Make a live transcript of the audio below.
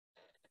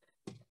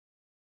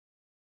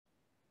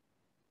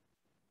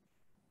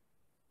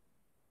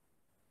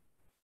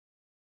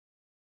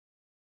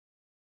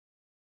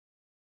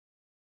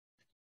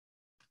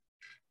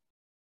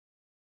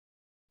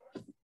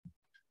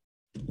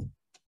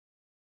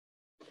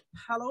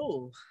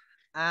Hello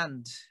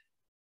and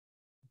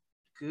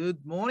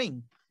good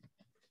morning.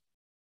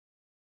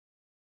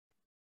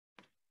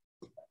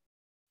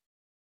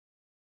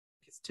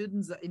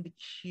 Students are in the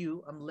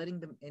queue. I'm letting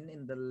them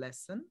in the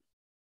lesson.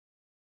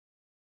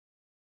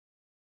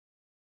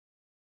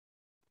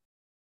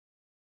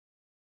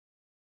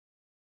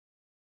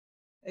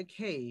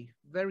 Okay,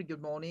 very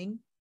good morning.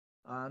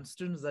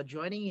 Students are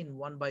joining in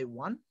one by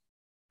one.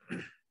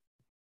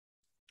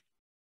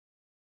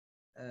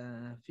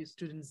 A few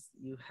students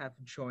you have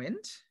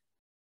joined.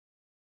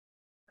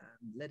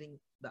 I'm letting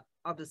the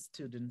other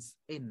students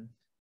in.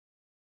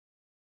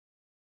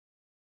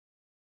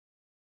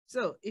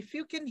 So if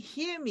you can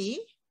hear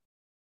me,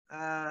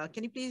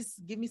 can you please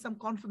give me some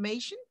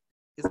confirmation?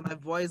 Is my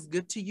voice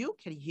good to you?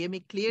 Can you hear me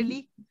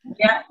clearly?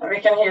 Yeah, we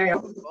can hear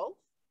you.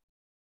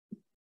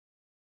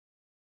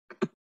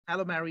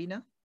 Hello,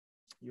 Marina.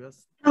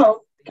 Yes.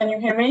 Hello, can you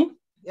hear me?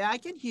 Yeah, I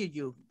can hear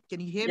you. Can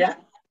you hear me?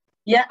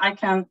 Yeah, I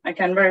can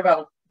very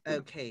well.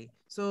 Okay,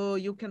 so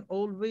you can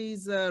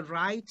always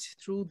write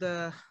through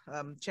the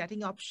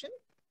chatting option.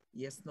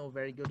 Yes, no,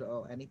 very good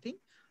or anything.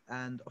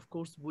 And of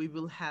course, we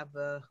will have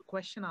a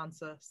question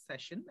answer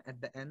session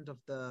at the end of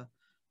the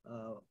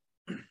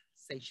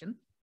session.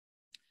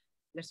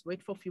 Let's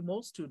wait for a few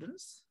more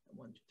students.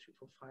 1, 2,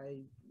 3, 4,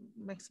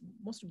 5.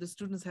 Most of the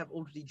students have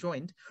already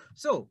joined.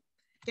 So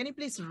can you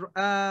please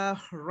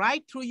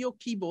write through your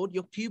keyboard?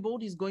 Your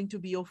keyboard is going to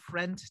be your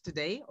friend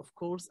today. Of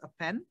course, a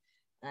pen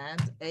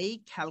and a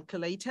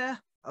calculator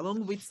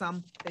along with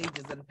some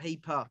pages and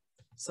paper.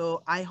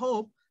 So I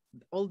hope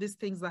all these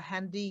things are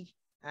handy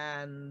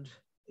and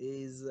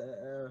is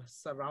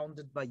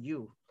surrounded by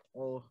you,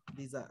 or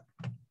these are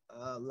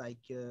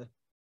okay.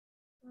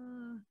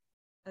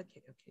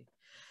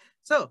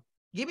 So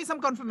give me some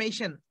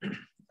confirmation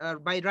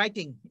by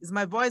writing. Is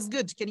my voice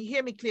good? Can you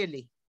hear me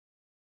clearly?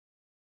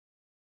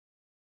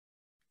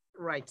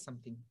 Write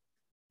something.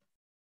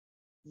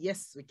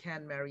 Yes, we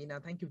can, Marina.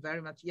 Thank you very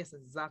much. Yes,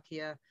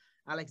 Zakia,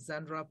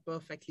 Alexandra,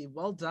 perfectly.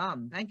 Well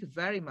done. Thank you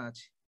very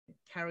much.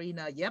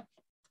 Karina, yep,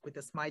 with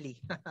a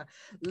smiley.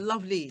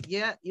 Lovely.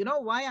 Yeah, you know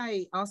why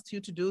I asked you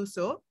to do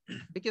so?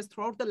 Because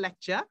throughout the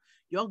lecture,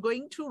 you're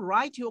going to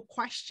write your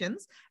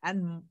questions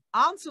and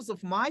answers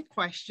of my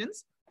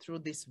questions through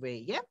this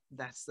way. Yeah,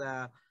 that's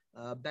a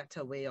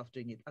better way of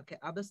doing it. Okay,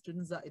 other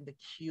students are in the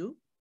queue.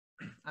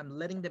 I'm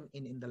letting them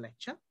in the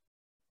lecture.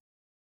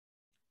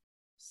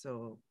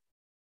 So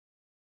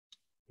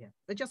yeah,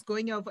 we're just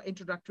going over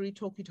introductory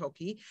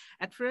talkie.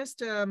 At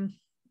first, of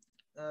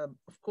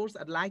course,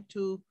 I'd like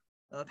to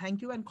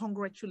thank you and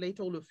congratulate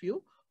all of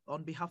you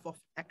on behalf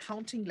of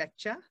accounting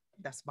lecture.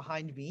 That's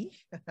behind me.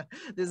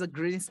 There's a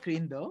green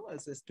screen though,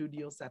 as a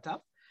studio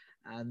setup,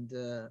 and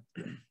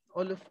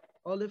all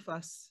of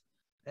us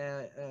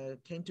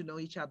came to know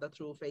each other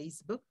through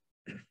Facebook.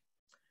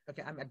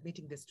 Okay, I'm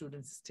admitting the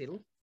students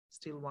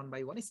still one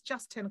by one. It's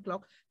just 10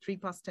 o'clock,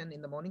 10:03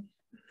 in the morning.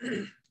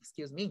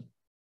 Excuse me.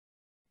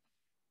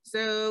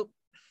 So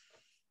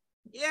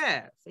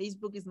yeah,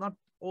 Facebook is not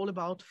all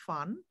about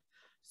fun,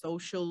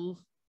 social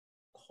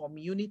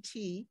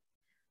community,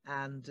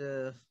 and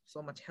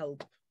so much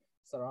help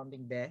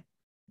surrounding there.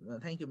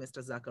 Thank you,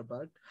 Mr.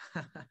 Zuckerberg.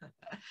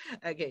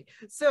 Okay,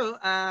 so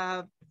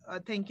I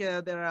think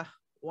there are,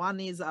 one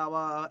is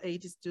our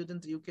AAT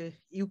student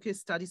UK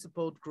study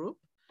support group,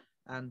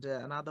 and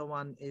another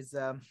one is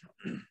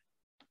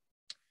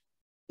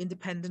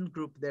independent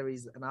group. There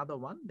is another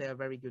one. They are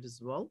very good as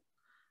well.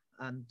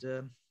 And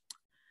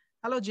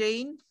hello,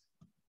 Jane.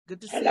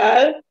 Good to see you.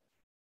 Hello.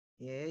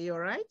 Yeah, you all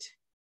right?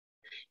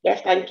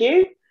 Yes, thank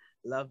you.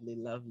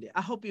 Lovely.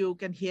 I hope you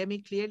can hear me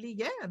clearly,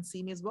 yeah, and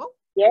see me as well.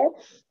 Yes.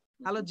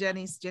 Hello,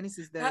 Janice. Janice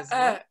is there as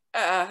well.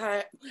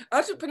 Hi.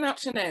 How to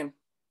pronounce your name?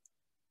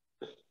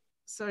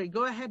 Sorry,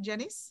 go ahead,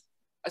 Janice.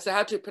 I said,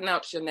 how to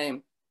pronounce your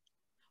name?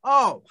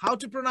 Oh, how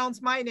to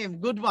pronounce my name?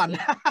 Good one.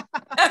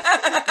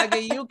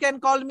 Okay, you can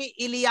call me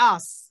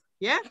Ilyas.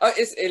 Yeah. Oh,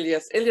 it's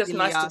Ilyas. Ilyas,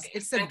 nice to meet you.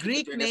 It's a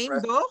Greek name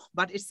though,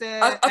 but it's a.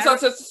 I was about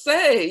to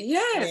say,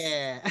 yes.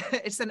 Yeah,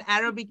 it's an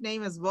Arabic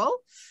name as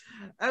well.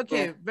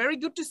 Okay, yeah. Very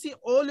good to see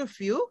all of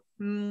you.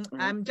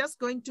 I'm just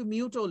going to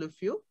mute all of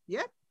you.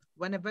 Yeah,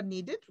 whenever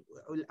needed,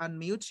 we'll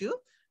unmute you.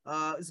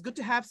 It's good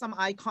to have some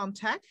eye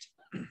contact.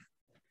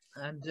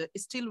 And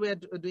still we're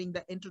doing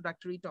the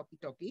introductory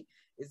talkie.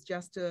 It's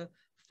just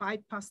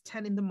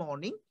 10:05 in the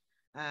morning.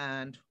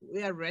 And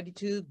we are ready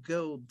to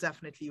go.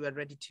 Definitely, we're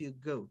ready to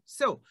go.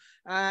 So,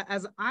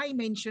 as I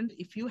mentioned,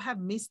 if you have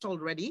missed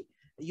already,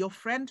 your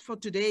friend for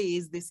today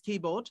is this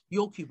keyboard,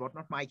 your keyboard,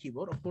 not my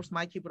keyboard. Of course,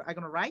 my keyboard, I'm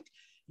going to write.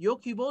 Your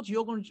keyboard,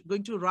 you're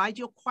going to write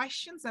your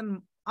questions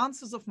and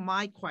answers of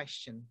my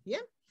question.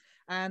 Yeah.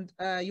 And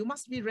you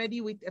must be ready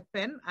with a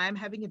pen. I'm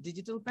having a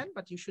digital pen,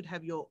 but you should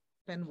have your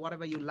pen,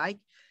 whatever you like.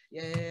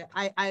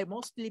 I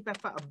mostly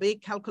prefer a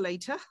big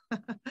calculator,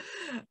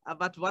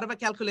 but whatever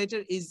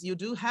calculator is you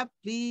do have,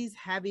 please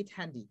have it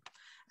handy.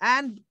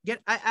 And did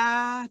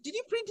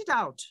you print it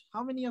out?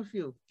 How many of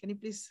you? Can you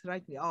please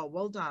write me? Oh,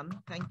 well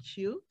done. Thank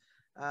you.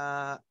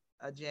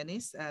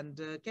 Janice. And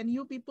can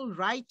you people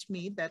write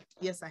me that,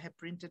 yes, I have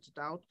printed it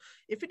out.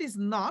 If it is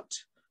not,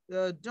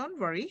 don't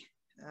worry.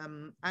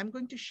 I'm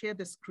going to share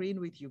the screen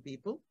with you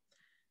people.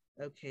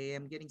 Okay,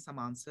 I'm getting some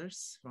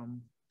answers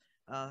from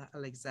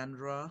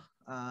Alexandra,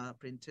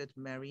 printed.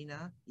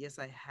 Marina, yes,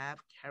 I have.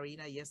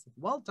 Karina, yes,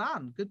 well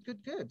done. Good,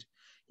 good, good.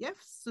 Yes,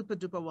 super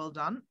duper well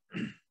done.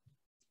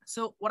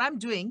 So what I'm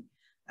doing,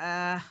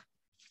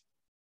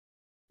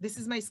 this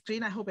is my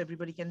screen. I hope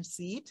everybody can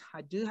see it.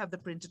 I do have the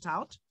printed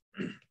out.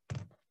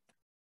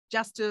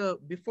 Just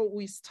before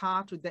we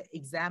start with the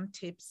exam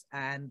tips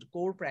and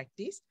core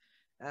practice,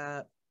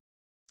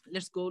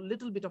 let's go a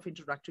little bit of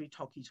introductory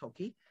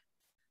talkie.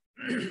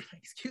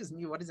 Excuse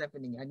me, what is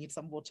happening? I need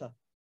some water.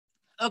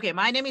 Okay,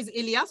 my name is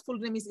Ilyas. Full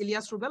name is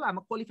Ilyas Rubel. I'm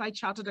a qualified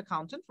chartered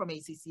accountant from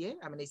ACCA.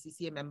 I'm an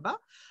ACCA member.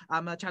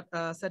 I'm a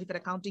certified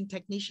accounting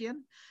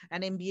technician,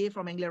 an MBA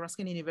from Anglia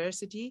Ruskin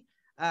University,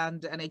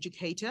 and an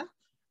educator.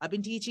 I've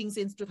been teaching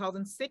since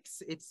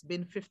 2006. It's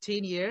been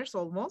 15 years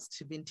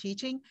almost. Been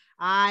teaching.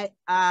 I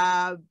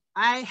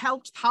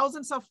helped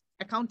thousands of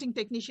accounting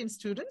technician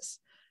students.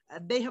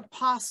 They have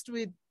passed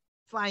with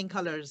flying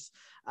colors.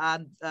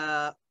 And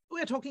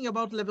we're talking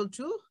about level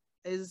 2.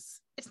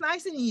 It's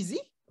nice and easy,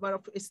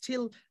 but it's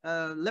still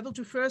level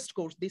 2 first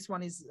course. This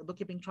one is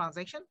bookkeeping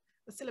transaction.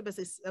 The syllabus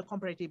is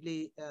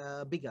comparatively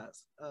bigger,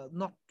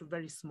 not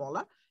very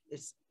smaller.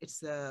 It's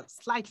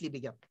slightly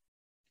bigger.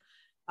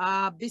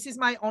 This is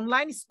my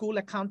online school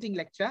accounting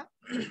lecture.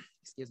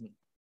 Excuse me.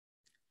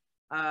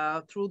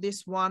 Through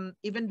this one,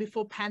 even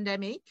before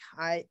pandemic,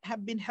 I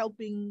have been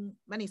helping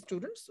many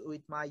students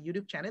with my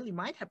YouTube channel. You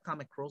might have come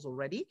across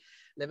already,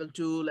 level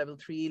 2, level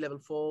 3, level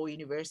 4,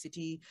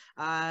 university.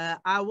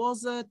 I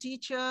was a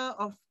teacher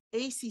of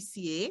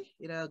ACCA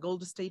in a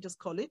gold status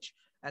college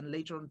and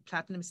later on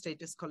platinum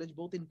status college,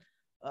 both in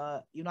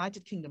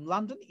United Kingdom,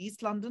 London,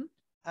 East London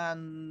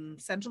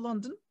and Central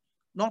London,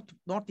 North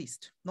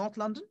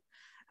London.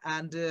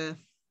 And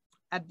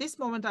at this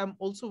moment, I'm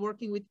also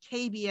working with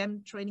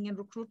KBM Training and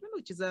Recruitment,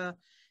 which is a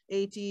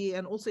AAT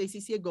and also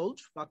ACCA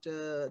Gold, but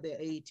they're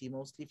AAT,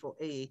 mostly for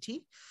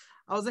AAT.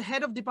 I was the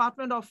head of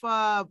department of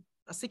a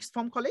sixth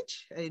form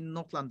college in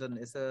North London.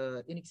 It's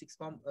a unique sixth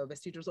form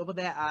vestigials. Over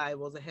there, I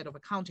was the head of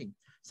accounting.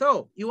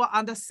 So you are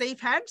under safe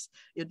hands.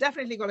 You're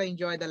definitely going to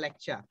enjoy the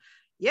lecture.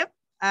 Yep.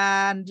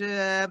 And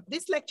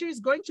this lecture is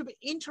going to be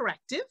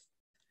interactive,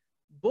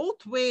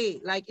 both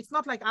way. Like, it's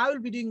not like I will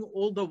be doing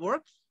all the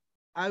work.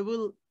 I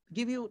will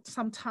give you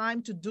some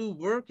time to do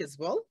work as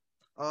well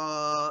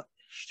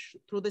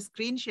through the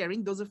screen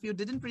sharing. Those of you who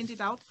didn't print it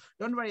out,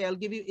 don't worry, I'll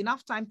give you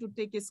enough time to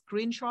take a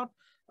screenshot.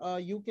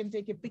 You can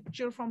take a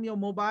picture from your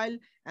mobile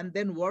and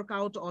then work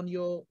out on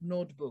your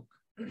notebook.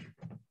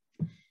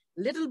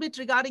 Little bit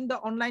regarding the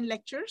online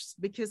lectures,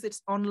 because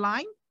it's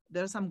online,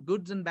 there are some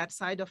good and bad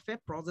side of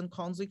it, pros and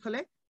cons we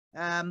collect.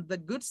 The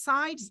good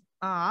sides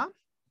are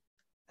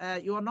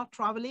you are not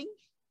traveling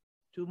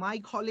to my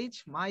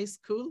college, my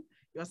school.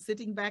 You're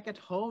sitting back at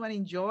home and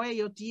enjoy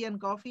your tea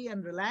and coffee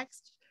and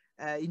relaxed,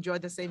 enjoy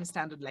the same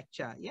standard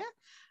lecture, yeah?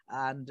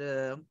 And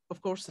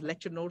of course,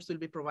 lecture notes will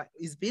be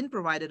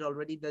provided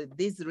already.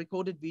 This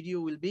recorded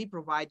video will be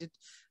provided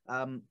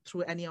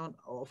through any of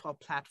our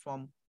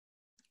platform.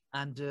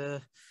 And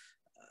this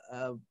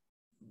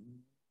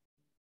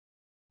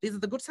is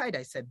the good side,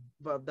 I said.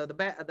 But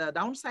the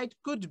downside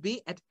could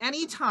be at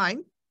any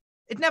time.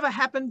 It never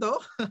happened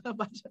though,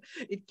 but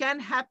it can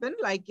happen,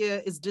 like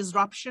it's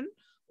disruption,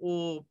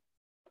 or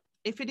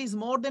if it is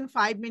more than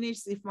 5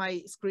 minutes, if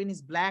my screen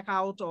is black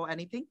out or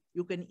anything,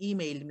 you can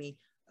email me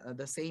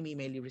the same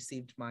email you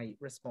received my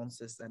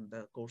responses and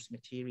the course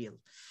material.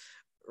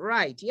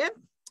 Right, yeah.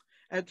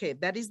 Okay,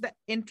 that is the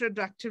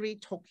introductory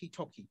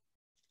talkie.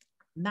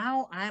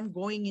 Now I'm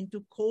going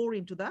into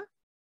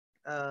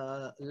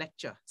the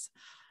lectures.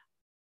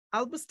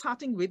 I'll be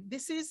starting with,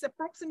 this is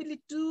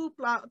approximately 2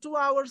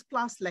 hours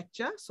plus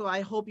lecture. So I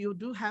hope you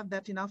do have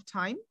that enough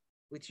time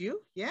with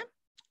you. Yeah,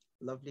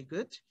 lovely,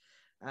 good.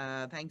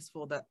 Thanks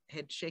for the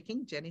head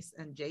shaking, Janice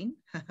and Jane,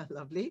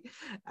 lovely,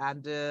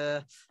 and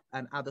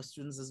other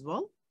students as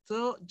well.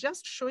 So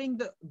just showing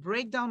the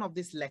breakdown of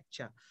this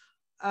lecture.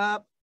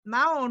 Now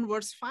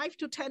onwards, 5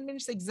 to 10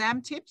 minutes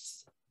exam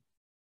tips.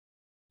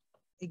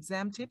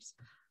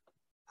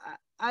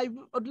 I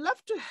would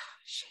love to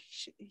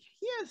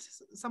hear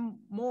some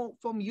more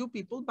from you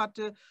people, but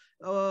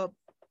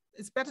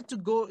it's better to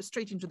go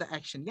straight into the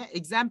action. Yeah,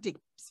 exam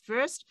tips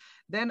first,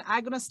 then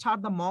I'm gonna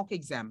start the mock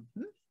exam.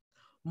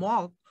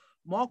 Mock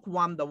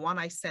 1, the one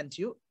I sent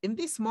you. In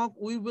this mock,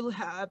 we will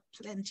have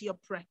plenty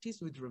of practice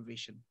with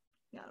revision.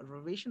 Yeah,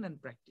 revision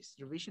and practice.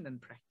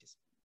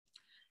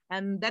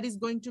 And that is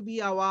going to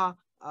be our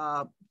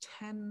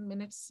 10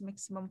 minutes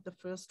maximum, the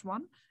first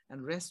one,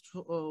 and rest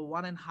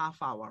 1.5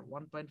 hours,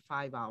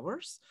 1.5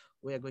 hours.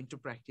 We are going to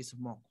practice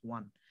mock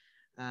 1.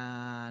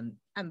 And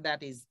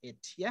that is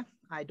it. Yeah,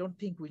 I don't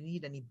think we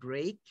need any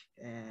break.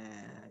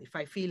 If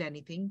I feel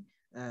anything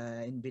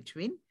in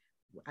between,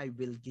 I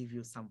will give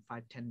you some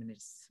 5-10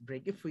 minutes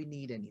break if we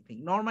need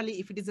anything. Normally,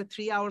 if it is a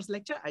 3 hours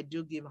lecture, I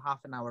do give half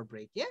an hour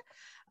break. Yeah.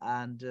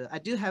 And I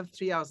do have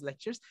 3 hours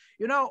lectures.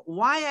 You know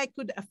why I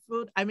could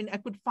afford, I mean, I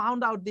could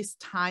found out this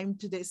time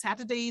today.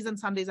 Saturdays and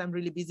Sundays, I'm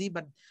really busy,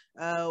 but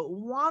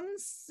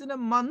once in a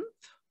month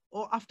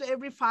or after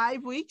every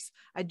 5 weeks,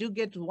 I do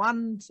get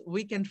 1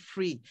 weekend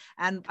free.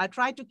 And I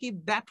try to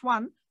keep that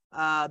one,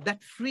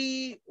 that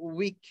free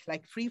week,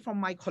 like free from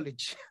my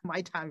college.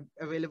 My time,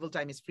 available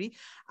time is free.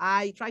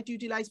 I try to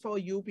utilize for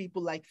you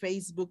people like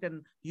Facebook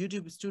and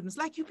YouTube students.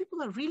 Like you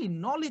people are really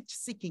knowledge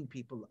seeking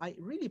people. I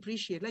really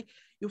appreciate, like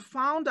you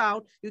found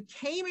out, you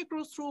came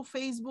across through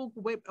Facebook,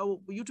 web,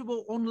 YouTube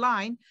or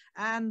online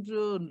and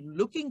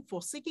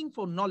seeking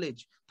for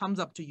knowledge. Thumbs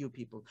up to you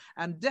people.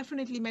 And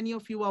definitely many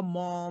of you are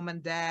mom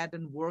and dad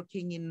and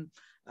working in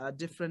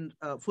different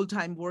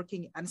full-time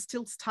working and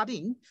still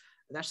studying.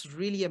 That's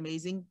really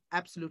amazing.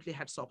 Absolutely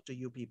hats off to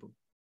you people.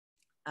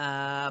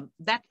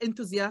 That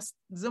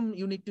enthusiasm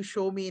you need to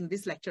show me in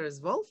this lecture as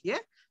well. Yeah,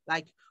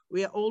 like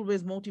we are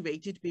always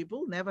motivated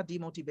people, never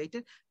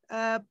demotivated.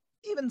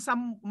 Even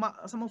some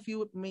of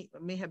you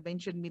may have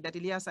mentioned me that,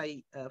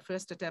 Ilyas,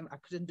 first attempt, I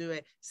couldn't do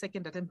a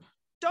second attempt.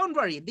 Don't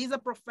worry, these are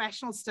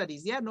professional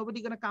studies. Yeah,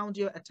 nobody gonna count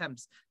your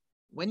attempts.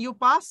 When you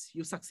pass,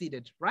 you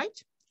succeeded, right?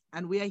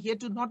 And we are here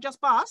to not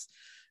just pass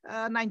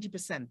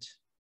 90%.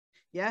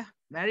 Yeah,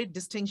 merit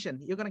distinction.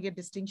 You're gonna get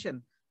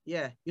distinction.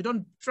 Yeah, you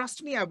don't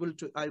trust me, I will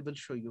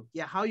show you.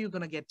 Yeah, how you're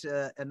gonna get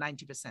a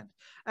 90%.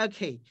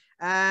 Okay,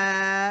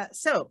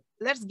 so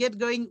let's get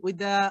going with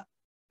the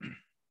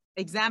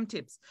exam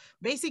tips.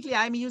 Basically,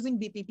 I'm using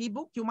BPP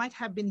book. You might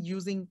have been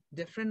using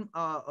different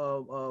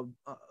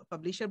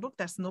publisher book.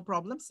 That's no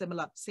problem.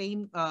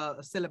 Same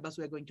syllabus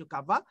we're going to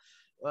cover.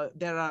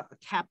 There are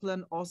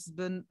Kaplan,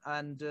 Osborne,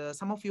 and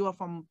some of you are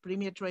from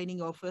Premier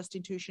Training or First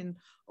Intuition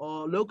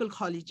or local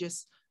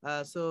colleges.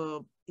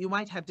 So you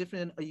might have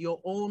different, your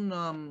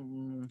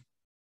own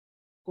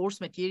course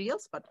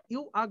materials, but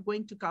you are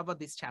going to cover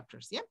these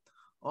chapters, yeah?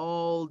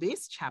 All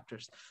these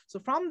chapters. So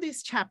from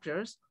these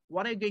chapters,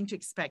 what are you going to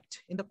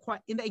expect in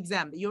the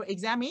exam? Your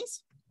exam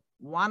is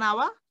 1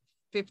 hour,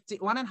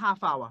 1.5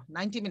 hour,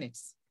 90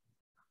 minutes.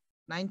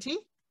 90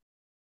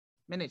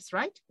 minutes,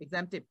 right?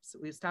 Exam tips,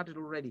 we started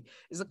already.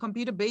 It's a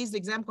computer-based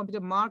exam,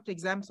 computer-marked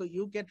exam, so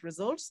you get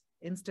results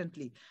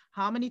instantly.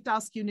 How many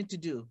tasks you need to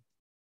do?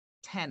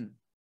 10.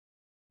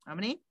 How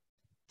many?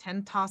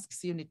 10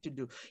 tasks you need to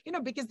do. You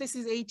know, because this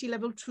is AAT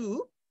level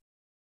 2,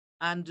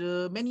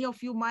 and many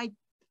of you might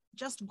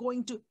just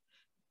going to,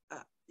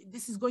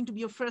 this is going to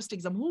be your first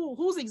exam.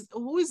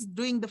 Who is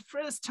doing the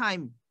first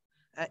time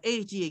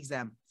AAT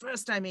exam?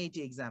 First time AAT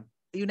exam.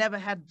 You never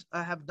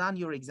have done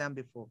your exam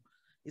before.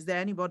 Is there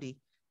anybody?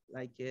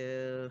 Like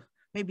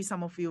maybe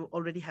some of you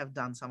already have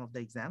done some of the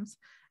exams.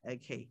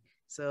 Okay,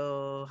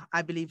 so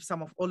I believe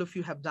all of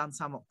you have done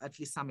at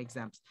least some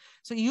exams.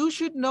 So you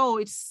should know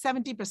it's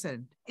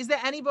 70%. Is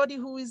there anybody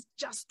who is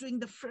just doing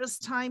the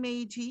first time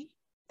AAT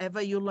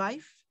ever in your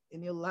life?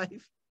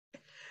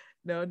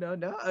 No.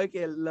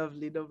 Okay,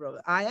 lovely, no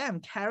problem. I am.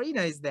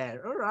 Karina is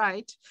there. All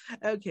right.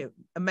 Okay,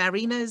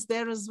 Marina is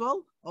there as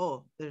well.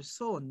 Oh, there's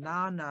so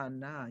nah.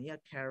 Yeah,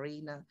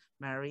 Karina,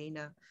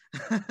 Marina.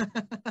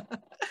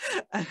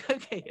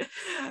 Okay.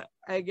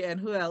 Again,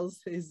 who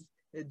else is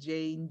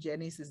Jane?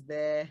 Janice is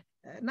there.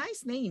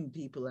 Nice name,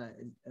 people.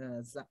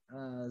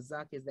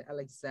 Zach is there.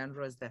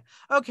 Alexandra is there.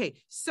 Okay,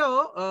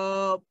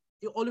 so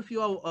all of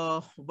you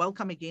are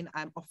welcome again.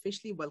 I'm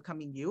officially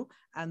welcoming you.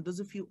 And those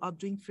of you are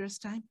doing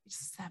first time,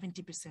 it's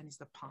 70% is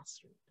the pass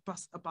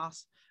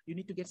rate. You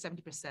need to get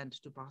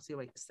 70% to pass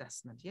your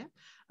assessment. Yeah.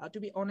 To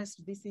be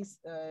honest, this is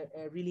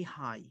really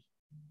high.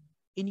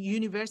 In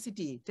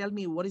university, tell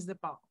me what is the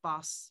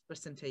pass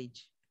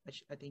percentage?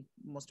 I think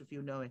most of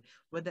you know it.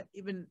 Whether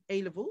even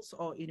A levels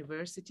or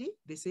university,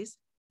 this is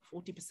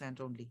 40%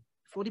 only.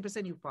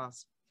 40% you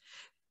pass.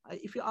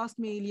 If you ask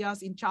me,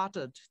 Ilyas, in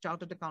chartered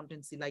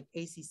accountancy like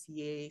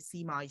ACCA,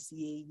 CIMA,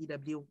 ICA,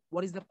 EW,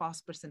 what is the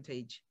pass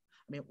percentage?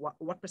 I mean,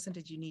 what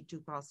percentage you need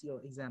to pass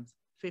your exams?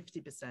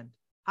 50%.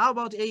 How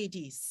about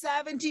AAT?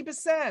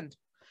 70%.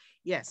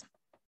 Yes,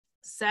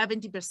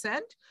 70%.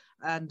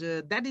 And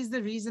that is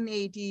the reason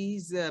AAT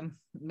is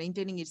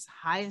maintaining its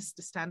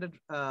highest standard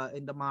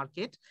in the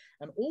market.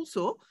 And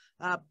also,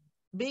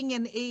 being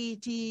an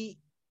AAT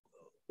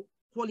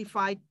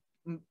qualified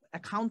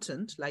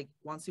accountant, like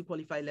once you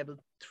qualify level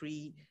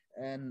 3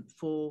 and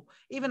 4,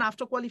 even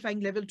after qualifying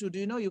level 2, do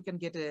you know you can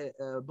get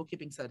a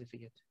bookkeeping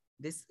certificate?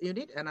 This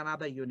unit and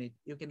another unit,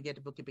 you can get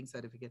a bookkeeping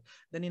certificate.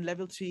 Then in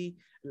level 3,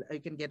 you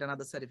can get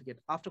another certificate.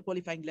 After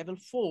qualifying level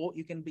 4,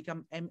 you can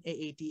become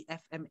MAAT,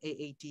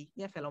 FMAAT,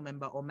 yeah, fellow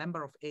member or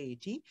member of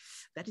AAT.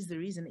 That is the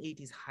reason AAT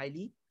is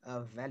highly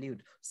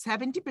valued.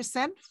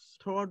 70%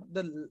 toward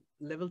the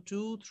level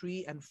 2,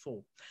 3, and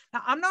 4.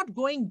 Now, I'm not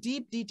going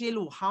deep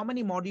detail of how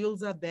many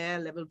modules are there,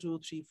 level 2,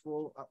 3,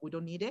 4. We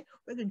don't need it.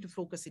 We're going to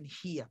focus in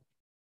here.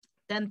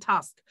 10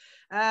 tasks.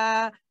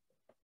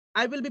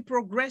 I will be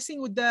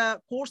progressing with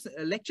the course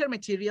lecture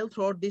material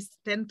throughout this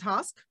 10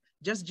 tasks,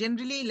 just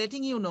generally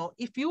letting you know,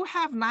 if you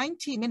have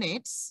 90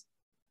 minutes,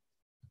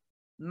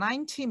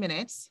 90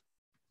 minutes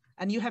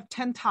and you have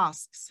 10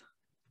 tasks.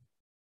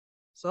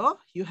 So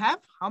you have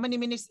how many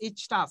minutes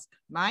each task?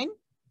 9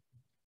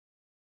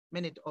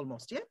 minutes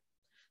almost, yeah?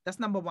 That's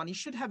number one. You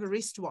should have a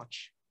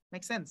wristwatch.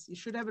 Makes sense. You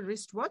should have a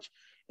wristwatch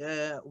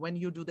when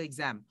you do the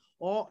exam.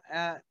 Or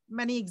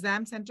many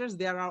exam centers,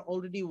 there are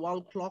already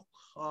wall clock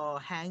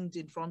hanged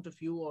in front of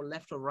you or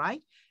left or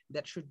right.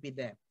 That should be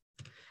there.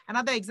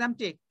 Another exam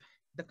tip,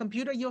 the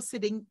computer you're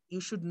sitting, you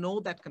should know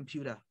that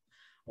computer.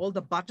 All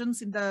the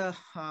buttons in the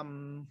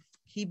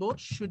keyboard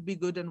should be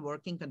good and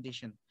working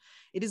condition.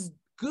 It is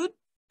good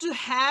to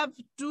have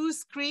 2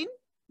 screens,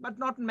 but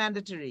not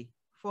mandatory.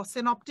 For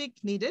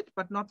synoptic needed,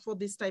 but not for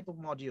this type of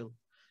module.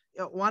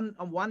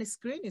 One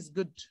screen is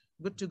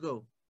good to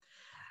go.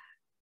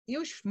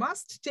 You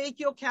must take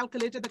your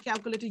calculator, the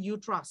calculator you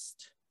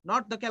trust,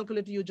 not the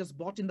calculator you just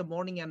bought in the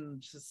morning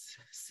and just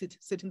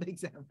sit in the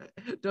exam.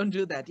 Don't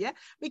do that, yeah?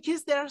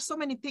 Because there are so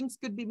many things,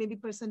 could be maybe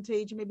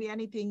percentage, maybe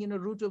anything, you know,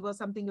 root over,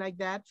 something like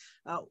that.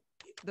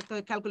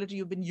 The calculator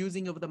you've been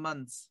using over the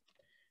months.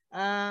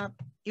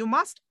 You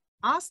must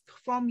ask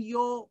from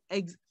your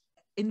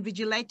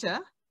invigilator,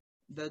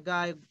 the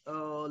guy,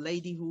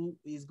 lady who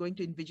is going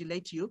to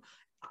invigilate you,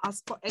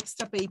 ask for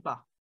extra paper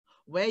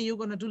where you're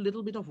going to do a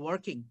little bit of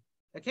working.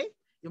 Okay,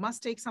 you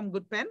must take some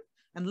good pen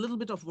and a little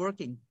bit of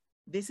working.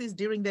 This is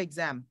during the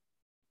exam.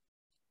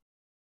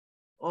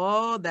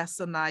 Oh, that's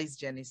so nice,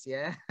 Janice,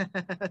 yeah,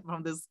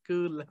 from the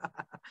school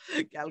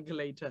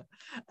calculator.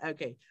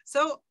 Okay,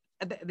 so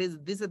this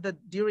is the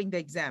during the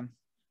exam,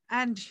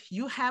 and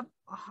you have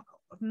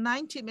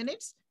 90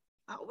 minutes.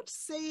 I would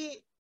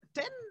say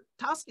 10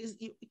 tasks is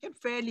you can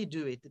fairly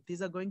do it.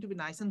 These are going to be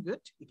nice and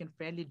good. You can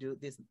fairly do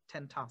these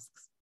 10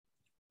 tasks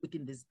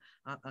within this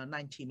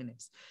 90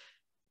 minutes.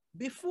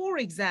 Before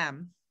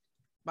exam,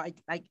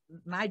 like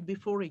night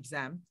before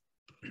exam,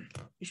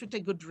 you should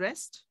take good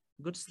rest,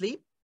 good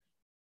sleep,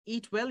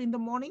 eat well in the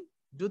morning,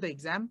 do the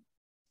exam,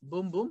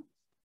 boom, boom,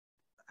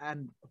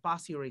 and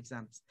pass your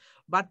exams.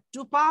 But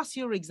to pass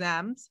your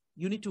exams,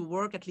 you need to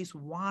work at least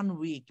 1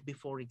 week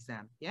before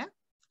exam, yeah?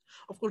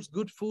 Of course,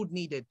 good food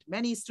needed.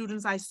 Many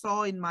students I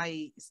saw in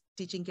my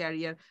teaching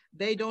career,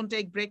 they don't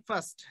take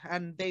breakfast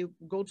and they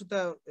go to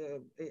the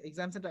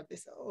exam center. They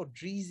say, oh,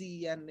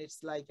 dreamy, and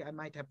it's like, I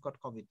might have got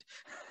COVID.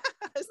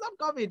 It's not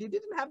COVID, you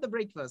didn't have the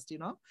breakfast, you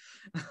know?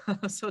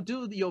 So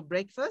do your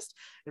breakfast,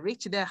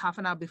 reach there half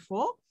an hour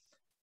before,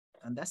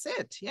 and that's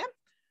it, yeah?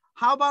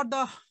 How about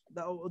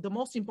the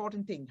most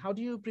important thing? How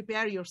do you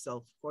prepare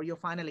yourself for your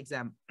final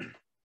exam?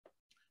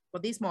 For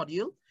this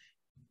module,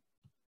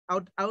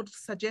 I would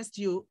suggest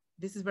you,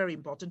 this is very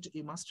important,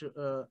 you must,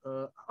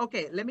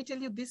 okay, let me tell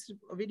you, this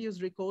video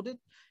is recorded.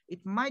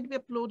 It might be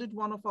uploaded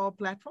one of our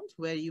platforms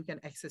where you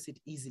can access it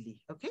easily,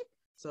 okay?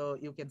 So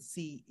you can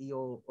see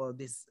your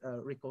this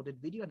recorded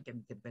video and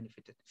can get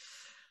benefited.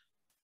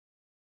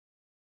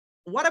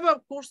 Whatever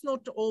course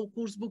note or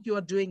course book you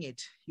are doing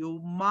it, you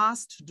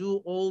must do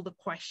all the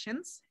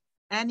questions.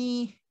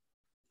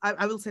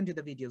 I will send you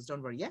the videos,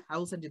 don't worry, yeah? I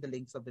will send you the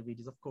links of the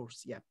videos, of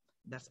course, yeah.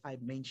 That's I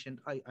mentioned,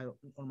 I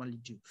normally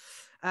do.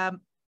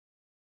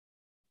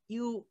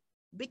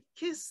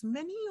 Because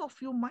many of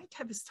you might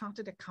have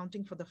started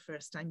accounting for the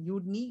first time, you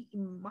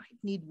might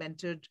need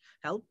mentored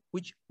help,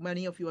 which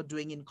many of you are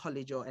doing in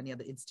college or any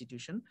other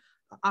institution.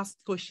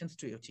 Ask questions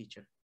to your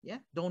teacher, yeah?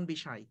 Don't be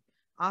shy.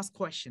 Ask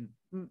question.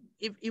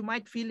 If you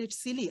might feel it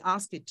silly,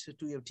 ask it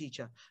to your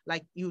teacher.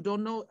 Like you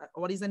don't know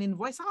what is an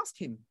invoice, ask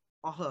him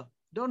or her.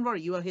 Don't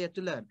worry, you are here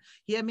to learn.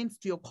 Here means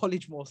to your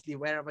college mostly,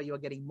 wherever you're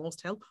getting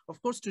most help.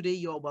 Of course, today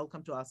you're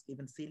welcome to ask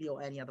even silly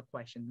or any other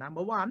question.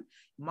 Number one,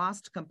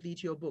 must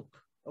complete your book.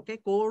 Okay,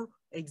 core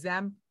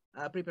exam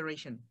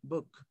preparation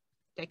book,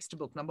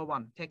 textbook. Number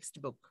one,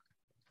 textbook.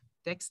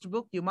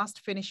 Textbook, you must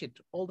finish it.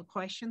 All the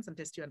questions and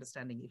test your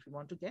understanding if you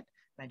want to get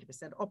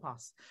 90% or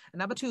pass. And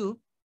number two,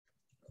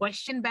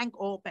 question bank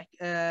or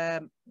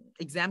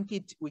exam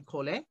kit, we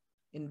call it.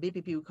 In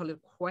BPP, we call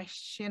it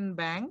question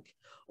bank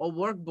or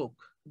workbook.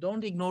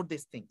 Don't ignore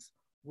these things.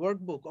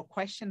 Workbook or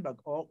question bank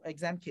or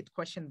exam kit,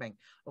 question bank.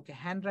 Okay,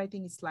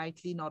 handwriting is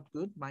slightly not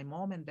good. My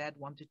mom and dad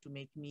wanted to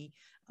make me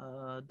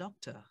a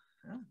doctor,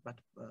 but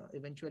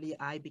eventually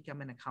I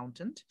became an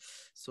accountant.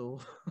 So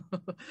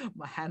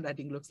my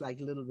handwriting looks like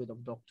a little bit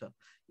of doctor.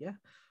 Yeah,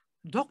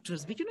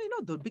 doctors, because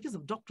because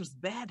of doctors'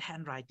 bad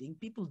handwriting,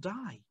 people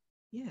die.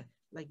 Yeah,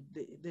 like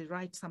they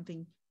write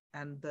something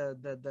and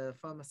the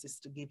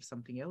pharmacist gives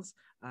something else,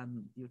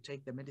 and you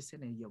take the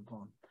medicine and you're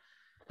gone.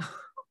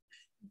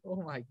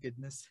 Oh my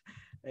goodness.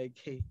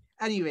 Okay.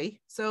 Anyway,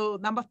 so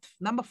number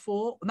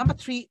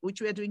three,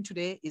 which we are doing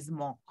today is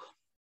mock.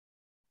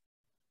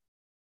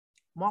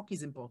 Mock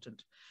is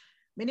important.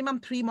 Minimum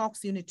 3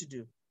 mocks you need to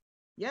do.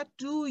 Yeah,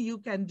 2 you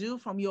can do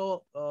from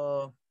your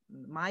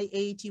My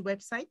AAT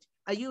website.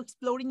 Are you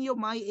exploring your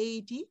My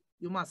AAT?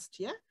 You must,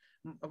 yeah?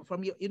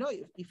 From your,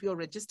 if you're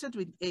registered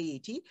with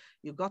AAT,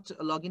 you got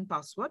a login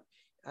password.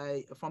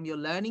 From your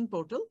learning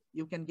portal,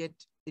 you can get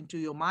into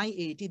your My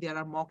AAT. There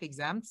are mock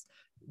exams.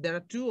 There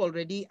are 2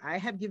 already. I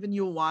have given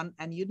you 1,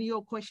 and in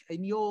your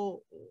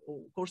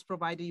course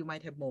provider, you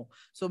might have more.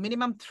 So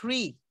minimum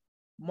 3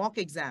 mock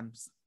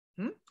exams.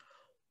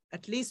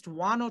 At least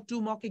 1 or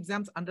 2 mock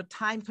exams under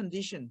time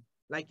condition,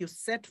 like you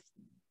set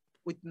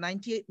with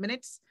 98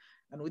 minutes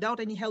and without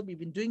any help, you've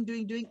been doing.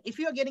 If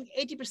you're getting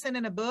 80%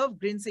 and above,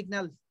 green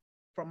signal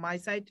from my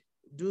side,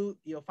 do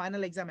your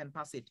final exam and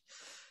pass it.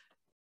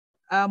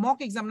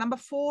 Mock exam number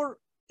 4.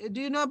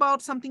 Do you know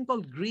about something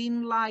called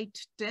green light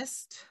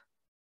test?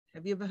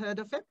 Have you ever heard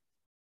of it?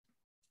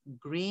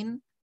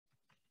 Green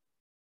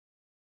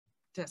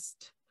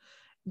test.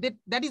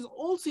 That is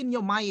also in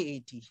your My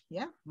AAT.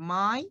 Yeah,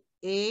 My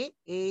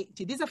AAT.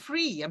 These are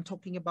free. I'm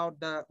talking about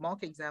the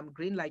mock exam,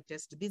 green light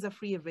test. These are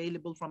free,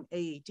 available from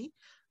AAT.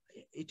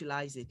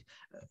 Utilize it.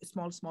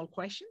 Small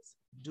questions.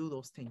 Do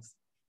those things.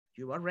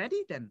 You are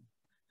ready then,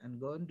 and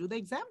go and do the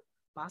exam.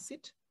 Pass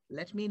it.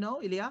 Let me know,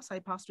 Ilyas, I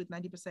passed with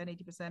 90%,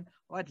 80%,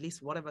 or at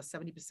least whatever,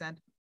 70%.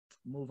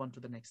 Move on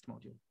to the next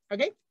module.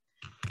 Okay.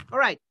 All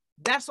right.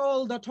 That's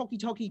all the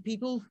talkie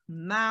people.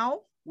 Now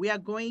we are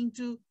going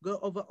to go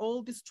over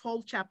all these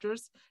 12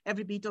 chapters,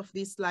 every bit of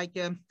this, like,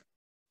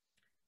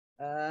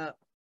 all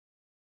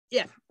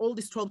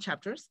these 12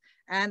 chapters.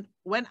 And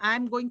when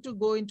I'm going to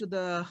go into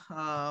the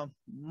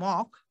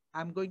mock,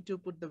 I'm going to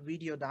put the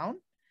video down.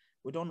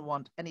 We don't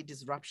want any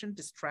distraction.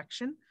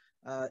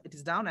 It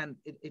is down, and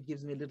it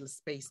gives me a little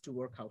space to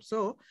work out.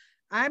 So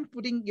I'm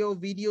putting your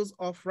videos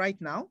off right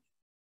now,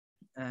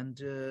 and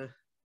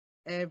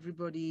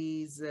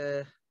everybody's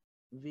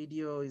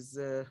video is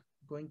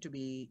going to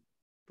be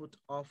put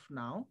off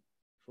now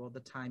for the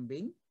time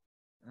being.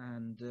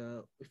 And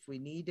if we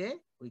need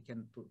it, we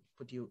can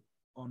put you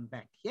on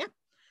back. Yeah.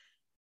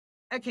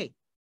 Okay.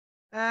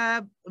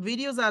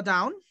 Videos are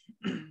down.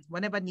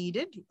 Whenever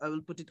needed, I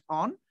will put it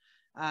on.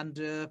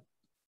 And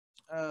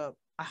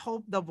I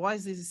hope the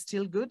voice is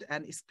still good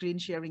and screen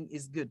sharing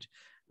is good.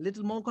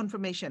 Little more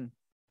confirmation.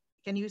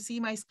 Can you see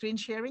my screen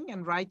sharing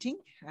and writing?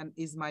 And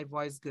is my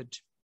voice good?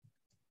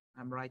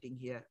 I'm writing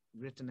here,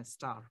 written a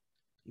star.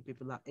 You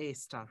people are a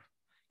star.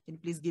 Can you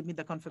please give me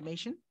the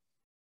confirmation?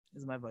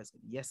 Is my voice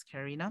good? Yes,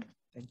 Karina,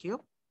 thank you.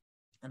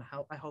 And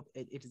I hope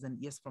it is a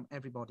yes from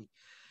everybody.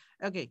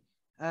 Okay,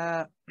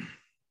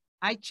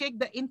 I checked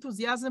the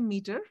enthusiasm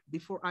meter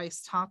before I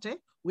started.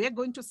 We are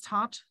going to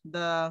start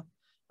the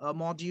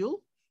module.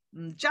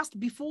 Just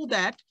before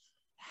that,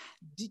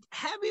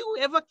 have you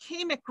ever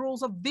came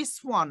across of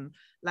this one?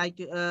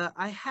 Like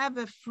I have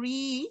a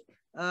free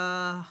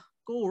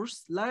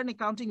course, Learn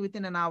Accounting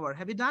Within an Hour.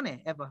 Have you done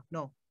it ever?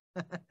 No.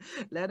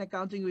 Learn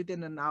Accounting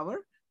Within an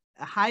Hour.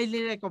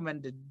 Highly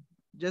recommended.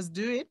 Just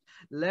do it.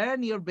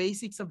 Learn your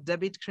basics of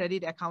debit,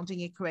 credit,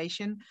 accounting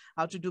equation,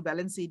 how to do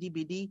balance CD,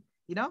 BD,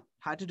 you know,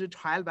 how to do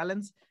trial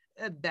balance.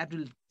 That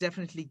will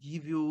definitely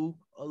give you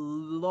a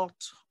lot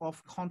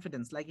of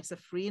confidence. Like it's a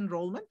free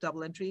enrollment,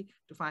 double entry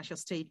to financial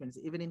statements,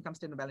 even income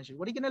statement, balance sheet.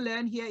 What you're going to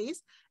learn here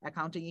is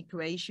accounting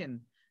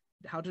equation,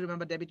 how to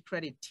remember debit,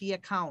 credit, T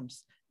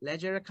accounts,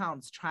 ledger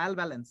accounts, trial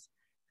balance.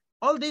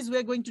 All these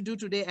we're going to do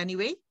today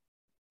anyway.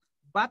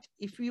 But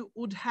if you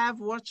would have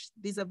watched,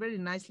 these are very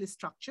nicely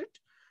structured.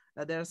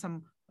 There are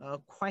some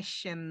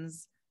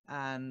questions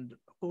and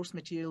course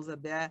materials are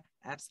there,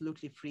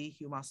 absolutely free.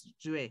 You must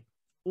do it.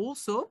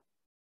 Also,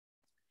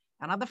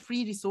 another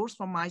free resource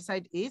from my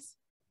side is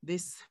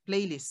this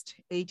playlist,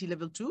 AAT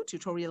Level 2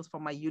 tutorials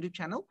from my YouTube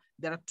channel.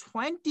 There are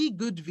 20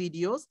 good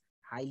videos,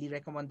 highly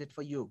recommended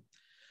for you.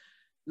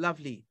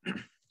 Lovely.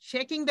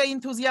 Checking the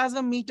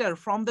enthusiasm meter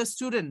from the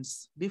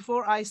students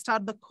before I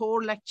start the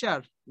core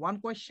lecture. One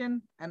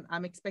question, and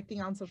I'm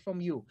expecting answer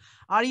from you.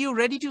 Are you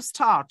ready to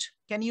start?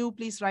 Can you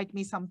please write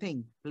me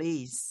something,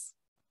 please?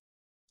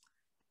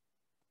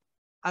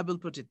 I will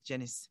put it,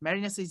 Janice.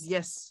 Marina says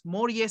yes.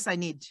 More yes I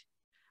need.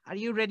 Are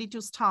you ready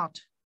to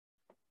start?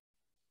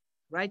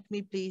 Write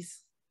me,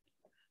 please.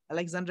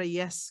 Alexandra,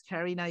 yes.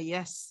 Karina,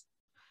 yes.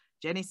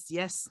 Janice,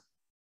 yes.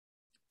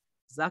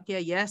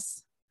 Zakia,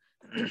 yes.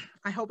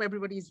 I hope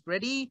everybody is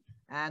ready.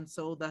 And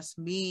so that's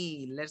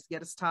me. Let's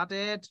get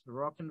started.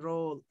 Rock and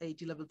roll.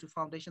 AAT Level 2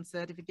 Foundation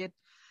Certificate.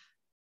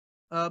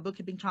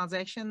 Bookkeeping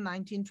transaction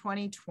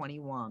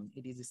 1920-21.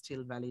 It is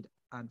still valid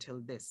until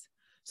this.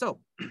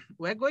 So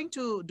we're going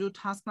to do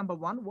task number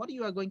 1. What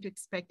you are going to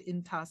expect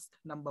in task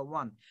number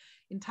 1?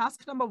 In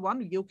task number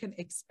 1, you can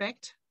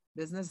expect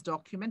business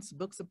documents,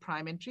 books of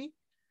prime entry,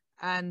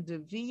 and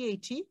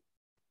VAT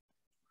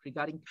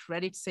regarding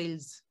credit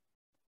sales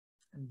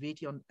and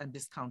VAT on and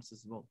discounts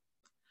as well.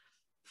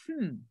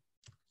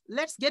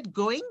 Let's get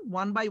going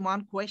one by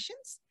one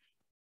questions,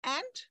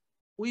 and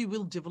we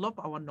will develop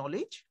our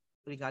knowledge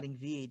regarding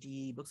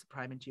VAT, books of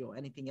prime entry, or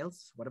anything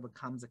else, whatever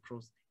comes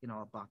across in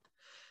our path.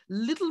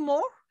 Little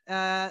more,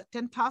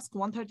 10 tasks,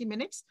 130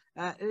 minutes.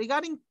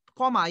 Regarding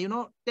comma, you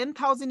know,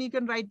 10,000 you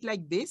can write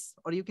like this,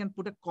 or you can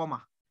put a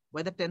comma,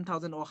 whether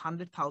 10,000 or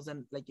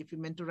 100,000. Like if you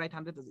meant to write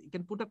 100,000, you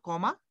can put a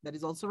comma, that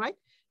is also right.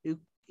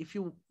 If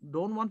you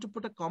don't want to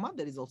put a comma,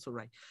 that is also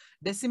right.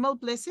 Decimal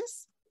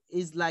places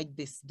is like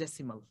this,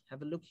 decimal.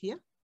 Have a look here,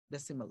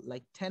 decimal,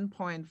 like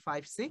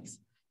 10.56,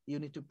 you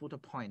need to put a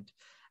point.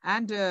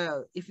 And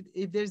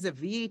if there's a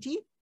VAT,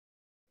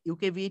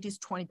 UK VAT is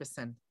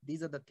 20%.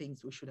 These are the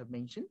things we should have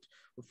mentioned.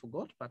 We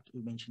forgot, but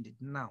we mentioned it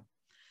now.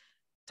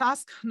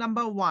 Task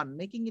number 1,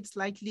 making it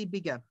slightly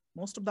bigger.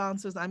 Most of the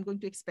answers I'm going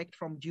to expect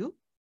from you,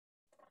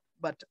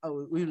 but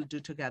we will do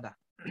together.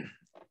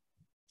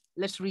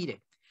 Let's read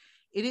it.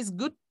 It is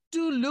good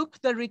to look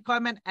the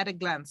requirement at a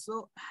glance.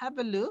 So have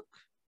a look.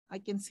 I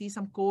can see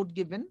some code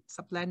given,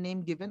 supply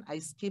name given. I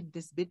skipped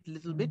this bit,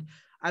 little bit.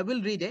 I will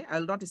read it. I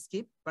will not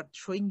skip, but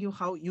showing you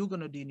how you're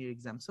going to do in your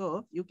exam.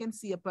 So you can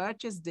see a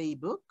purchase day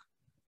book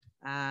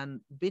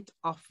and bit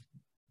of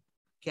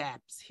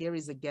gaps. Here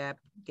is a gap,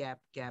 gap,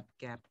 gap,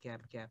 gap,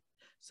 gap, gap.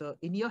 So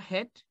in your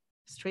head,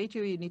 straight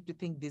away, you need to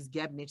think this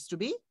gap needs to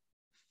be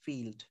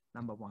filled,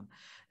 number 1.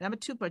 Number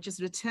 2, purchase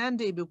return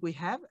day book we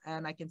have,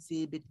 and I can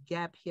see a bit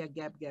gap here,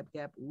 gap, gap,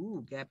 gap,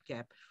 ooh, gap,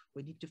 gap.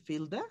 We need to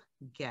fill the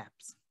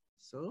gaps.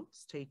 So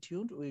stay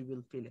tuned, we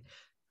will fill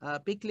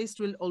it. Pick list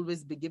will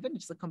always be given.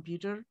 It's a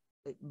computer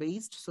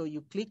based. So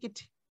you click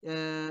it,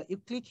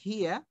 you click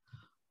here,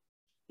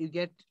 you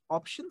get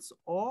options,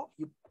 or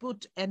you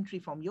put entry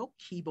from your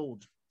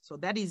keyboard. So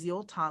that is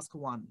your task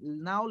 1.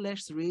 Now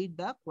let's read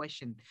the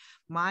question.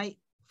 My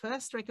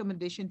first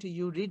recommendation to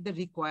you, read the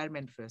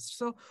requirement first.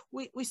 So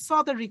we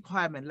saw the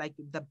requirement, like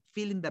the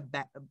fill in the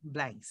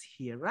blanks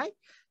here, right?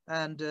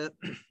 And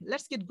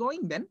let's get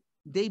going then.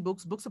 Day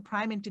books, books of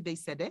prime entry, they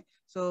said it.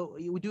 So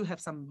we do have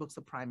some books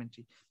of prime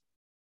entry.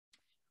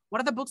 What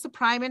are the books of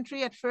prime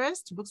entry at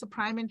first? Books of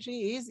prime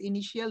entry is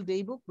initial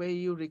day book where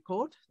you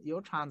record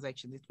your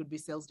transactions. It could be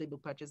sales day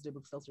book, purchase day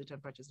book, sales return,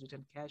 purchase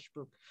return, cash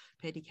book,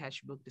 petty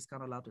cash book,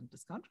 discount allowed and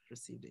discount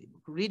received day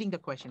book. Reading the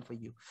question for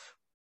you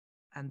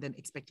and then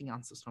expecting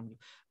answers from you.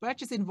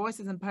 Purchase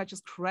invoices and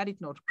purchase credit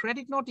note.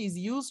 Credit note is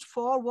used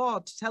for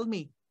what? Tell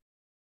me.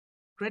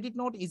 Credit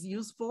note is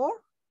used for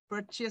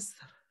purchase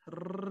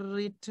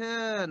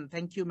return.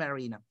 Thank you,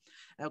 Marina.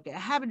 Okay, I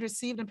haven't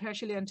received and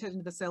partially entered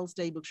into the sales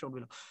day book shown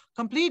below.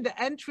 Complete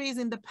the entries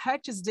in the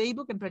purchase day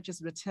book and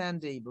purchase return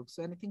day book.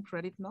 So anything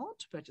credit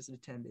note, purchase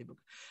return day book.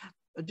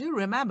 Do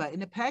remember,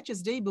 in a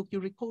purchase day book, you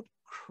record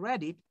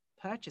credit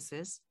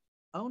purchases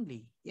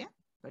only. Yeah,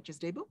 purchase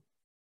day book,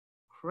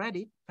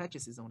 credit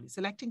purchases only.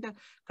 Selecting the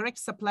correct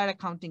supplier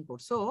accounting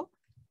code. So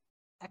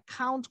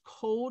account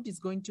code is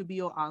going to be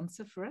your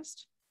answer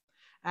first,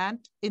 and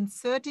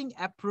inserting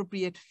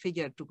appropriate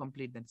figure to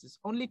complete them. It's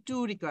only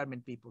 2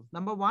 requirement, people.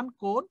 Number 1,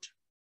 code,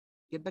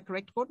 get the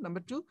correct code. Number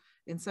 2,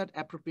 insert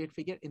appropriate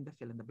figure in the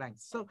fill in the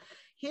blanks. So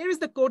here is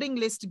the coding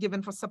list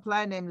given for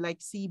supplier name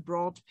like C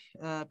Broad,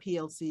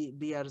 PLC,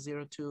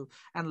 BR02,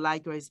 and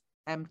likewise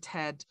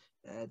MTED,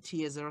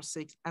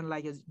 TA06, and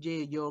likewise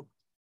J York.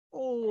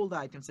 All the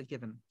items are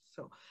given.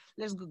 So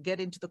let's get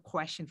into the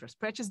question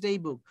first. Purchase day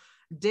book,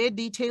 day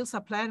details,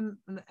 supplier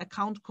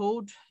account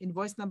code,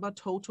 invoice number,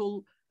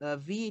 total,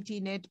 VAT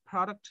net,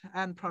 product,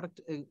 and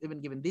product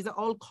even given. These are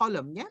all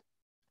column, yeah?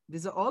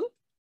 These are all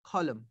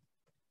column.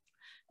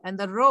 And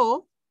the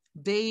row,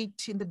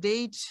 date, in the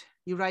date,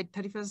 you write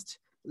 31st,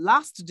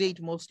 last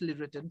date mostly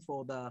written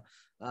for the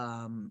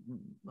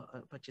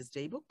purchase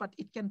day book, but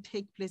it can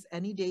take place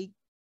any day.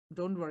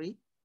 Don't worry.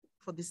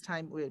 For this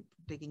time, we're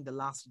taking the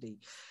last day.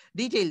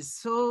 Details.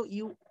 So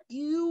you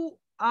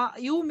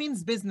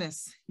means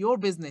business, your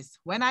business.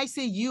 When I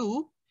say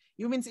you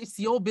means it's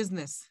your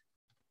business,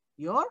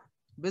 your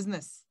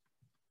business.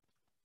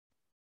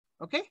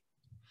 Okay.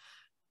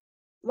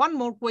 One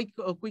more quick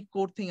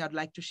code thing I'd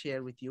like to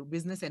share with you: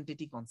 business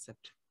entity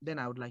concept. Then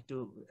I would like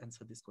to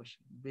answer this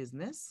question: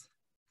 business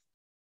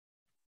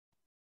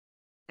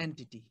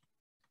entity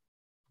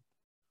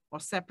or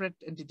separate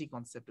entity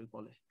concept, we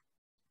call it.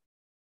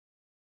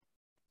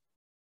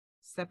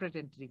 Separate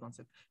entity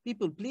concept.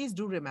 People, please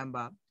do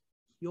remember,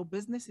 your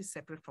business is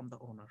separate from the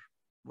owner.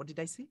 What did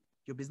I say?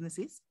 Your business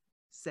is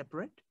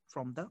separate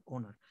from the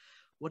owner.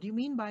 What do you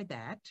mean by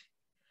that?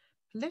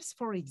 Let's,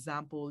 for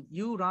example,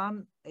 you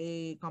run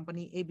a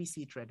company,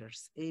 ABC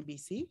Traders,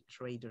 ABC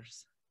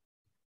Traders.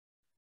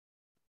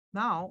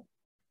 Now,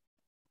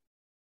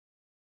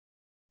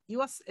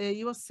 you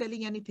are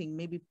selling anything,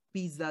 maybe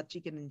pizza,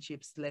 chicken and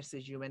chips, let's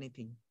assume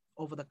anything,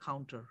 over the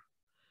counter.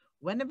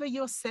 Whenever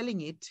you're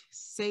selling it,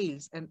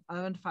 sales, and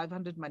earned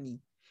 500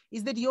 money,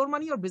 is that your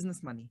money or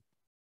business money?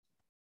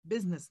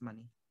 Business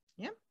money,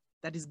 yeah?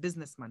 That is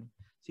business money.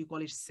 So you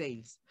call it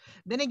sales.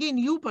 Then again,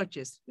 you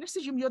purchase. Let's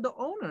assume you're the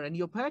owner and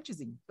you're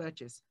purchase.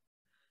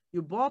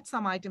 You bought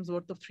some items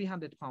worth of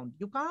 £300.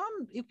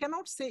 You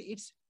cannot say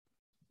it's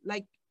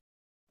like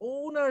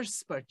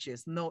owner's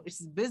purchase. No,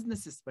 it's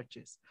business's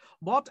purchase.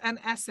 Bought an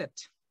asset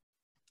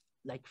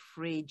like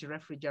fridge,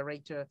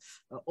 refrigerator,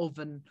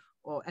 oven,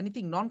 or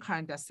anything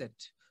non-current asset.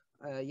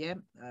 A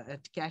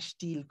cash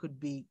deal could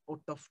be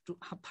worth of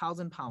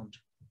 £1,000.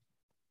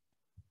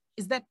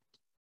 Is that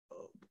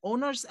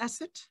owner's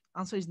asset?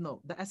 Answer is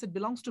no. The asset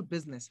belongs to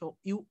business. So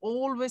you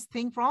always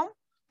think from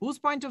whose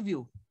point of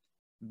view?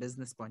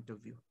 Business point of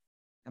view.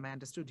 Am I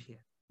understood here?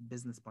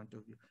 Business point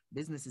of view.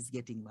 Business is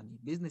getting money.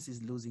 Business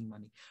is losing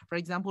money. For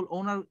example,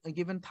 owner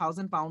given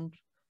 £1,000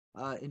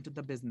 into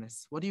the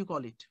business. What do you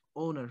call it?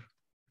 Owner.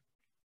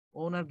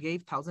 Owner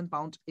gave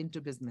 £1,000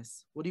 into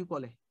business. What do you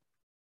call it?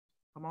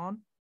 Come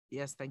on.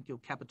 Yes, thank you.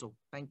 Capital.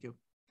 Thank you.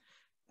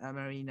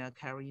 Marina,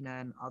 Karina,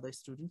 and other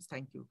students.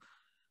 Thank you.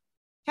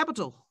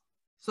 Capital.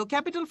 So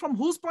capital from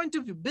whose point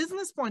of view?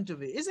 Business point of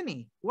view, isn't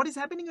he? What is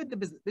happening with the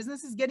business?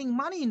 Business is getting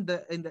money in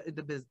their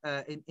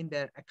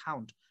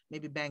account,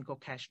 maybe bank or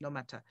cash, no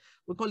matter.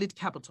 We call it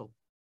capital.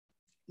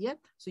 Yeah.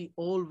 So you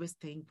always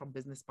think from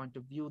business point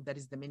of view. That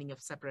is the meaning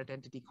of separate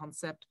entity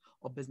concept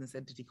or business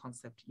entity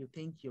concept. You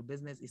think your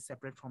business is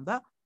separate from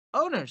the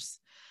owners.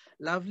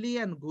 Lovely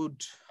and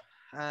good.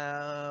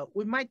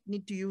 We might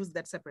need to use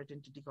that separate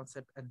entity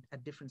concept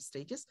at different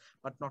stages,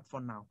 but not for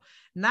now.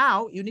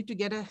 Now you need to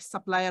get a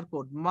supplier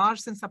code.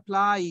 Marks and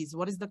supplies.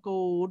 What is the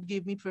code?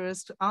 Give me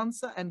first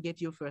answer and get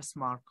your first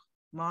mark.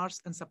 Marks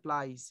and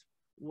supplies.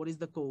 What is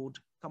the code?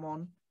 Come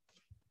on.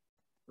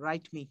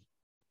 Write me.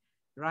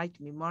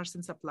 Write me. Marks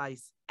and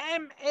supplies.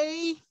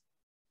 MA02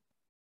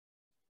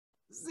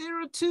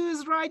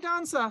 is right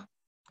answer.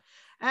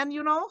 And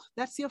you know,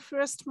 that's your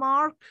first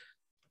mark.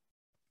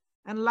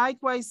 And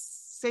likewise,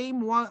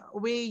 same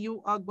way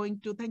you are going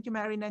to, thank you,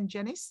 Marina and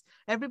Janice.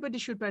 Everybody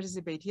should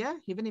participate, yeah?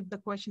 Even if the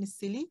question is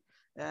silly,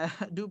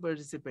 do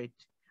participate.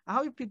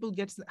 How people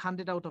get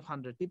 100 out of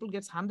 100? People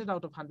get 100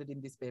 out of 100 in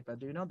this paper.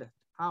 Do you know that?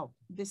 How?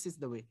 This is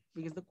the way,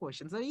 because the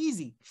questions are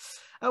easy.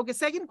 Okay,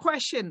 second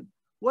question.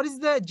 What is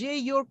the J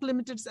York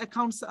Limited's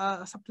accounts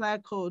supplier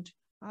code?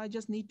 I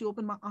just need to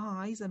open my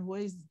eyes. And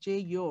where is J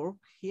York?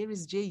 Here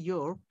is J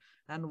York.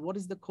 And what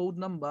is the code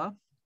number?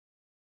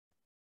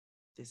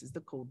 This is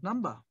the code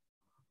number,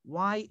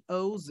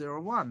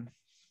 Y001.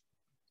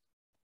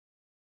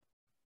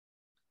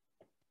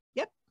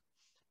 Yep.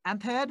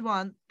 And third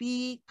one,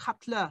 P.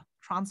 Cutler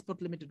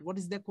Transport Limited. What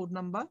is their code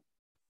number?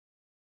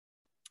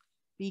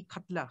 P.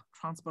 Cutler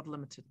Transport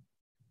Limited,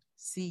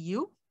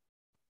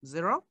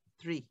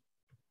 CU03.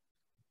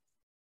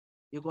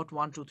 You got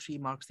 1, 2, 3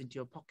 marks into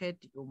your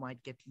pocket. You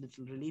might get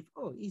little relief.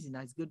 Oh, easy,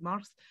 nice, good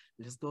marks.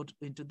 Let's go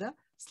into the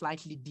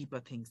slightly deeper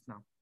things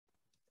now.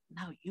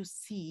 Now you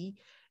see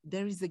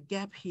there is a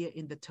gap here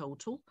in the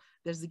total.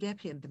 There's a gap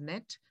here in the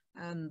net.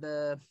 And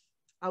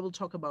I will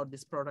talk about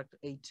this product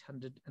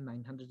 800 and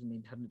 900 and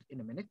 800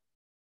 in a minute.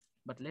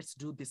 But let's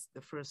do this,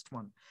 the first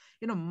one.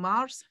 You know,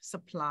 Mars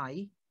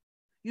supply,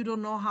 you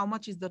don't know how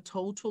much is the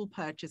total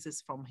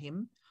purchases from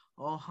him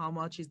or how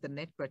much is the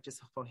net purchase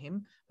for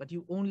him, but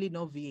you only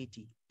know VAT,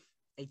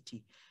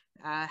 80.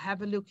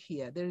 Have a look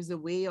here. There is a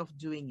way of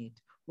doing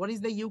it. What is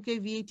the UK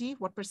VAT?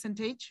 What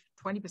percentage?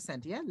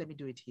 20%, yeah? Let me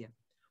do it here.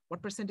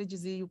 What percentage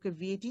is the UK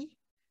VAT?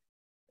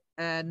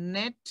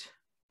 Net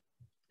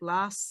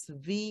plus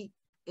VAT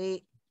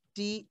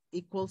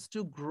equals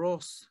to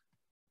gross.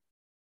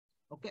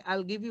 Okay,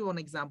 I'll give you one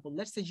example.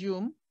 Let's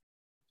assume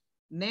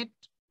net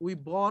we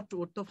bought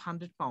worth of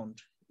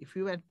 £100. If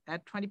you add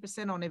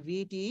 20% on a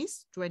VAT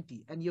is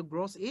 20 and your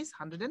gross is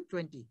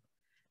 120.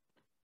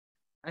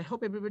 I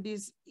hope everybody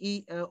is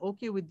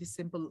okay with this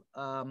simple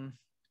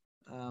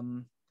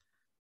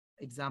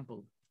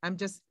example. I'm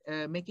just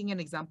making an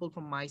example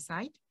from my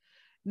side.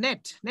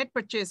 Net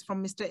purchase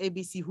from Mr.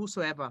 ABC,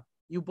 whosoever,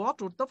 you bought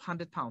worth of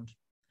 £100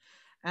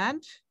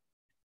 and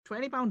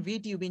 £20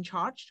 VAT you've been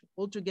charged.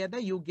 Altogether,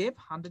 you give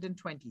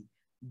 120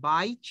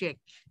 by check.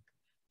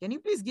 Can you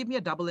please give me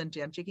a double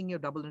entry? I'm checking your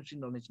double entry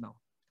knowledge now.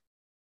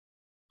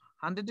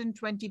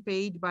 120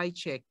 paid by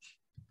check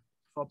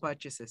for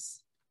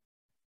purchases.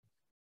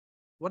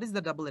 What is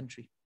the double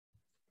entry?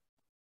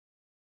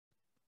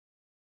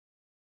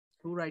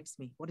 Who writes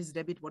me? What is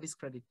debit? What is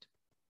credit?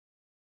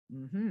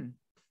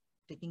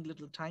 Taking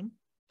little time.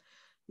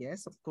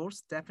 Yes, of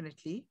course,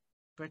 definitely.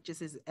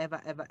 Purchase is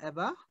ever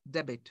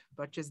debit.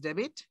 Purchase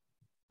debit.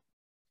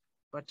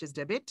 Purchase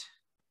debit.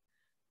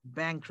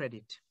 Bank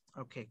credit.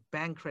 Okay,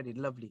 bank credit,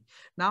 lovely.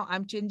 Now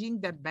I'm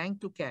changing that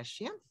bank to cash,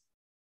 yeah?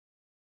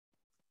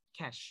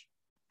 Cash.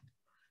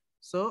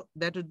 So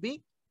that would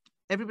be,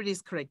 everybody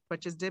is correct.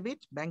 Purchase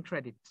debit, bank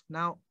credit.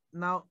 Now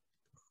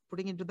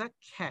putting into the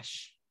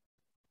cash.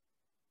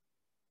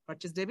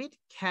 Purchase debit,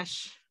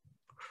 cash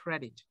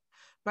credit.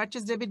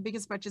 Purchase debit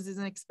because purchase is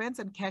an expense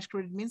and cash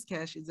credit means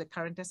cash is a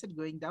current asset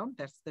going down.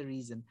 That's the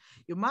reason.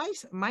 You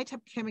might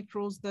have come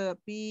across the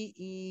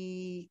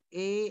PEARLS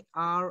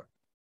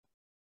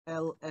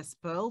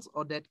pearls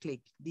or dead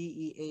click.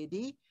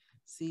 DEADCLIC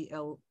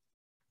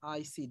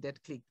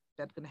dead click.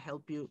 That can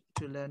help you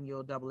to learn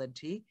your double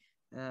entry.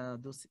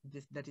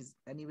 That is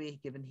anyway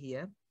given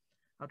here.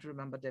 How to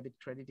remember debit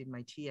credit in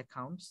my T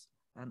accounts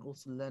and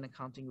also learn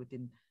accounting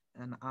within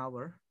an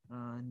hour.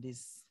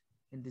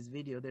 In this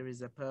video, there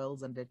is a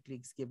pearls and dead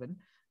clicks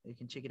given. You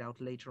can check it out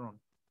later on.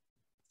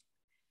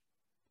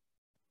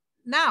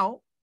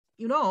 Now,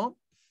 you know,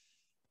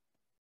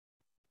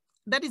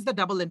 that is the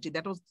double entry.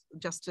 That was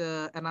just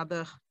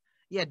another,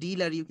 yeah,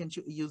 dealer. You can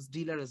use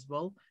dealer as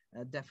well,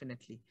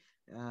 definitely.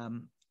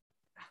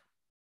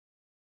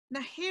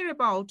 Now here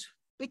about,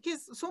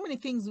 because so many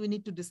things we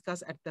need to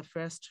discuss at the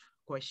first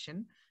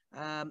question.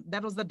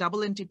 That was the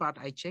double entry part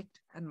I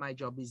checked and my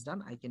job is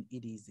done. I can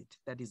erase it.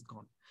 That is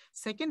gone.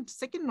 Second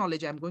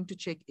knowledge I'm going to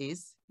check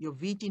is your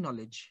VAT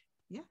knowledge.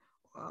 Yeah.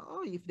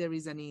 if there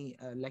is any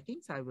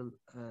lackings, I will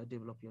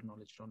develop your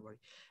knowledge, don't worry.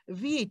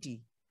 VAT.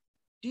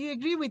 Do you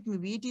agree with me?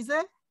 VAT is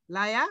a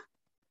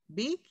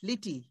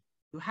liability.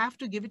 You have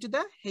to give it to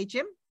the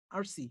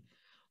HMRC.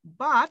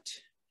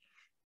 But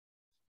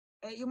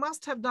you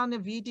must have done a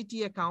VAT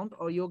account,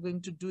 or you're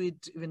going to do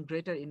it even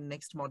greater in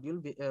next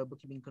module,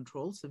 bookkeeping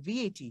controls. So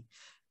VAT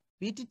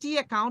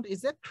account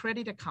is a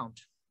credit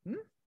account.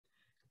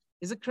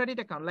 Is a credit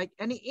account, like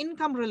any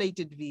income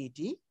related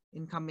VAT.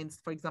 Income means,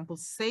 for example,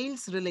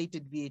 sales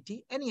related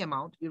VAT, any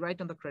amount you write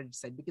on the credit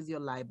side because you're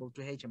liable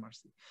to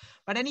HMRC.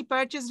 But any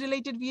purchase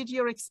related VAT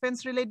or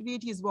expense related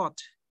VAT is what?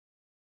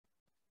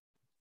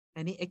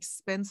 Any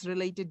expense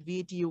related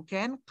VAT you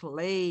can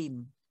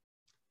claim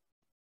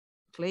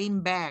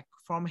back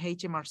from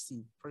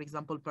HMRC, for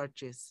example,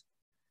 purchase.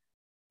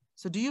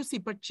 So do you see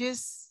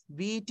purchase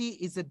VAT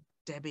is a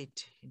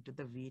debit into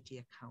the VAT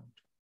account.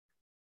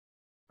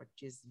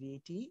 Purchase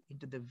VAT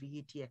into the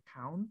VAT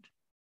account.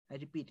 I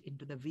repeat,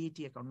 into the VAT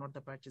account, not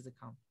the purchase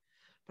account.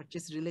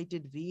 Purchase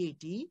related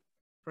VAT,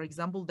 for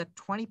example, that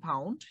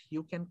 £20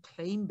 you can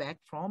claim back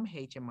from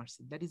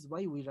HMRC. That is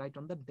why we write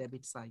on the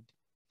debit side.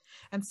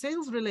 And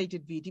sales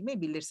related VAT,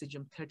 maybe let's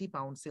assume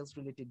 £30 sales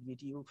related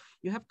VAT you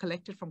have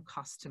collected from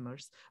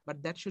customers,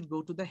 but that should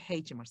go to the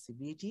HMRC.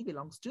 VAT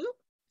belongs to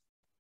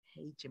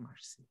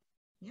HMRC.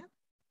 Yeah.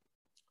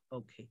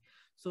 Okay.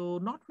 So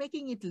not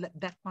making it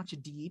that much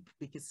deep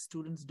because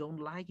students don't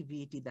like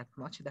VAT that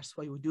much. That's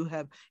why we do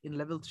have in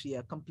level 3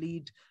 a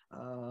complete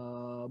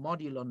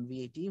module on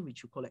VAT,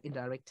 which we call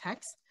indirect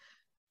tax.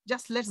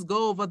 Just let's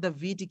go over the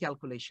VAT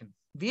calculation.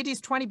 VAT is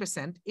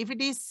 20%. If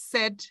it is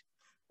said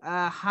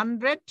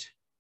 100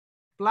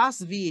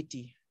 plus VAT,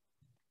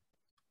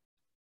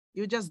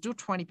 you just do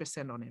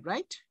 20% on it,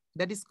 right?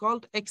 That is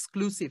called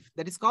exclusive.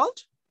 That is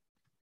called,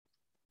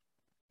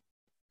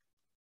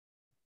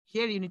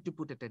 here you need to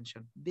put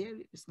attention.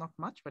 There is not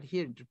much, but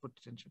here you need to put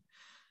attention.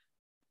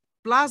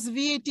 Plus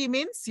VAT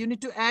means you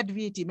need to add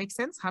VAT. Makes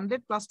sense?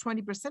 100 plus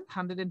 20%,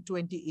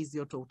 120 is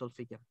your total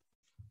figure.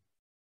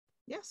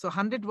 Yeah, so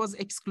 100 was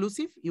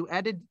exclusive. You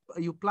added,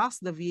 you plus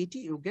the VAT,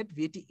 you get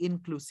VAT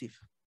inclusive.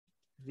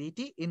 VAT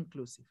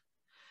inclusive.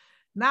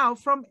 Now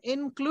from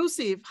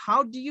inclusive,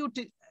 how do you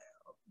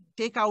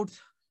take out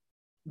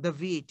the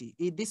VAT?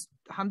 This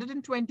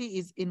 120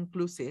 is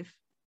inclusive,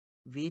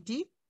 VAT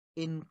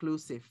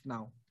inclusive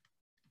now.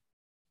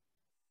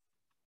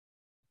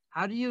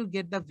 How do you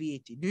get the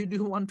VAT? Do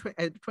you want to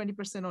add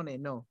 20% on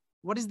it? No.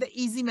 What is the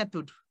easy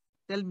method?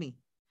 Tell me.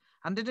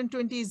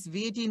 120 is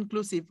VAT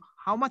inclusive.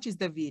 How much is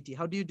the VAT?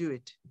 How do you do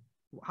it?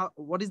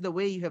 What is the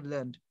way you have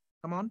learned?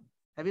 Come on.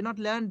 Have you not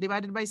learned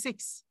divided by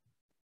 6?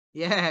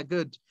 Yeah,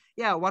 good.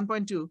 Yeah,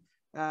 1.2.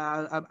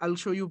 I'll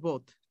show you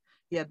both.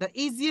 Yeah, the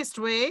easiest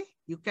way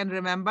you can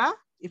remember,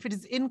 if it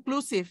is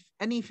inclusive,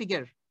 any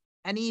figure,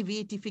 any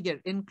VAT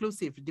figure,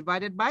 inclusive,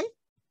 divided by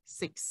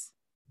 6.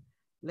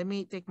 Let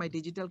me take my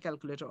digital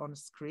calculator on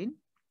screen.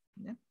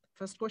 Yeah.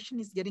 First question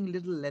is getting a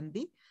little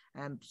lengthy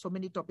and so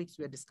many topics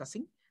we are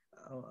discussing.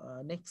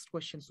 Next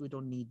questions, we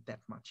don't need that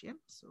much. Yeah.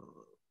 So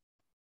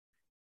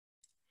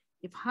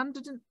if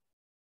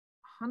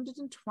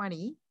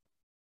 120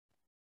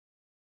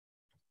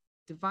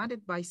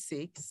 divided by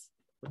 6,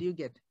 what do you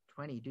get?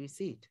 20. Do you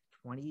see it?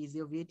 20 is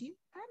your VAT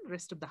and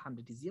rest of the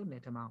 100 is your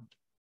net amount.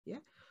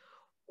 Yeah.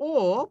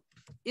 Or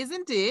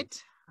isn't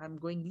it? I'm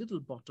going little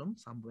bottom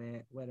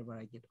somewhere, wherever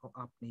I get, or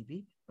up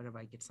maybe, wherever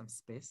I get some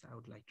space, I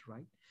would like to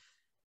write.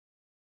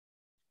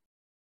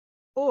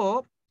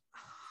 Or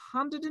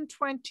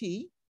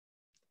 120,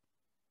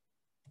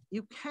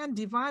 you can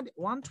divide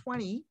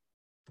 120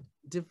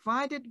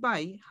 divided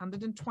by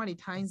 120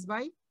 times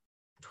by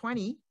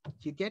 20,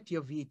 you get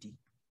your VAT.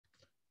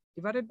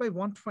 Divided by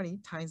 120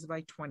 times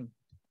by 20,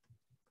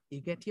 you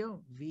get your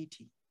VAT.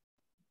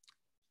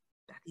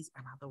 That is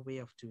another way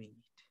of doing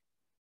it.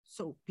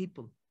 So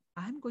people,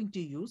 I'm going to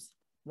use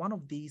one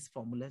of these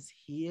formulas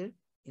here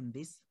in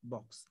this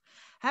box.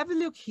 Have a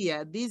look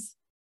here, this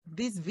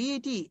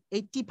VAT,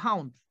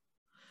 £80.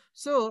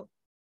 So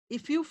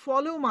if you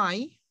follow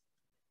my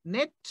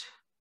net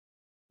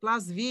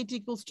plus VAT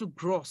equals to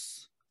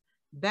gross,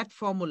 that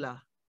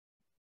formula,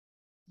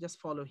 just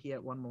follow here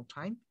one more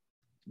time.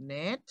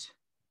 Net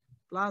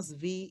plus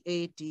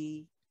VAT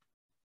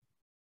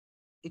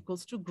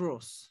equals to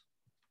gross.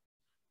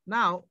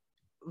 Now,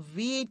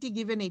 VAT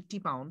given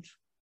 £80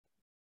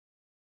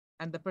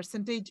 and the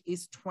percentage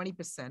is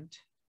 20%.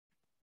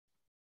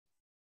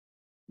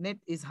 Net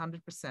is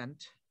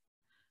 100%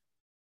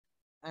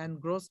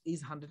 and gross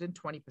is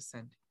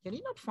 120%. Can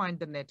you not find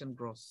the net and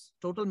gross?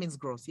 Total means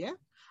gross, yeah?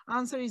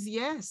 Answer is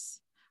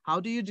yes. How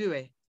do you do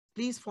it?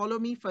 Please follow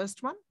me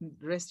first one,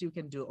 the rest you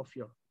can do of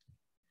your.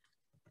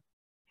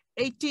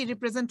 80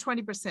 represent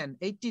 20%.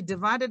 80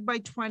 divided by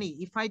 20.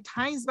 If I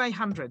times by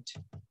 100,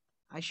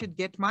 I should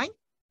get my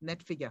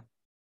net figure.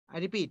 I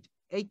repeat,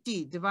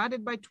 80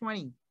 divided by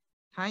 20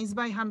 times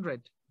by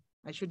 100.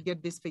 I should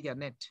get this figure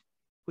net,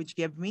 which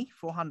gave me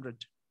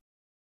 400.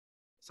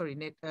 Sorry,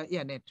 net,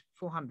 net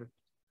 400.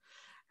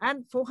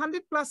 And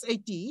 400 plus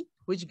 80,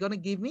 which is going to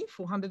give me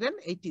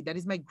 480. That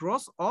is my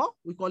gross, or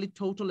we call it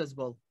total as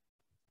well.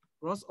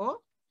 Gross or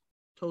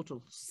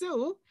total.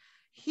 So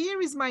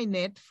here is my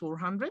net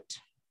 400.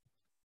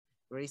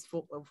 Where is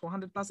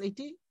 400 plus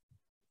 80?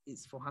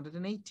 Is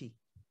 480.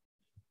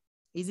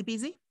 Easy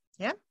peasy.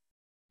 Yeah.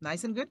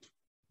 Nice and good.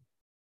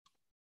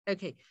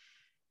 Okay.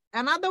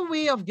 Another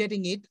way of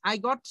getting it,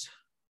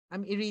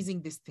 I'm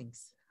erasing these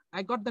things.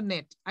 I got the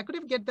net. I could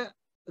have get the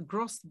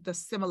gross the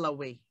similar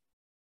way.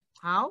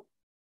 How?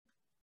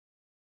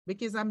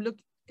 Because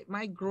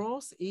my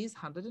gross is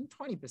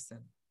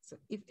 120%. So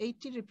if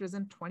 80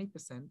 represent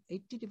 20%,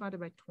 80 divided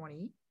by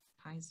 20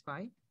 times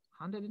by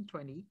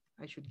 120,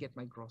 I should get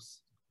my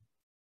gross.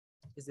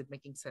 Is it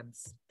making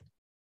sense?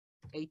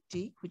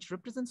 80, which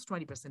represents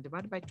 20%,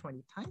 divided by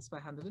 20 times by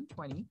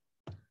 120.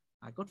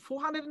 I got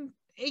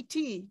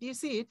 480. Do you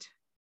see it?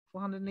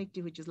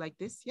 480, which is like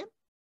this. Yeah.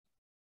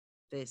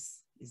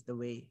 This is the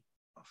way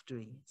of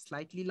doing it.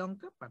 Slightly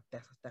longer, but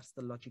that's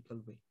the logical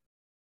way.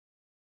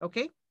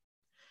 Okay.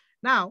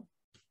 Now,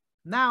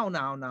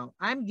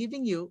 I'm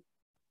giving you,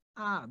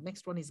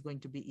 next one is going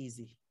to be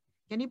easy.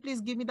 Can you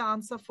please give me the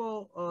answer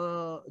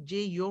for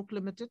J York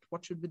Limited?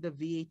 What should be the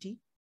VAT?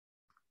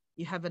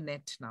 You have a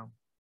net now.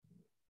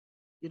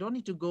 You don't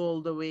need to go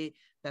all the way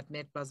that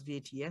net plus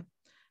VAT, yeah?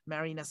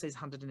 Marina says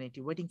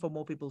 180, waiting for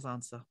more people's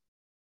answer.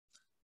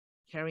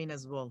 Karen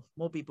as well,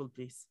 more people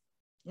please,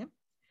 yeah?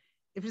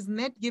 If it's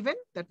net given,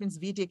 that means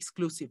VAT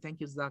exclusive.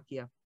 Thank you,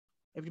 Zakia.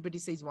 Everybody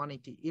says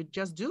 180. You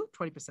just do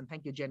 20%.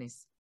 Thank you,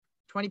 Janice.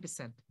 20%,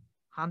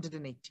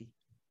 180.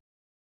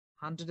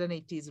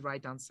 180 is the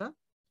right answer.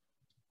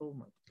 Oh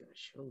my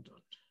gosh, hold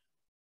on.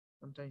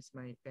 Sometimes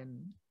my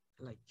pen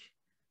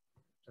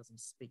doesn't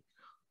speak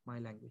my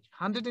language.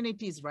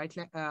 180 is right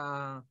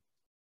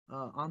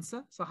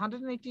answer. So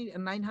 180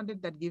 and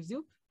 900, that gives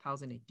you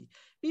 1080.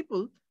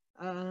 People,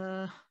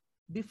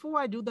 before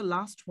I do the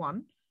last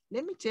one,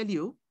 let me tell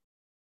you,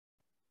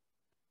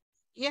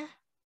 yeah,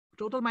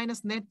 total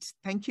minus net,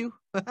 thank you.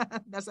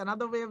 That's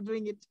another way of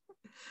doing it.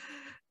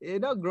 You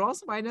know,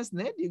 gross minus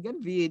net, you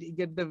get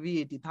the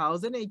VAT.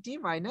 1080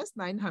 minus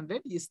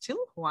 900 is still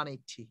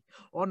 180.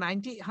 Or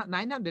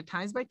 900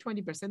 times by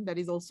 20%, that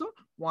is also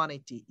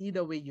 180.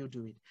 Either way you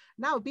do it.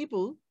 Now,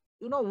 people,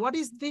 you know, what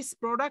is this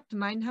product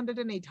 900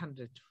 and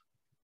 800?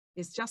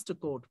 It's just a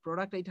code.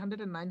 Product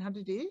 800 and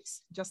 900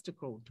 is just a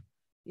code.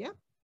 Yeah.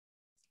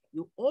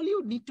 All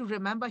you need to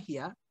remember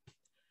here,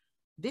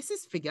 this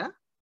is figure,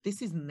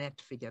 this is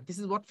net figure. This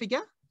is what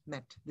figure?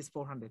 Net, this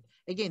 400.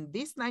 Again,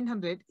 this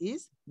 900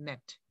 is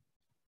net.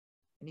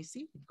 And you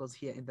see, it goes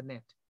here in the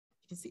net.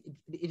 You can see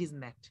it is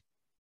net.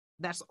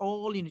 That's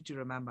all you need to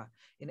remember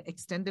in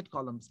extended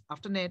columns.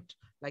 After net,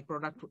 like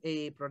product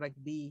A,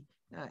 product B,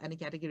 any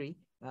category,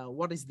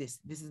 what is this?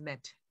 This is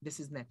net.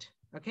 This is net.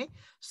 Okay.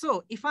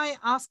 So if I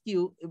ask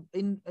you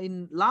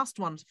in last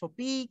ones for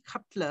P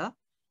Cutler,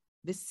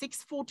 this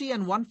 640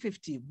 and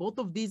 150, both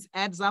of these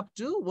adds up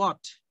to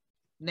what?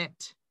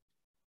 Net.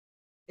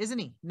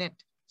 Isn't it?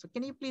 Net. So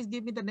can you please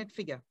give me the net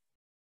figure?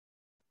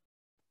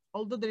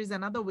 Although there is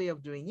another way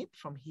of doing it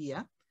from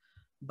here,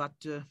 but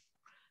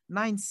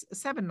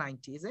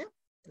 790 is it?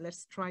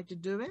 Let's try to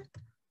do it.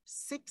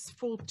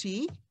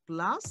 640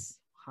 plus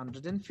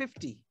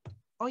 150.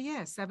 Oh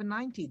yeah,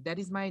 790. That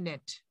is my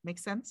net.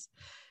 Makes sense?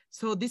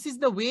 So this is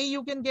the way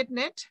you can get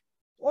net,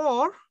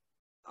 or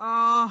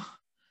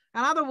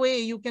another way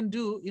you can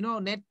do, you know,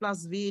 net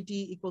plus VAT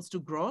equals to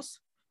gross.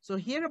 So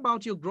here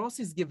about your gross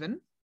is given.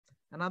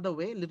 Another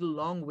way, little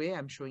long way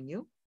I'm showing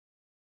you.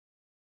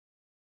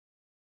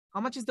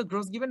 How much is the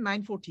gross given?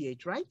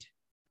 948, right?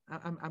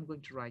 I'm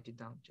going to write it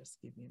down.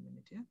 Just give me a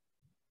minute, yeah?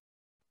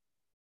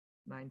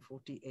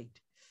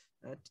 948.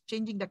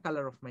 Changing the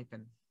color of my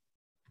pen.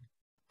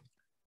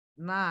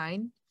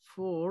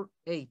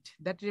 948.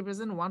 That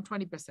represents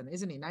 120%,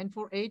 isn't it?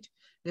 948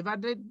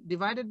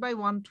 divided by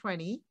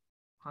 120,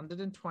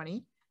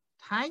 120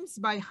 times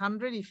by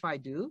 100. If I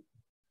do,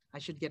 I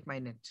should get my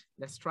net.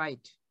 Let's try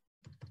it.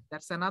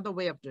 That's another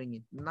way of doing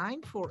it.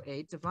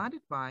 948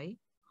 divided by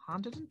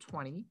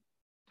 120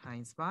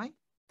 times by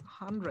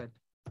 100.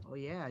 Oh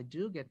yeah, I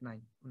do get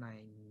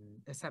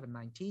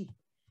 790.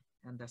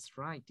 And that's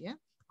right, yeah.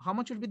 How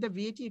much would be the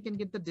VAT? You can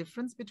get the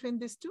difference between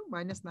these two,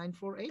 minus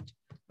 948.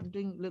 I'm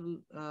doing little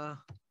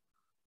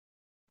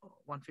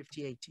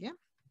 158, yeah?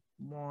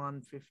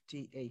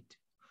 158.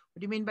 What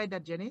do you mean by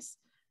that, Janice?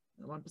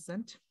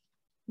 1%?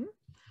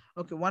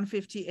 Okay,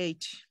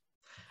 158.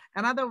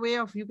 Another way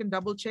of, you can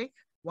double check.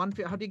 How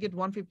do you get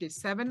 150?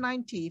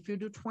 790. If you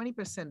do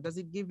 20%, does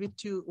it give it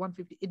to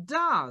 150? It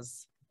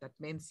does. That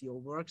means your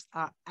works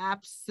are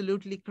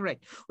absolutely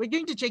correct. We're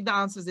going to check the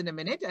answers in a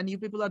minute, and you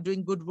people are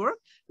doing good work.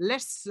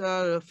 Let's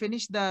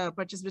finish the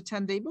purchase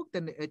return day book,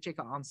 then check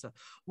our answer.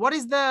 What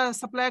is the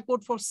supplier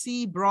code for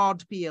C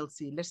Broad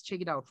PLC? Let's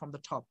check it out from the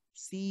top.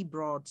 C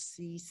Broad,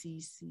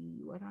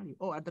 CCC, where are you?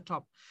 Oh, at the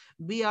top.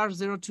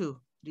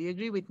 BR02. Do you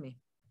agree with me?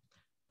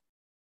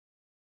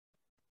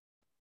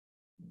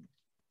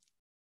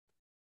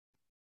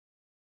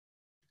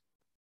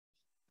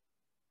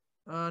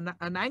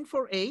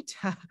 948.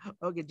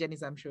 Okay,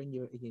 Janice, I'm showing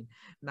you again.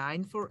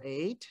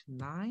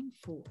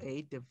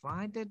 948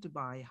 divided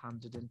by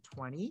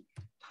 120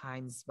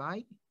 times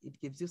by,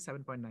 it gives you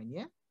 7.9,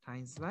 yeah?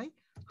 Times by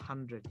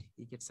 100,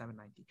 you get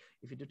 790.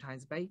 If you do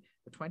times by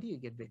 20, you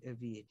get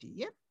VAT,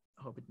 yeah?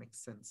 I hope it makes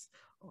sense,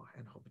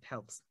 and hope it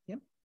helps, yeah?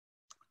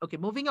 Okay,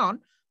 moving on.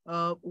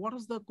 What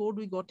was the code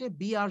we got? A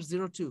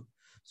BR02.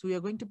 So we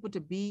are going to put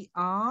a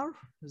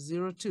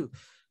BR02.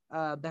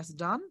 That's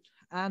done.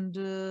 And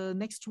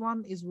next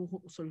one is,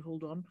 sorry,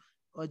 hold on.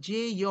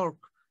 J York.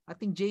 I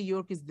think J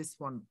York is this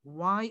one.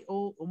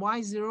 Y0,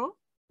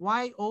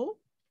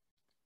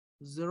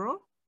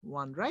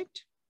 01,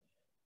 right?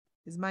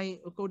 Is my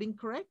coding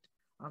correct?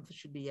 Answer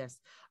should be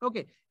yes.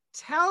 Okay,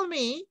 tell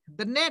me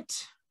the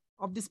net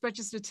of this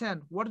purchase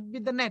return. What would be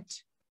the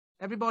net?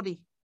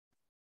 Everybody,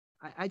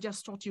 I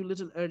just taught you a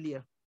little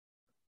earlier.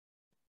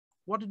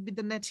 What would be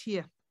the net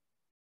here?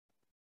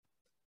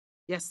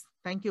 Yes,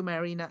 thank you,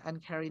 Marina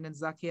and Karin and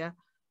Zakia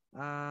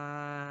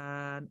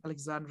and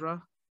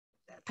Alexandra.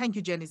 Thank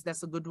you, Janice.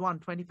 That's a good one.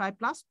 25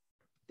 plus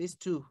this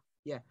two.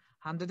 Yeah,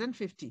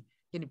 150.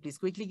 Can you please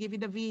quickly give me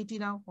the VAT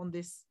now on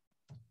this?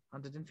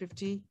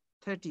 150,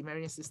 30.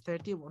 Marina says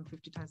 30,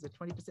 150 times the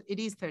 20%. It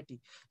is 30.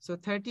 So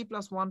 30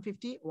 plus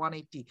 150,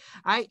 180.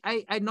 I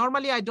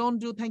normally I don't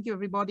do, thank you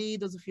everybody.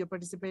 Those of you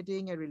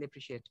participating, I really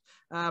appreciate.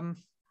 I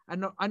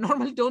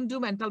normally don't do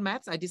mental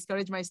maths. I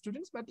discourage my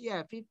students, but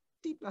yeah, 50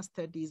 plus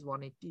 30 is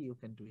 180. You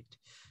can do it.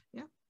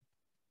 Yeah.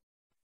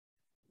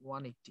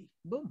 180.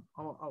 Boom.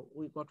 Oh,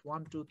 we got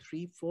 1, 2,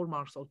 3, 4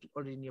 marks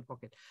already in your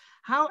pocket.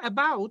 How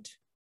about,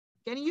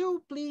 can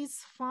you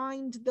please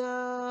find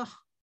the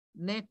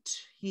net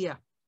here?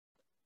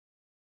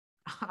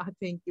 I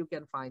think you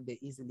can find it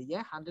easily. Yeah.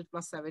 100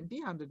 plus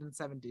 70,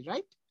 170,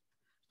 right?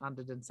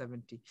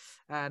 170.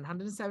 And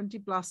 170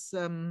 plus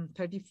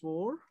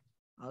 34,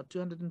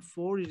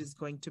 204 it is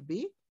going to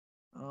be.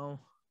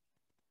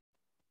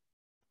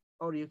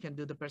 Or you can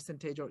do the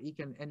percentage, or you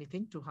can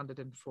anything,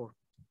 204.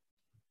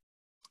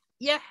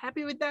 Yeah,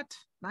 happy with that.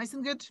 Nice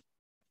and good.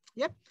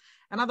 Yep.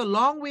 Another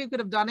long way you could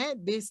have done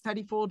it. This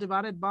 34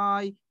 divided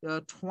by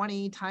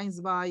 20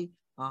 times by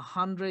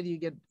 100,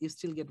 you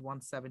still get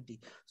 170.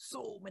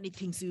 So many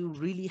things you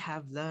really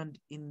have learned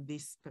in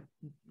this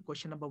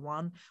question number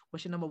one.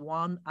 Question number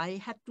one, I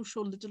had to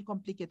show a little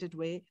complicated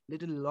way,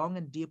 little long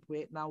and deep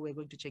way. Now we're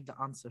going to check the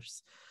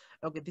answers.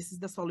 Okay, this is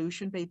the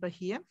solution paper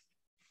here.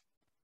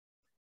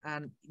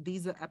 And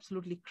these are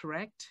absolutely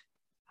correct.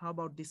 How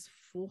about this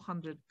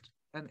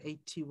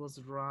 480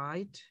 was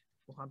right,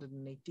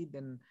 480,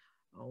 then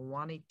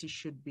 180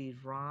 should be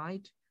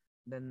right.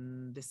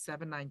 Then the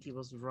 790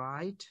 was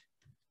right,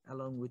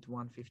 along with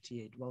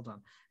 158. Well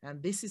done.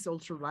 And this is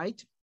also right.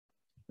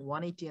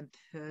 180 and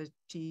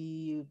 30,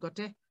 you got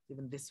it.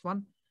 Even this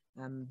one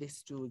and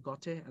this two, we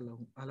got it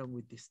along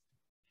with this.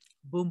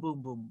 Boom,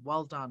 boom, boom.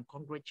 Well done.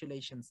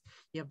 Congratulations.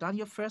 You have done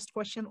your first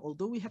question,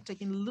 although we have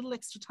taken a little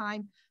extra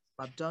time,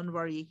 but don't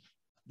worry.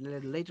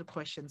 Later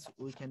questions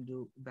we can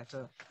do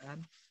better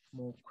and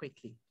more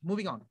quickly.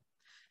 Moving on.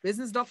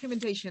 Business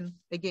documentation.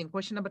 Again,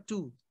 question number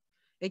 2.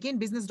 Again,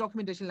 business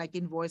documentation like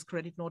invoice,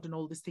 credit note, and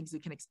all these things you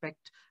can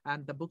expect.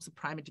 And the books of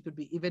primary could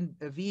be even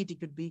VAT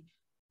could be,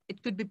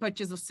 it could be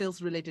purchase or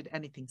sales related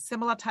anything.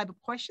 Similar type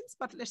of questions,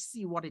 but let's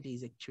see what it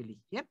is actually.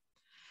 Yep.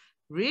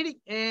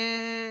 Really,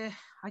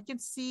 I can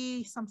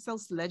see some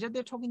sales ledger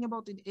they're talking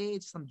about in A,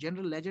 some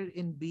general ledger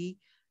in B,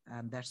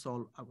 and that's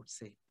all I would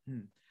say.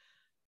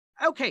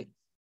 Okay,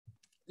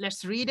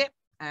 let's read it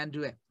and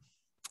do it.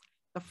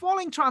 The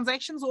following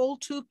transactions all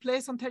took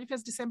place on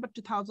 31st December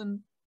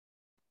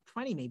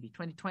 2020, maybe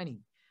 2020,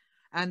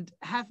 and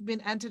have been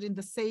entered in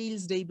the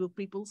sales day book.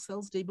 People,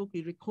 sales day book,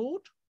 we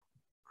record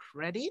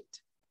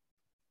credit,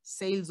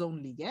 sales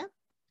only, yeah?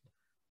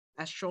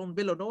 As shown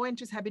below, no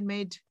entries have been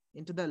made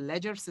into the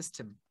ledger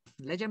system.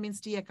 Ledger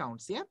means T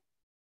accounts, yeah?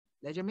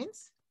 Ledger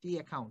means T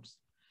accounts.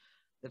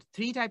 There are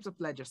 3 types of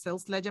ledger: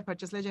 sales ledger,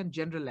 purchase ledger, and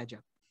general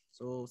ledger.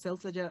 So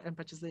sales ledger and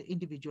purchase ledger,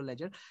 individual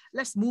ledger.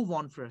 Let's move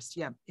on first.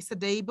 Yeah, it's a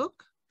day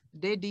book,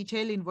 day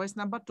detail, invoice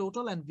number,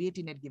 total, and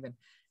VAT net given.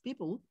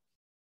 People,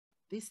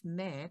 this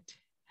net,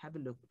 have a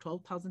look,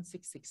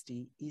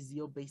 12,660 is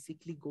your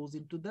basically goes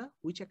into the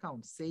which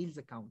account? Sales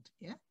account.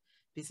 Yeah,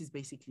 this is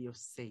basically your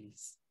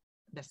sales.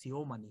 That's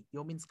your money.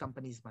 Your means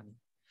company's money.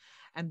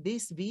 And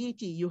this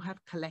VAT you have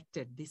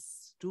collected,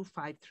 this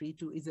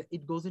 2532 is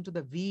it goes into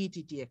the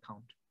VATT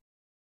account.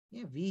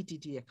 Yeah,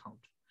 VATT account.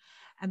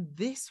 And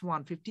this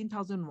one,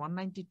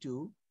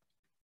 15,192,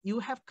 you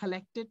have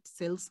collected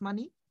sales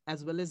money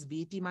as well as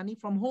VAT money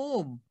from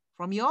whom?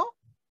 From your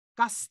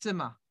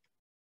customer.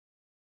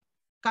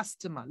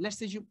 Customer. Let's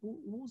say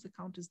whose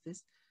account is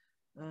this?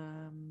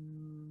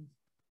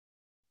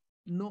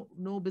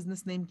 No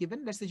business name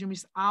given. Let's say you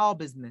miss our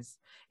business.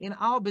 In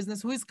our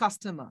business, who is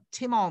customer?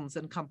 Timmons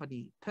and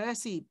Company.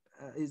 Percy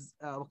is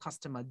our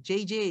customer.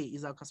 JJ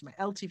is our customer.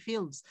 LT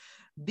Fields.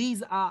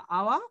 These are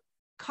our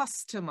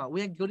customer.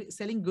 We are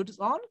selling goods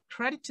on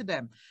credit to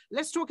them.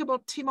 Let's talk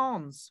about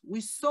Timmons.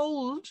 We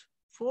sold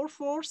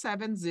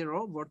 4470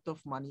 worth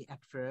of money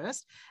at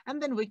first,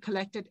 and then we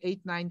collected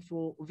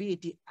 894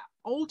 VAT.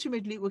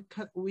 Ultimately,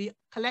 we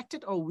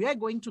collected, or we are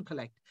going to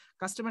collect.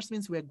 Customers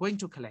means we are going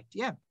to collect.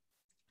 Yeah,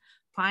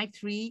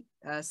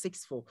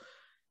 5364.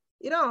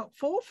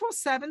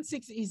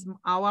 4476 is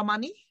our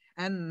money,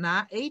 and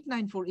now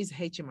 894 is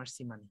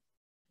HMRC money.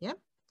 Yeah,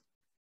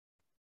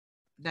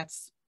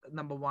 that's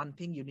number one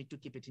thing you need to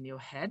keep it in your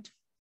head.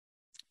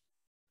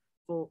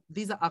 So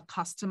these are our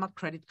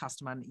credit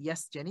customer. And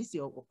yes, Janice,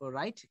 you're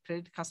right.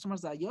 Credit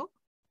customers are your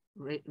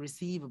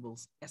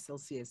receivables,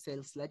 SLCA,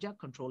 sales ledger,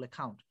 control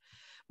account.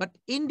 But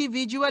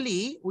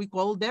individually, we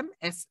call them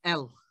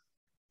SL,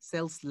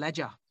 sales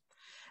ledger.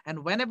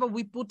 And whenever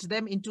we put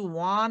them into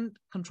one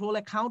control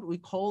account, we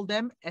call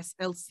them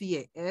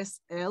SLCA,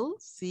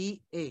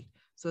 SLCA.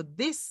 So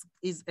this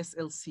is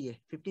SLCA,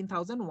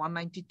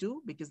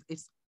 15,192, because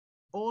it's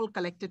all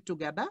collected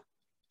together,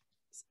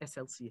 it's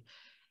SLCA.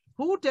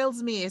 Who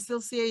tells me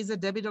SLCA is a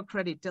debit or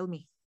credit? Tell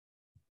me.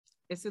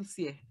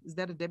 SLCA, is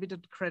that a debit or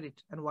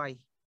credit, and why?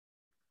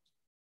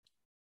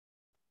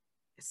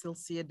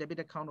 SLCA, debit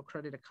account or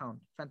credit account?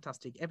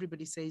 Fantastic.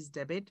 Everybody says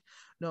debit.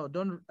 No,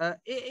 don't.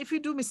 If you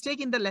do mistake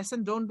in the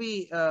lesson, don't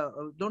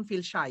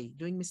feel shy.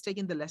 Doing mistake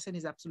in the lesson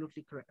is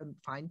absolutely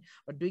fine,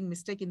 but doing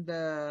mistake in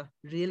the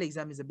real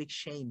exam is a big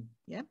shame.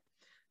 Yeah.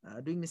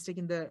 Doing mistake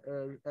in the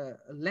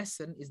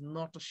lesson is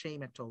not a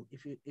shame at all.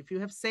 If you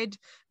have said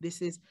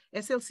this is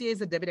SLCA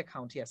is a debit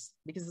account, yes,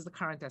 because it's a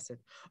current asset.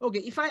 Okay,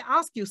 if I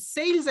ask you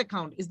sales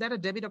account, is that a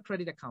debit or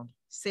credit account?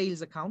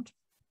 Sales account.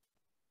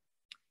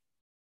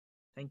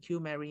 Thank you,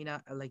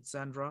 Marina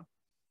Alexandra.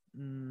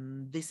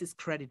 This is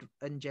credit,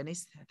 and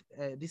Janice,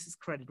 this is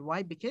credit.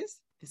 Why?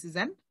 Because this is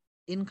an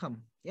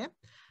income. Yeah.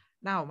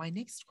 Now, my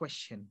next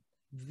question,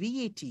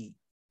 VAT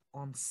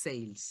on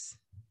sales.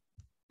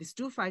 This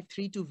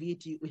 2532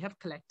 VAT we have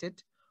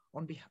collected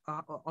on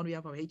behalf of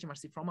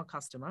HMRC from a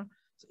customer.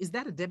 So is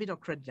that a debit or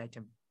credit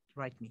item?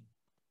 Write me.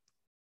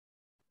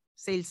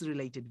 Sales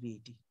related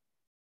VAT.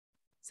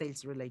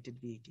 Sales related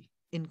VAT.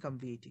 Income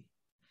VAT.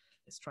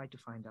 Let's try to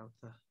find out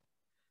the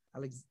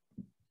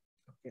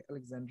okay,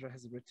 Alexandra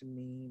has written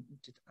me.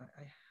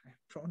 I've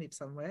drawn it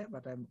somewhere,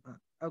 but I'm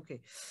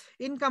okay.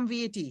 Income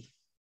VAT.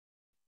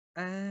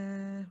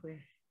 Where?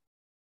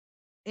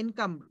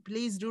 Income,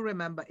 please do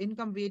remember,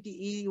 income VAT,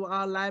 you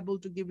are liable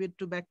to give it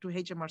back to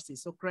HMRC.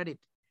 So credit.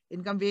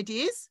 Income VAT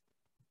is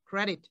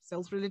credit.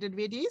 Sales-related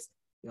VAT is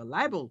you're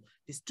liable.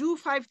 This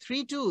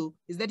 2532,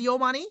 is that your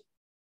money?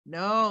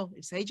 No,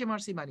 it's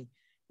HMRC money.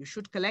 You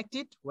should collect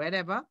it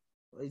wherever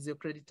is your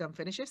credit term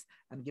finishes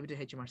and give it to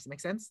HMRC.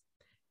 Make sense?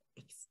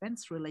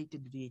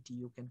 Expense-related VAT,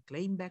 you can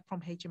claim back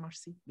from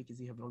HMRC because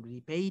you have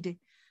already paid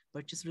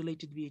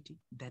purchase-related VAT.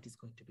 That is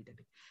going to be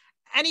debit.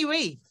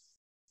 Anyway,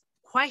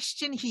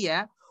 question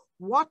here,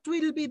 what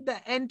will be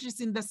the entries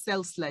in the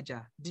sales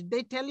ledger? Did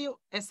they tell you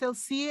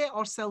SLCA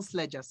or sales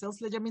ledger? Sales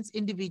ledger means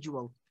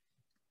individual.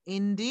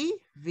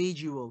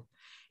 Individual.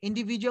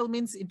 Individual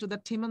means into the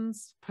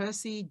Timmons,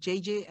 Percy,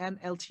 JJ, and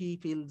LT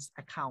fields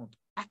account.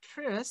 At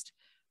first,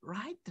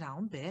 write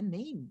down their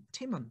name,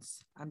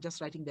 Timmons. I'm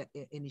just writing the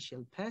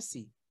initial,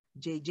 Percy,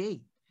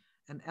 JJ,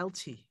 and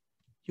LT.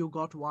 You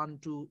got 1,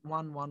 2,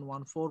 1, 1,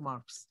 1, 4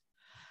 marks.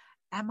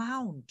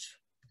 Amount.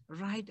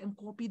 Write and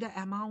copy the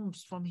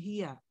amounts from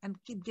here and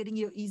keep getting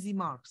your easy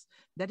marks.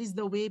 That is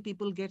the way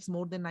people gets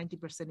more than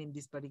 90% in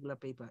this particular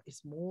paper.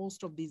 It's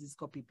most of these is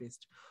copy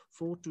paste.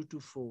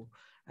 4224,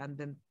 and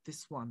then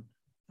this one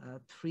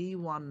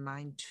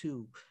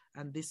 3192,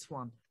 and this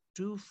one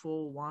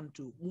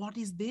 2412. What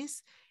is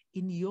this?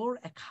 In your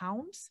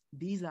accounts,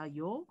 these are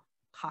your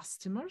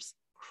customers,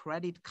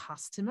 credit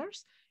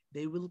customers.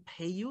 They will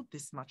pay you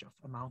this much of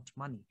amount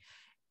money.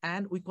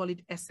 And we call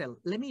it SL.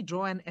 Let me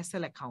draw an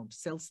SL account,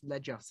 sales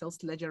ledger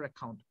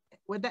account.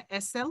 Whether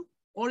SL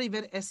or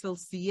even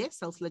SLCA,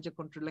 sales ledger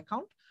control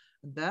account,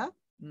 the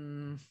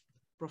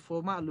pro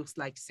forma looks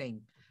like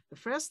same. The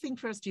first thing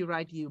first, you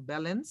write you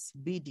balance,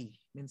 BD,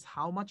 means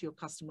how much your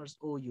customers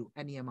owe you,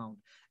 any amount.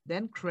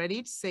 Then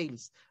credit,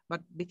 sales.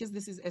 But because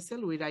this is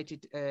SL, we write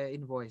it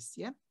invoice,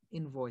 yeah?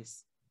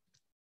 Invoice.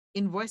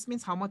 Invoice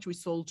means how much we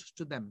sold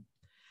to them.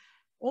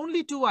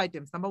 Only 2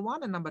 items, number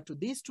 1 and number 2.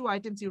 These 2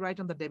 items you write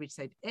on the debit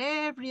side.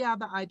 Every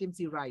other items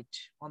you write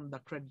on the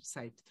credit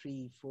side.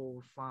 3,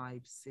 4,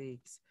 5,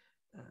 6,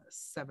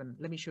 7.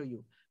 Let me show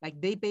you.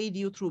 Like they paid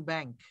you through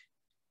bank.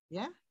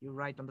 Yeah, you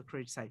write on the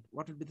credit side.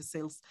 What would be the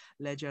sales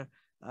ledger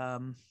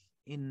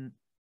in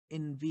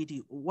VAT?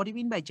 What do you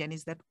mean by Jen?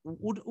 Is that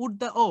would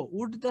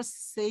the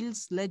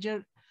sales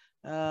ledger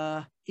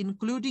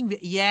including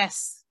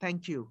yes,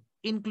 thank you,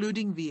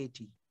 including VAT?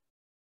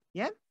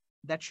 Yeah.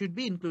 That should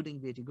be including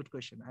VAT. Good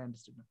question. I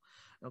understood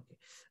now. Okay.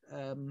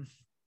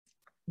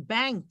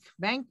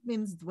 Bank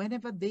means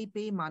whenever they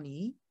pay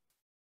money,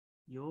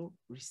 your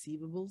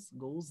receivables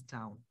goes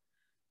down.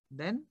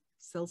 Then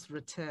sales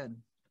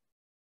return.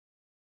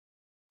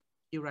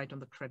 You write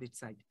on the credit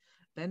side.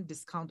 Then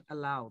discount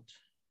allowed.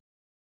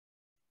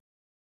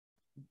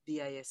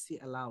 DISC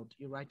allowed.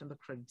 You write on the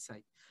credit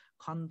side.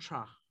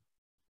 Contra.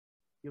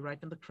 You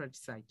write on the credit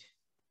side.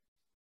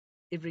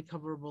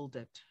 irrecoverable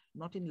debt.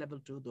 Not in level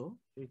 2 though,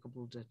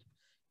 irrecoverable debt.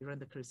 You run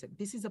the credit side.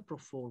 This is a pro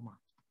forma.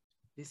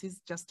 This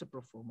is just a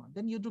pro forma.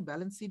 Then you do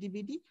balance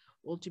CDBD.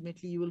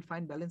 Ultimately, you will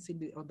find balance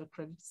on the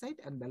credit side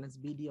and balance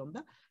BD on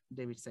the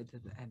debit side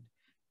at the end.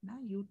 Now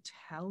you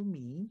tell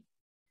me,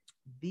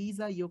 these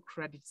are your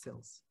credit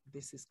sales.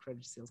 This is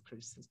credit sales,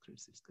 credit sales,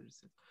 credit sales, credit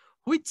sales.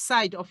 Which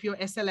side of your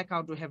SL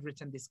account we have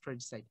written this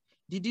credit side?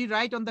 Did you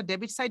write on the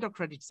debit side or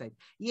credit side?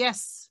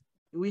 Yes,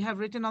 we have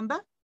written on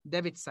the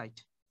debit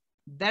side.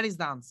 That is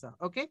the answer,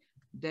 okay?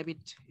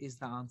 Debit is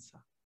the answer.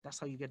 That's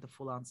how you get the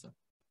full answer.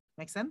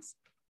 Make sense?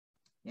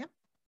 Yeah.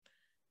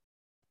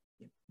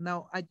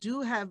 Now, I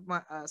do have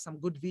some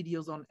good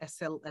videos on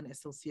SL and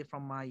SLCA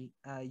from my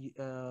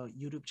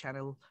YouTube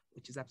channel,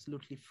 which is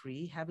absolutely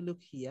free. Have a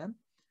look here,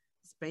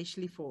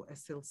 especially for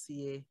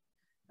SLCA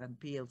and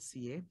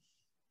PLCA.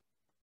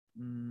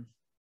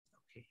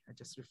 Okay, I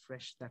just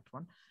refreshed that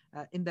one.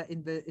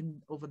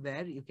 Over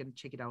there, you can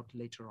check it out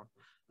later on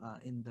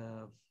in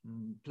the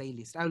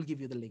playlist. I will give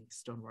you the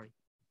links, don't worry.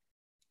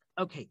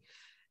 Okay,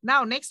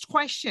 now next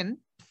question.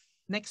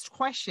 Next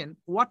question,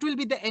 what will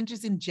be the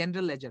entries in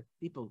general ledger?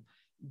 People,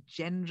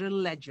 general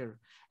ledger,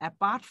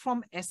 apart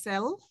from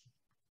SL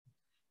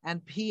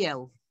and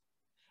PL,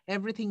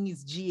 everything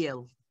is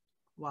GL.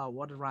 Wow,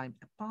 what a rhyme.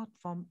 Apart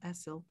from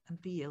SL and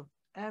PL,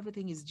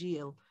 everything is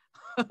GL.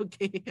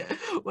 Okay,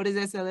 what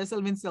is SL?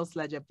 SL means sales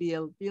ledger.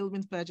 PL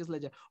means purchase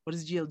ledger. What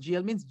is GL?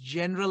 GL means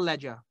general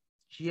ledger.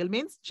 GL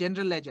means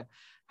general ledger.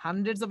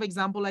 Hundreds of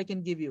examples I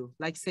can give you.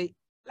 Like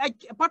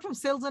apart from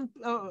sales and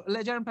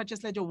ledger and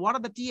purchase ledger, what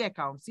are the T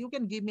accounts? You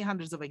can give me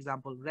hundreds of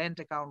examples. Rent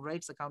account,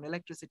 rates account,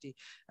 electricity,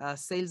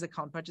 sales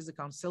account, purchase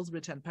account, sales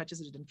return,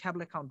 purchase return,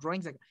 capital account,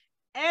 drawings account.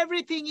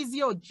 Everything is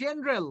your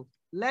general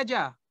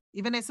ledger.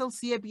 Even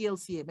SLCA,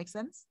 PLCA, makes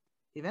sense?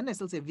 Even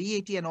SLCA,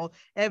 VAT and all,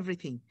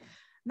 everything.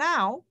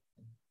 Now,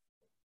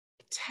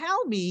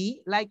 tell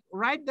me,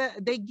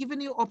 they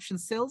given you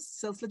options,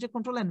 sales ledger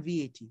control and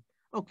VAT.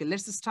 Okay,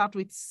 let's start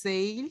with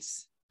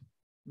sales,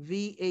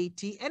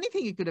 VAT,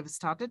 anything you could have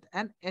started,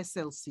 and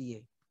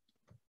SLCA.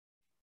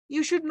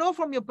 You should know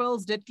from your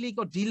Pearls, Debt Click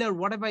or dealer,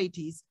 whatever it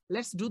is.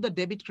 Let's do the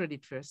debit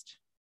credit first.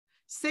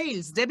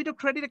 Sales, debit or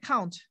credit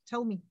account,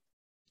 tell me.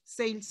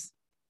 Sales.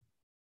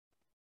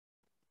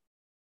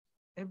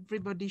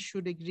 Everybody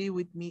should agree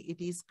with me,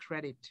 it is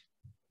credit.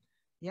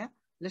 Yeah,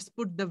 let's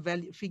put the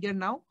value figure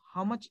now.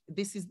 How much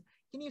this is,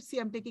 can you see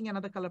I'm taking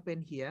another color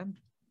pen here.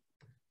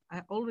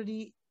 I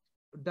already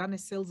done a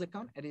sales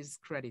account, it is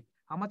credit.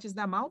 How much is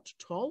the amount?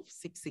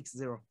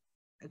 12,660.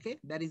 Okay,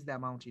 that is the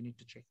amount you need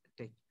to take.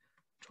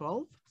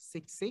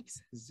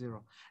 12,660.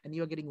 And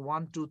you're getting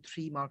 1, 2,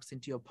 3 marks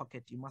into your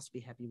pocket. You must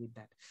be happy with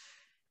that.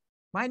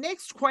 My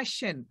next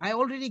question, I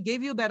already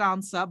gave you that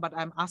answer, but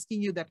I'm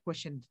asking you that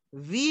question.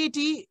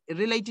 VAT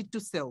related to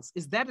sales,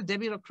 is that a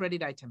debit or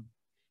credit item?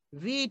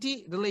 VAT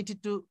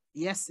related to,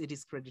 yes, it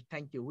is credit,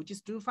 thank you, which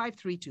is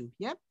 2532,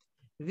 yeah?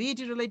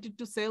 VAT related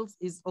to sales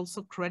is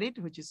also credit,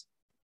 which is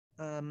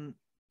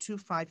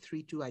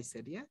 2532, I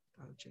said, yeah?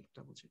 I'll check,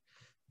 double check,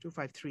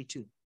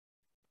 2532.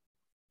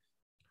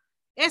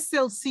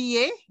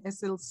 SLCA,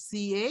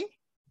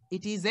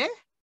 it is a,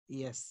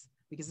 yes,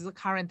 because it's a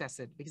current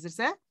asset, because it's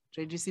a,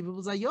 trade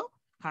receivables are your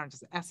current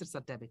asset, assets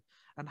are debit.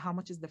 And how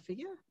much is the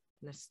figure?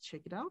 Let's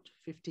check it out,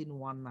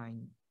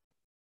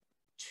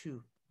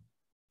 15,192.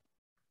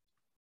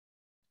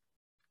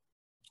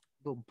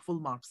 Boom, full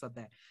marks are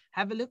there.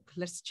 Have a look,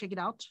 let's check it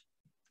out.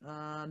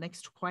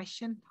 Next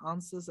question,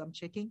 answers I'm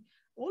checking.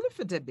 All of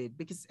a debit,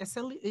 because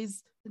SL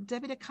is the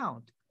debit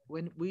account.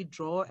 When we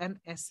draw an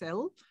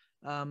SL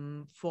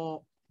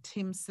for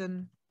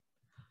Timson,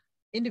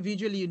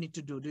 individually you need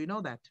to do you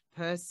know that?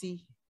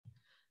 Percy,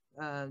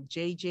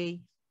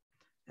 JJ,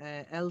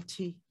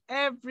 LT,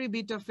 every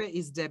bit of it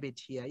is debit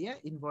here, yeah?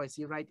 Invoice,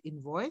 you write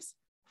invoice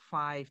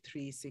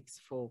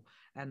 5364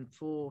 and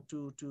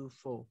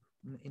 4224.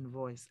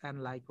 Invoice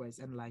and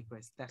likewise.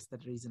 That's the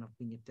reason of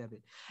being a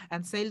debit.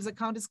 And sales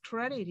account is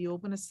credit. You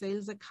open a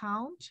sales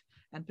account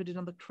and put it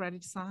on the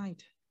credit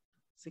side.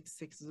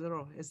 660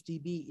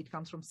 SDB. It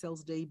comes from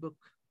sales day book.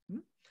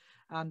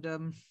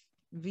 And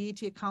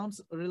VAT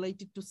accounts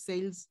related to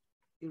sales.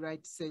 You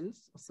write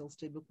sales or sales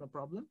day book, no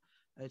problem.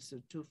 It's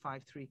a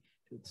 253.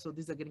 So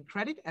these are getting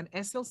credit. And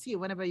SLCA,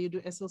 whenever you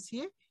do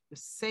SLCA, your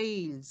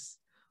sales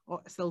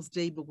or sales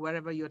day book,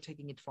 wherever you're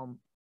taking it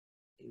from,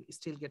 you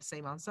still get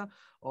same answer,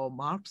 or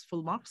marks,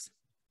 full marks.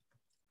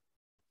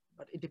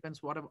 But it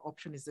depends whatever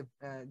option is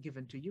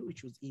given to you. You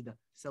choose either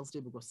sales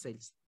day book or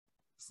sales.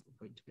 It's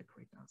going to be a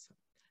correct answer.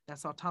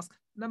 That's our task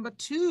number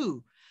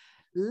 2.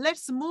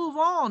 Let's move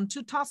on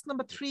to task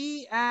number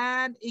 3.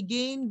 And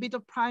again, bit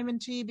of prime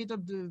entry, bit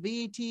of the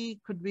VAT,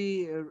 could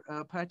be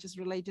purchase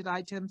related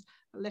items.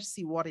 Let's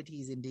see what it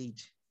is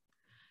indeed.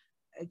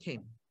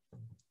 Okay.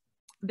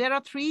 There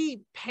are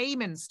 3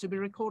 payments to be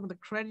recorded on the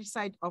credit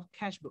side of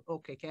cash book.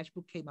 Okay, cash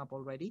book came up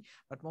already,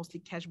 but mostly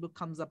cash book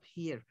comes up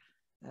here.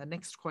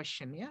 Next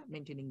question, yeah,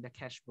 maintaining the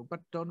cash book.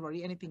 But don't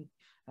worry, anything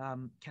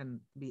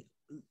can be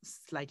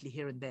slightly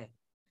here and there.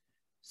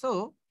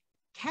 So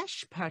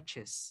cash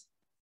purchase.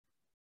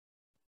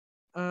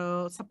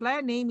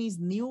 Supplier name is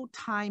New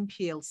Time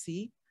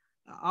PLC.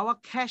 Our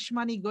cash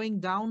money going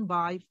down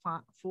by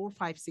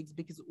 456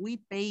 because we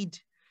paid,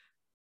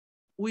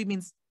 we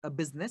means a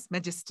business,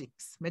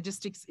 Majestics.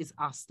 Majestics is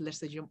us.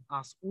 Let's assume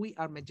us. We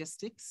are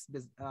Majestics.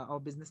 Our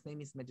business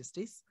name is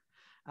Majestics.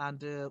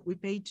 And we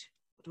paid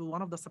to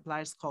one of the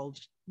suppliers called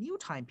New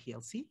Time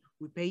PLC.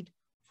 We paid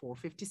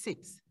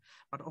 456.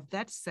 But of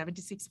that,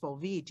 76 for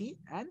VAT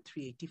and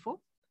 380 for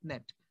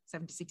net.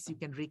 76 you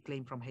can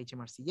reclaim from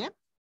HMRC. Yeah?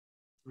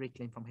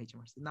 Reclaim from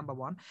HMRC. Number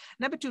one.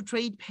 Number two,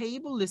 trade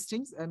payable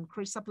listings and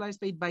suppliers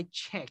paid by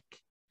check.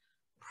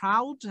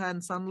 Proud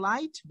and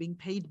Sunlight being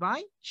paid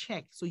by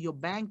check. So your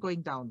bank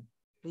going down.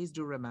 Please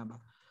do remember.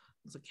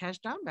 So cash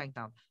down, bank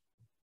down.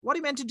 What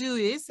you meant to do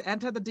is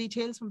enter the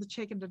details from the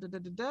check and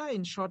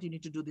In short, you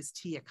need to do this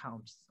T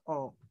accounts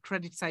or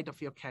credit side of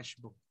your cash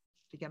book.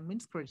 Again,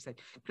 means credit side.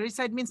 Credit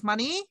side means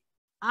money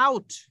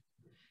out.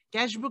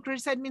 Cash book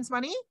credit side means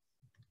money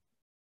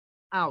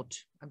out.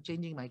 I'm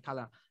changing my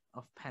color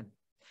of pen.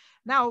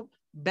 Now,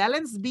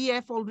 balance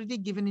BF already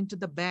given into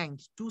the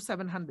bank,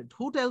 2,700.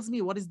 Who tells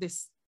me what is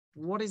this?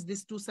 What is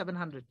this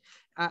 2,700?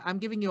 I'm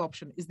giving you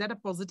option. Is that a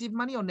positive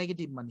money or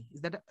negative money?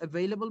 Is that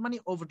available money,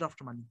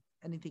 overdraft money?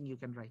 Anything you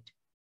can write.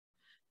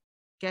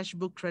 Cash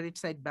book credit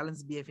side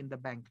balance BF in the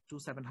bank,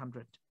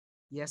 2,700.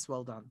 Yes,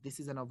 well done.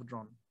 This is an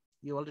overdrawn.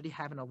 You already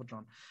have an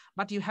overdrawn.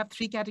 But you have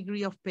three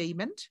category of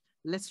payment.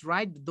 Let's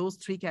write those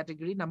three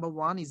category. Number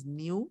one is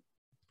new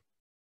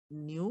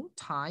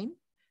time.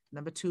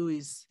 Number two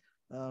is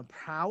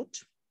proud.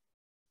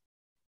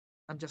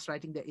 I'm just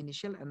writing the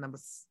initial, and number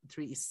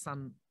three is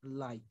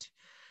Sunlight.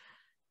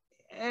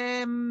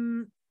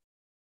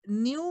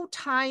 New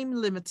Time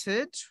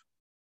Limited,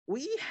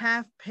 we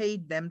have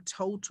paid them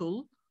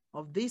total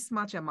of this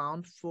much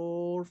amount,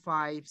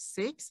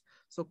 456.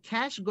 So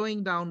cash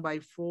going down by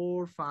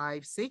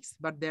 456,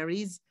 but there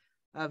is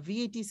a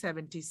VAT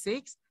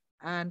 76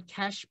 and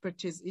cash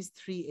purchase is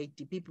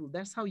 380 people.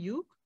 That's how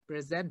you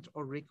present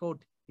or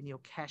record in your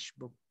cash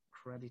book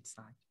credit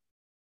side.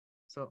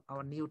 So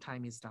our new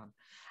time is done.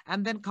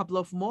 And then a couple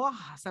of more,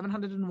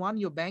 701,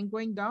 your bank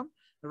going down.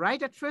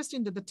 Right at first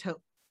into the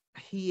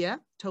here,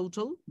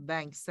 total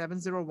bank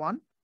 701.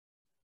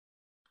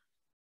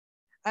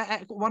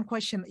 One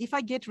question, if I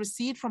get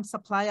receipt from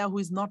supplier who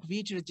is not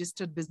VAT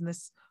registered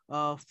business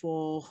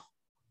for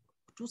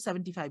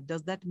 275,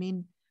 does that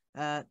mean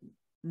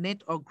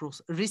net or gross?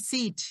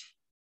 Receipt,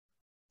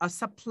 a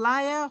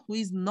supplier who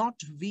is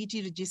not VAT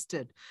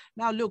registered.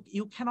 Now look,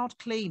 you cannot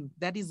claim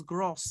that is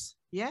gross,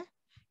 yeah?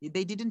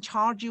 They didn't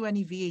charge you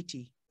any VAT.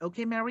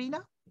 Okay,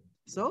 Marina?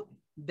 So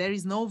there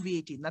is no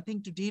VAT,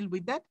 nothing to deal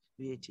with that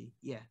VAT.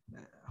 Yeah,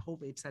 I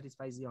hope it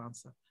satisfies your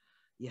answer.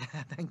 Yeah,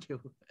 thank you.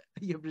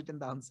 You've written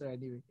the answer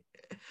anyway.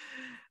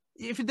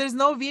 If there's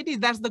no VAT,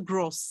 that's the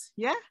gross.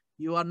 Yeah,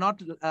 you are not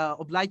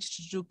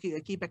obliged to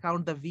keep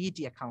account the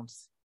VAT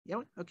accounts.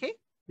 Yeah, okay?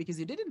 Because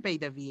you didn't pay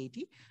the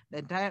VAT, the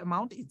entire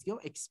amount is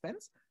your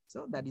expense.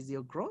 So that is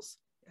your gross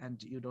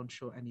and you don't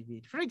show any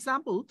VAT. For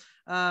example,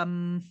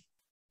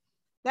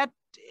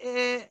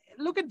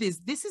 look at this.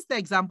 This is the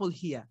example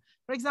here.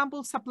 For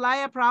example,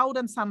 supplier Proud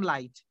and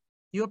Sunlight.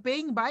 You're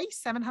paying by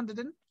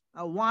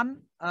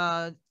 701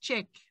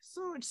 check.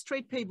 So it's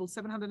straight payable,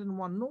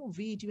 701. No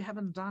VAT, you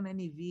haven't done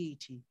any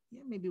VAT.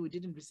 Yeah, maybe we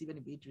didn't receive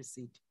any VAT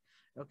receipt.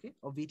 Okay,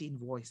 or VAT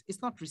invoice.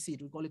 It's not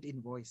receipt, we call it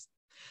invoice.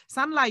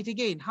 Sunlight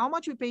again, how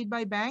much we paid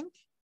by bank?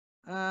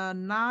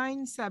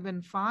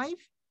 975.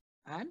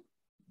 And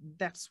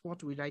that's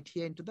what we write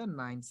here into the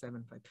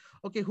 975.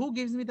 Okay, who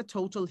gives me the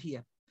total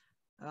here?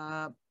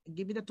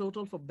 Give me the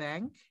total for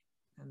bank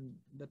and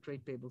the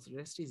trade payables.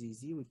 Rest is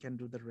easy. We can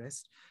do the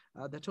rest.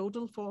 The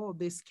total for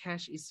this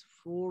cash is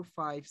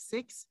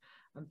 456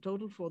 and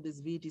total for this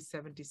VAT is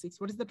 76.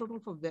 What is the total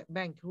for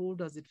bank? Who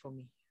does it for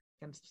me?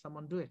 Can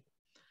someone do it?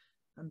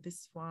 And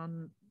this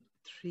one,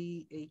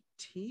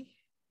 380.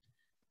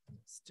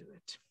 Let's do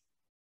it.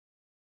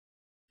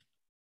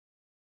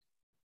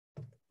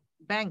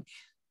 Bank.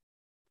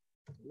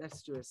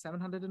 Let's do it.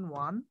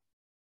 701.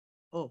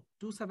 Oh,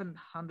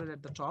 2,700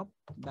 at the top,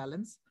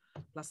 balance,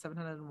 plus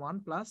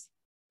 701 plus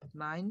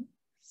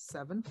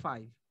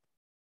 975.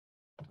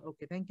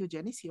 Okay, thank you,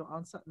 Janice. Your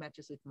answer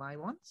matches with my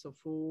one. So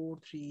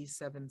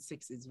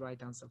 4376 is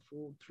right answer.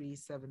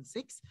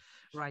 4376,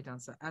 right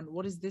answer. And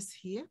what is this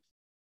here?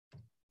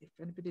 If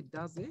anybody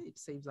does it, it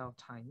saves our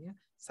time, yeah?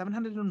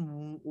 700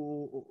 and,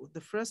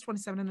 the first one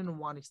is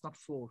 701, it's not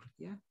 4,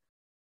 yeah?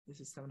 This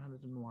is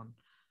 701.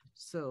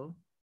 So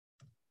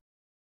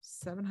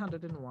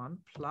 701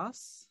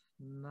 plus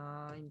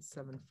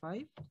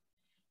 975,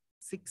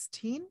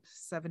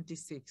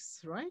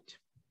 1676, right?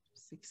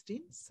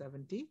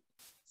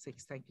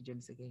 1676. Thank you,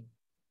 Janice, again.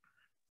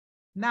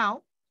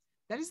 Now,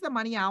 that is the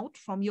money out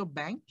from your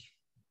bank.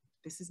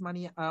 This is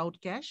money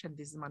out cash, and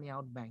this is money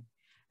out bank.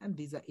 And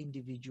these are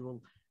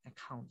individual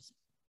accounts.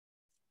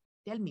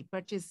 Tell me,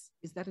 purchase,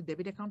 is that a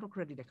debit account or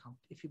credit account?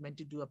 If you meant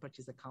to do a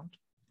purchase account.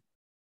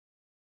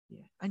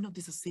 Yeah, I know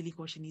this is a silly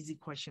question, easy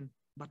question,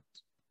 but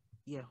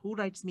yeah, who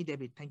writes me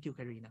debit? Thank you,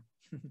 Karina.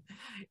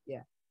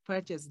 Yeah,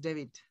 purchase,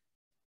 debit.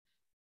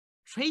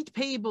 Trade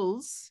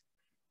payables.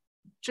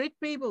 Trade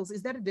payables,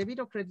 is that a debit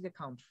or credit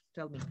account?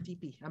 Tell me,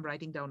 TP. I'm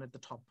writing down at the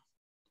top.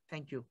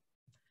 Thank you.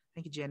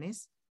 Thank you,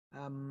 Janice.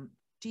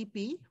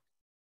 TP,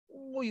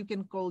 or you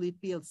can call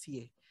it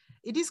PLCA.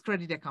 It is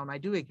credit account, I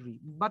do agree.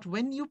 But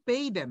when you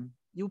pay them,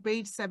 you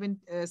paid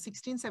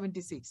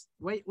 1676.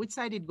 Which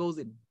side it goes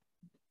in?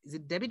 Is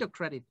it debit or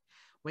credit?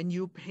 When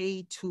you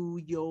pay to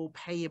your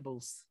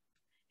payables,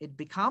 it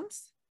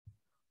becomes,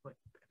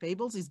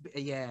 payables is,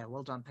 yeah,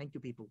 well done. Thank you,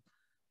 people.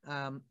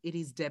 It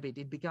is debit.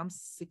 It becomes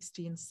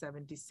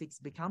 1676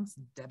 becomes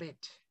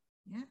debit.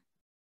 Yeah.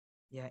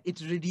 Yeah,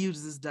 it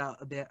reduces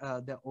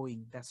the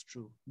owing. That's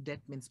true.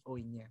 Debt means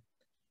owing. Yeah.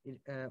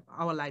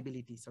 Our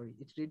liability, sorry.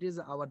 It reduces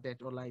our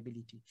debt or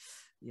liability.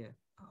 Yeah,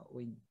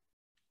 owing.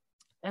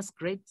 That's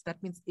great.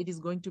 That means it is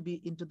going to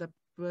be into the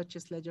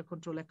purchase ledger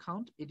control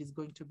account. It is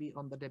going to be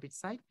on the debit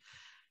side.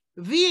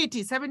 VAT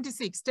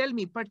 76. Tell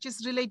me,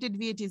 purchase related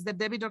VAT, is that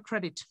debit or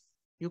credit?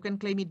 You can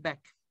claim it back.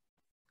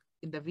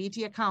 In the VAT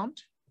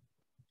account,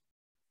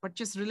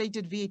 purchase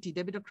related VAT,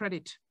 debit or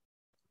credit?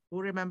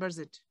 Who remembers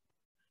it?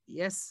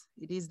 Yes,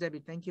 it is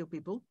debit. Thank you,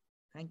 people.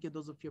 Thank you,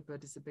 those of you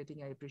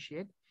participating. I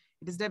appreciate.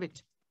 It is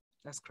debit.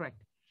 That's correct.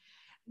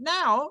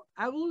 Now,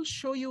 I will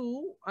show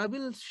you, I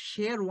will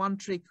share one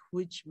trick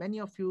which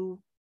many of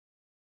you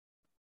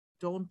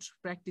don't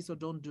practice or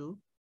don't do.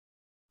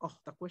 Oh,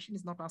 the question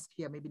is not asked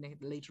here, maybe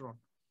later on.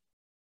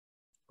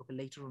 Okay,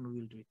 later on we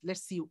will do it.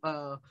 Let's see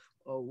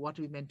what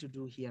we meant to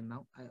do here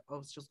now. I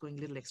was just going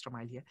a little extra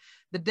mile here.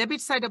 The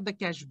debit side of the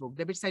cash book.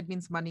 Debit side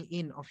means money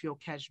in of your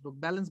cash book.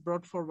 Balance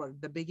brought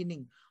forward, the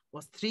beginning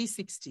was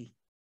 360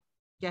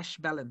 cash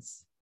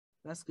balance.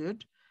 That's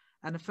good.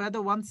 And a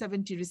further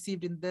 170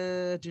 received in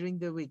during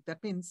the week.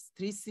 That means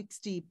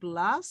 360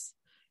 plus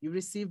you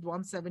received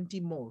 170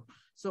 more.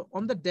 So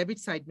on the debit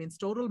side means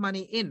total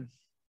money in.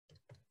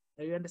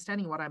 Are you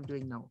understanding what I'm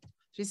doing now?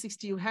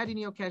 360 you had in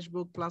your cash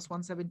book plus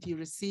 170 you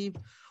received.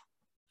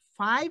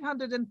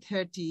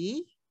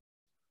 530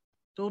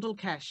 total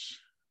cash.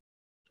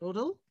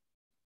 Total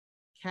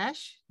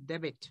cash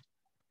debit.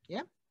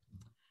 Yeah.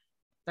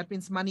 That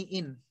means money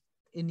in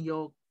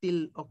your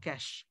till or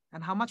cash.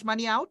 And how much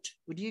money out?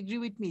 Would you agree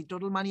with me?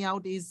 Total money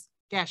out is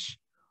cash.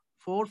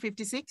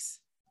 456.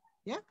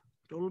 Yeah.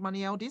 Total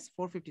money out is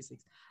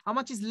 456. How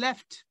much is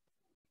left?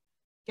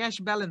 Cash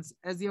balance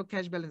as your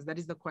cash balance. That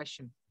is the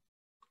question.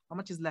 How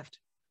much is left?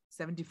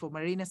 74.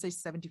 Marina says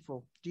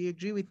 74. Do you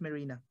agree with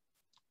Marina?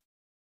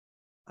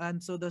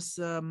 And so this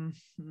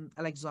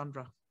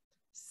Alexandra,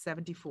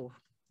 74.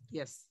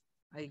 Yes,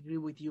 I agree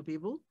with you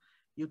people.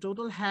 You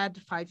total had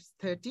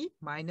 530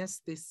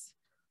 minus this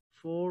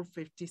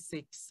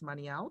 456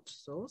 money out.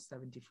 So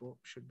 74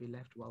 should be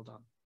left. Well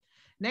done.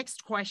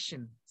 Next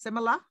question.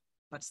 Similar,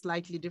 but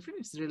slightly different.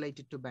 It's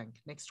related to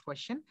bank. Next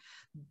question.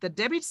 The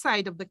debit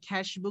side of the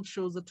cash book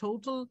shows the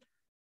total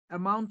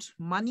amount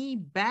money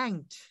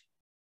banked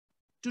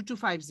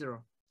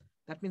 2250.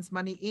 That means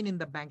money in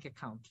the bank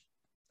account.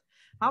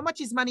 How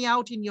much is money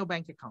out in your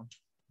bank account?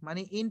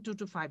 Money in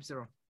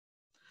 2250.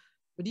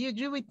 Would you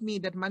agree with me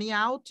that money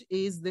out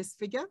is this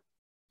figure?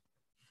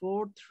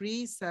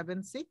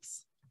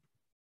 4376.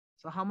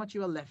 So how much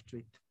you are left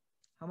with?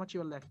 How much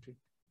you are left with?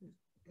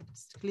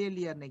 It's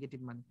clearly a negative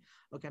money.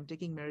 Okay, I'm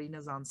taking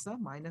Marina's answer.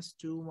 Minus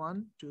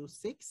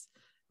 2126.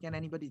 Can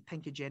anybody,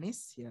 thank you,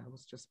 Janice. Yeah, I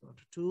was just about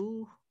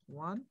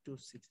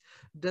 2126.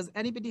 Does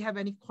anybody have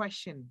any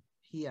question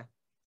here?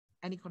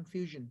 Any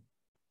confusion?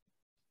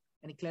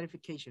 Any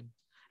clarification?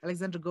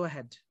 Alexander, go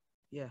ahead.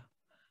 Yeah,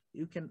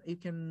 you can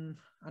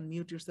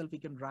unmute yourself. You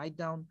can write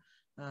down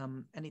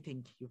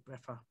anything you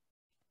prefer.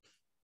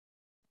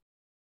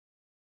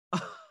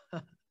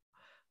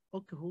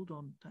 Okay, hold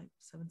on. Type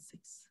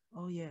 76.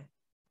 Oh yeah,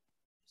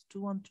 it's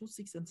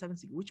 2126 and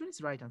 76. Which one is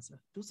the right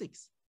answer?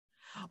 26.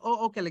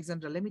 Oh, okay,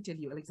 Alexandra. Let me tell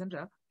you,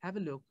 Alexandra. Have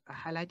a look.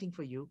 Highlighting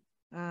for you.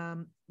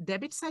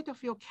 Debit side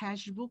of your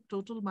cash book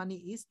total money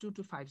is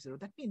 2250.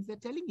 That means they're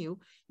telling you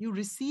you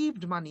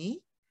received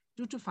money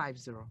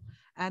 2250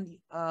 and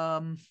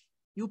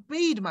you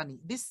paid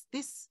money.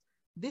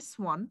 This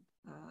one,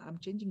 I'm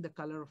changing the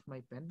color of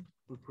my pen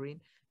to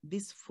green.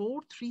 This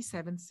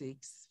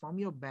 4376 from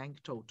your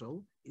bank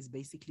total is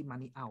basically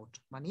money out.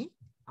 Money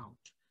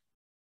out.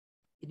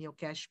 In your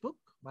cash book,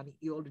 money,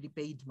 you already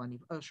paid money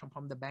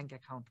from the bank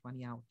account,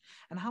 money out.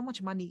 And how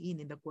much money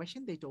in the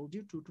question, they told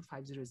you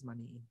 2250 is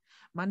money in.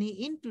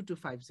 Money in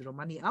 2250,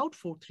 money out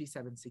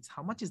 4376.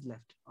 How much is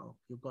left? Oh,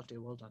 you got it,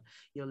 well done.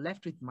 You're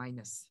left with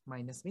minus.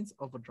 Minus means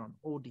overdrawn,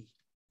 OD.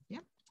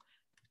 Yeah,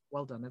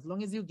 well done. As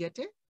long as you get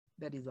it,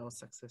 that is our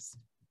success.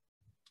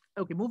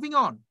 Okay, moving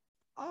on.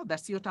 Oh,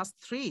 that's your task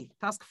 3.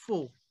 Task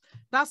 4.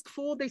 Task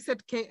 4, they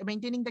said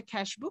maintaining the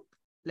cash book.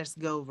 Let's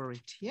go over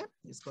it. Yeah,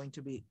 it's going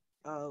to be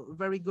a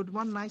very good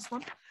one, nice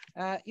one.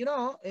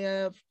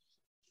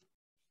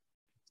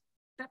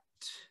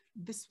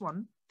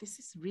 This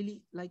is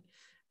really like,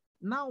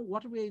 now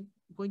what we're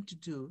going to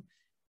do,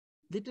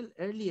 little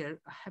earlier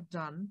I have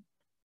done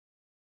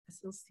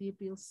SLCA,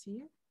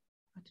 PLCA.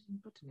 I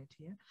didn't put it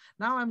here.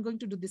 Now I'm going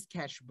to do this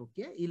cash book.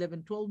 Yeah,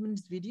 12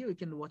 minutes video. You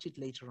can watch it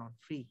later on,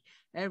 free.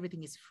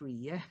 Everything is free.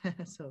 Yeah.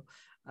 So,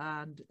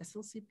 and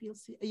SLC,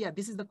 PLC. Yeah,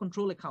 this is the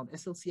control account,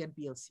 SLC and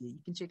PLC.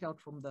 You can check out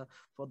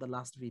for the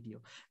last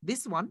video.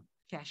 This one,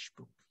 cash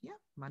book. Yeah,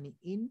 money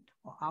in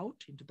or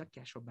out into the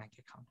cash or bank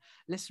account.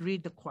 Let's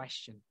read the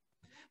question.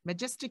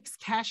 Majestic's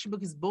cash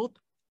book is both.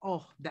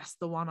 Oh, that's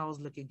the one I was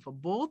looking for.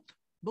 Both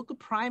book of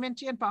prime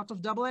entry and part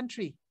of double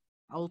entry.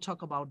 I will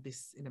talk about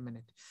this in a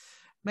minute.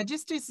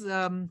 Majestic's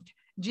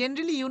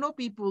generally, you know,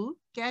 people,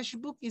 cash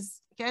book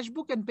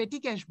and petty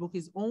cash book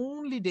is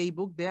only day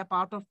book. They are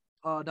part of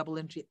double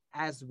entry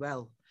as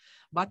well.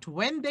 But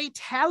when they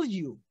tell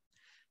you,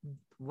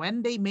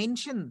 when they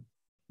mention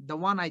the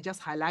one I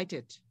just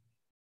highlighted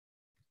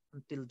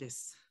until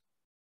this,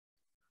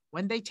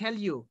 when they tell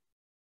you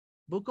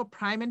book of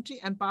prime entry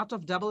and part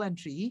of double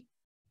entry,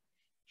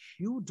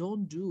 you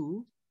don't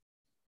do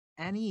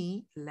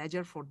any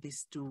ledger for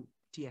these two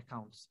T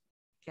accounts,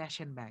 cash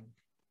and bank.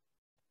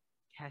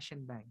 Cash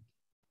and bank,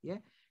 yeah.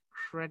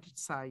 Credit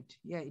side,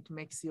 yeah, it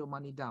makes your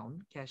money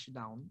down, cash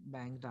down,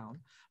 bank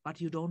down,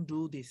 but you don't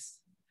do this.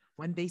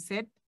 When they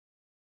said,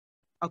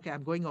 okay,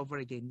 I'm going over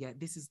again. Yeah,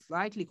 this is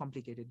slightly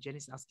complicated. Jen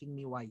is asking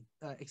me why.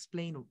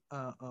 Explain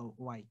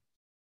why.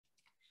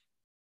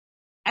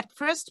 At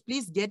first,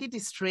 please get it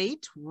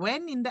straight.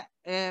 When in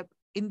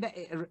the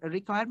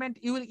requirement,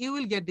 you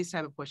will get this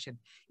type of question.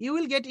 You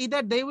will get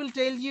either they will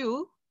tell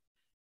you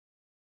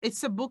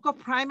it's a book of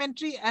prime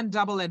entry and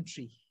double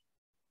entry.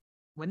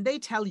 When they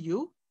tell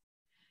you,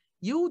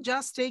 you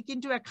just take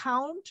into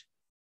account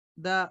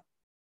the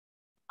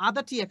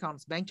other T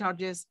accounts, bank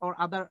charges or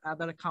other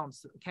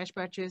accounts, cash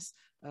purchase,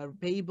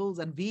 payables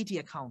and VAT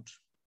account,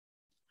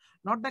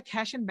 not the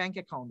cash and bank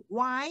account.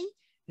 Why?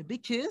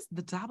 Because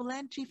the double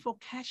entry for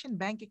cash and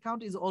bank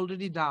account is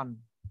already done.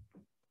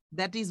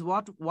 That is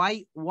what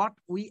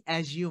we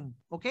assume,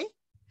 okay?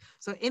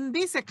 So in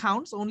these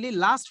accounts, only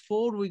last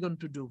 4 we're going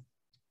to do,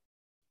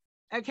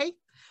 okay?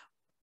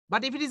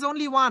 But if it is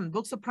only one,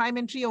 books of prime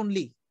entry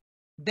only,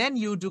 then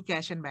you do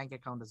cash and bank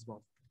account as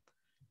well.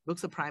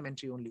 Books of prime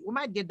entry only. We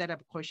might get that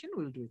up question,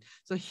 we'll do it.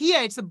 So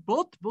here it's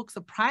both books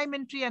of prime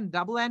entry and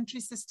double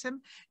entry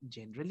system.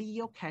 Generally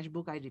your cash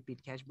book, I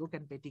repeat, cash book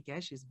and petty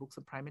cash is books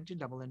of prime entry,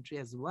 double entry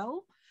as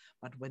well.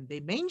 But when they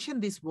mention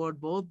this word,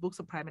 both books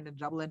of prime and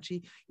double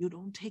entry, you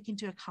don't take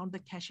into account the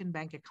cash and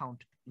bank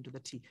account into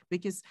the T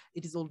because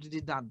it is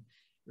already done.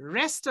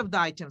 Rest of the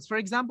items, for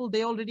example,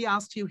 they already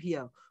asked you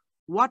here,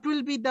 what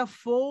will be the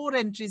 4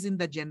 entries in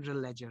the general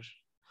ledger?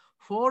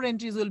 4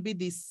 entries will be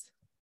this,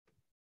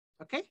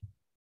 okay?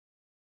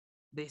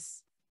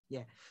 This,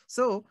 yeah.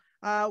 So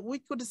we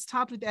could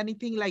start with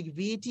anything like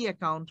VAT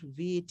account,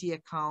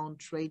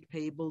 trade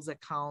payables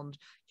account,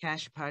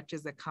 cash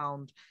purchase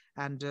account,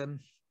 and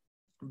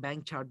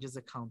bank charges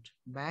account,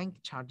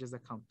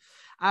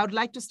 I would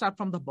like to start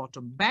from the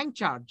bottom. Bank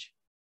charge,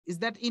 is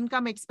that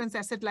income, expense,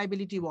 asset,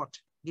 liability,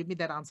 what? Give me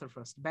that answer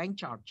first. Bank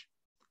charge.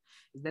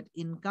 Is that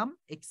income,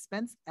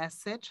 expense,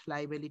 asset,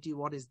 liability?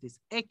 What is this?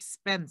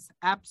 Expense,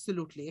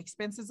 absolutely.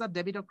 Expenses are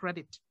debit or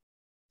credit?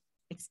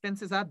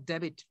 Expenses are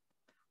debit.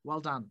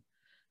 Well done.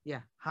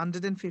 Yeah,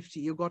 150.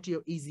 You got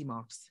your easy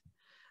marks.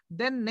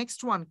 Then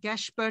next one,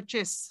 cash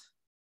purchase.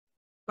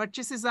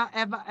 Purchases are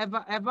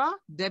ever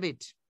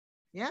debit.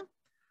 Yeah,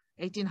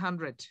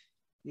 1800.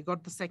 You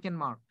got the second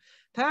mark.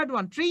 Third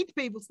one, trade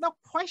payables. Now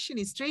question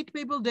is trade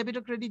payable, debit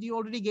or credit? You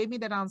already gave me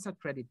that answer,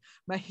 credit.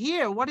 But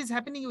here, what is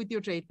happening with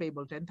your trade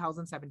payable?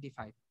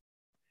 10,075.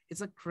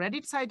 It's a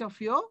credit side of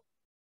your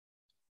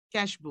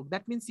cash book.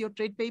 That means your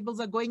trade payables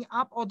are going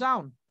up or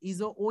down. Is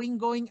your owing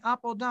going up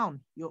or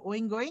down? Your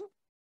owing going?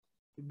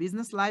 Your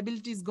business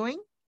liability is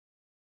going?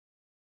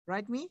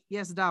 Right me?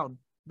 Yes, down.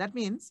 That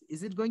means,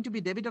 is it going to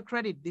be debit or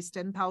credit? This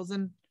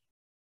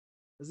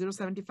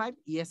 10,075?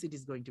 Yes, it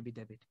is going to be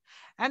debit.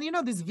 And you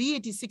know, this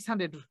VAT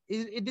 600,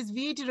 this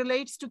VAT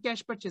relates to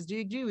cash purchase. Do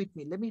you agree with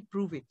me? Let me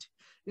prove it.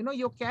 You know,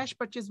 your cash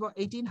purchase was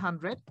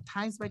 1,800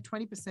 times by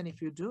 20%.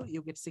 If you do,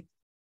 you get 6.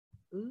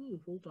 Ooh,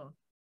 hold on.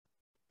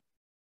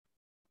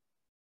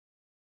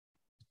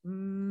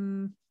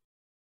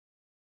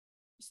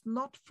 It's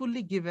not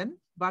fully given,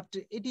 but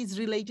it is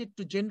related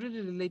to, generally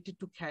related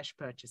to cash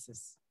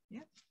purchases.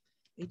 Yeah,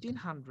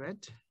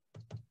 1,800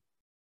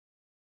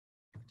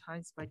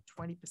 times by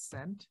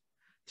 20%,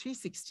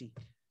 360.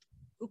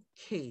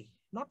 Okay,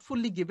 not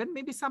fully given.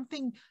 Maybe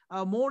something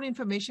more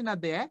information are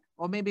there,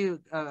 or maybe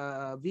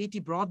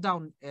VAT brought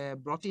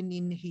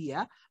in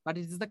here, but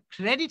it is the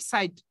credit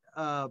side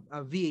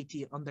VAT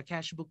on the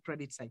cash book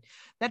credit side.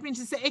 That means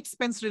it's an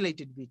expense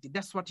related VAT.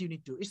 That's what you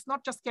need to. It's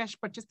not just cash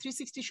purchase.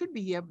 360 should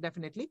be here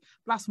definitely,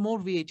 plus more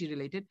VAT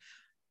related.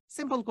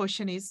 Simple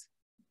question is,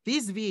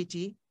 this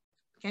VAT,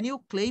 can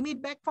you claim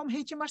it back from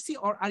HMRC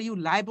or are you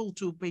liable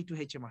to pay to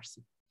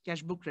HMRC?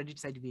 Cash book credit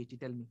side VAT,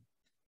 tell me.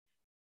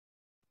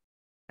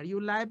 Are you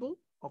liable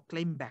or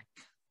claim back?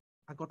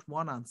 I got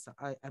one answer.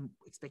 I am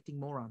expecting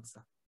more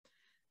answer.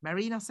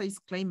 Marina says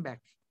claim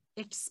back.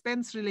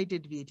 expense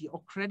related VAT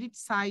or credit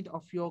side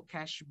of your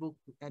cash book,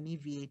 any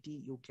VAT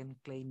you can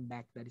claim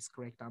back. That is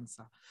correct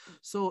answer.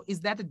 So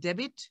is that a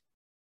debit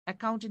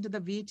account into the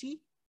VAT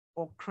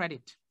or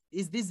credit?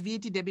 Is this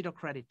VAT debit or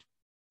credit?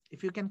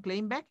 If you can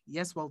claim back,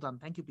 yes, well done.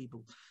 Thank you,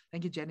 people.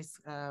 Thank you, Janice,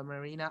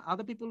 Marina.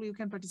 Other people, you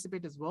can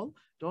participate as well.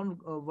 Don't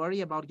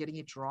worry about getting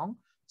it wrong.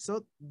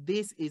 So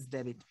this is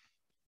debit.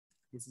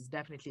 This is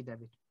definitely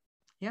debit.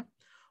 Yeah.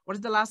 What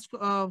is the last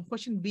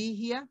question B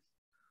here?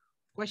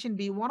 Question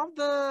B, one of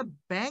the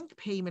bank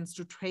payments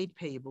to trade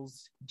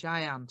payables,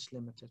 Giant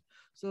Limited.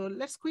 So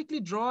let's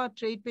quickly draw a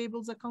trade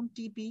payables account,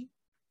 TP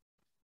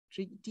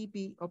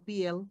or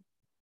PL,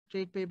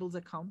 trade payables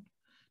account.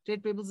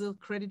 Trade payables is a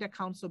credit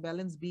account, so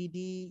balance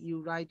BD,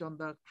 you write on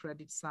the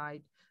credit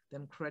side.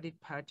 Then credit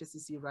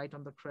purchases, you write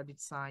on the credit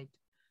side.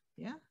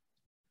 Yeah.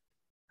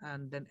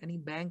 And then any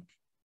bank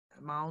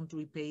amount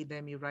we pay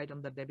them, you write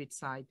on the debit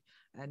side.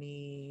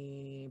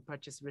 Any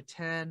purchase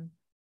return,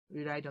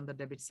 we write on the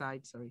debit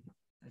side. Sorry,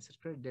 I said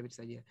credit debit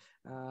side.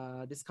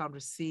 Yeah. Discount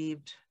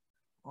received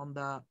on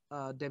the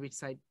debit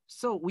side.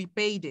 So we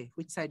paid it.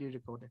 Which side you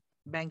recorded?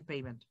 Bank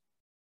payment.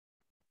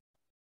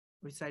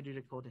 Which side you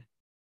recorded?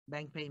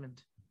 Bank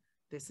payment.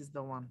 This is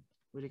the one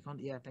we record.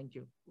 Yeah, thank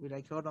you. We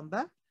record on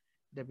the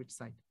debit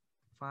side.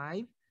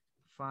 5,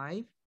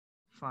 5,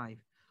 5.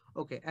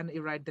 Okay, and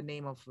you write the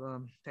name of,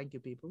 thank you,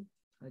 people,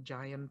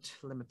 Giant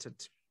Limited.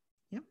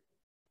 Yeah.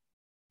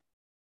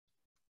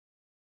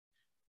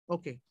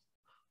 Okay.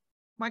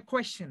 My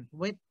question,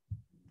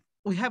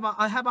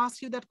 I have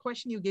asked you that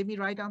question. You gave me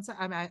right answer.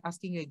 I'm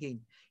asking you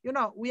again. You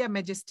know, we are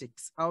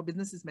Majestics. Our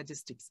business is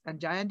Majestics, and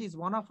Giant is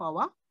one of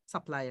our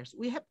suppliers.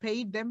 We have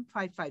paid them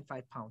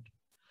 £555.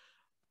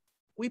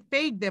 We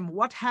paid them.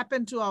 What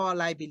happened to our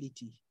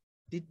liability?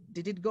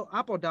 Did it go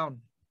up or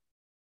down?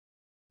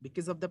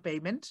 Because of the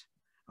payment,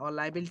 our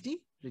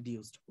liability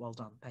reduced. Well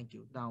done. Thank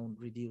you. Down,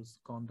 reduced,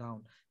 gone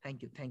down.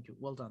 Thank you. Thank you.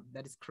 Well done.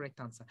 That is correct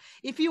answer.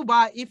 If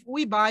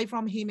we buy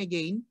from him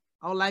again,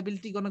 our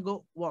liability gonna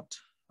go what?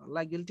 Our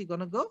liability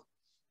gonna go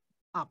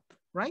up,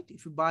 right?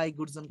 If you buy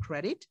goods on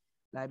credit,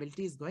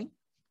 liability is going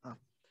up.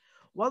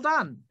 Well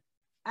done.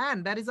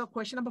 And that is our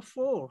question number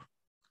 4.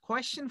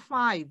 Question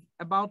 5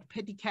 about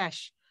petty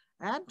cash.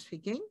 And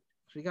again,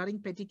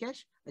 regarding petty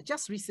cash, I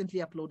just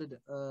recently uploaded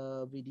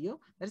a video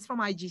that is from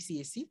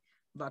IGCSE,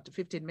 about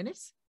 15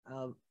 minutes.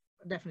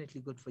 Definitely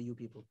good for you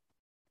people.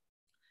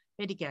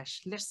 Petty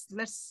cash.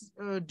 Let's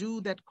do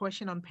that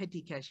question on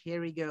petty cash.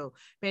 Here we go.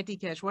 Petty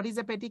cash. What is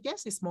a petty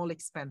cash? It's small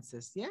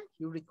expenses. Yeah,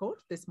 you record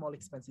the small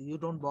expenses. You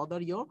don't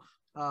bother your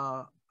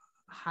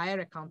higher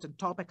accountant,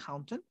 top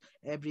accountant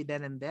every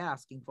then and there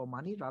asking for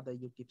money. Rather,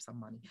 you keep some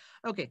money.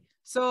 Okay,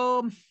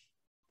 so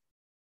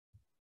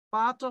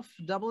part of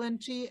double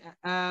entry,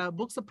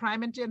 books of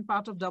prime entry and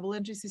part of double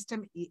entry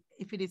system.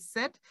 If it is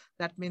set,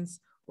 that means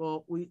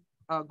we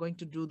are going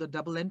to do the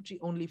double entry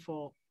only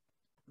for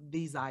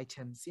these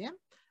items. Yeah.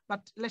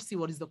 But let's see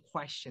what is the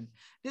question.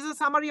 This is a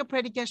summary of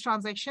petty cash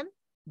transaction.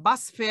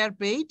 Bus fare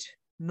paid,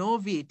 no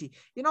VAT.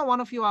 You know, one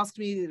of you asked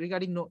me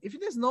regarding no. If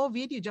there's no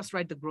VAT, you just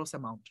write the gross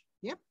amount.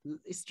 Yeah,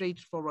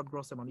 straightforward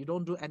gross amount. You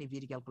don't do any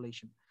VAT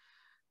calculation.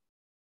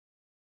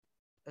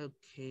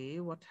 Okay,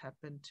 what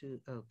happened to,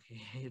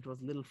 okay, it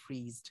was a little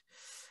freezed.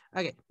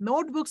 Okay,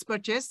 notebooks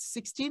purchased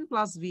 16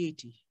 plus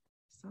VAT.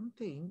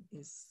 Something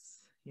is,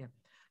 yeah.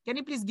 Can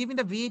you please give me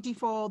the VAT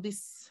for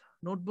this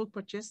notebook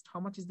purchased? How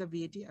much is the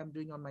VAT? I'm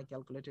doing on my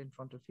calculator in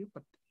front of you,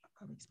 but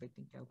I'm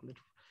expecting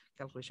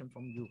calculation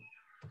from you.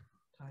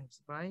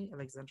 Times by,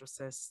 Alexandra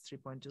says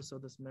 3.2, so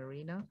this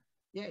Marina.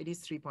 Yeah, it is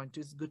 3.2.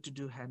 It's good to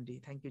do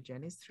handy. Thank you,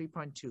 Janice.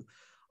 3.2.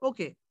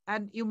 Okay,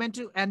 and you meant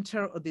to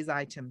enter these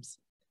items.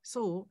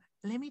 So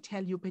let me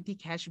tell you, petty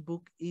cash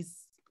book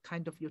is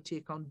kind of your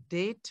take on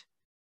date,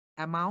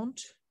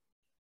 amount,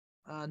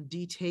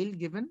 detail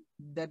given.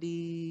 That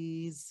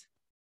is,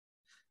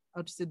 I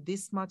would say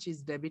this much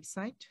is debit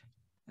side,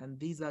 and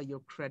these are your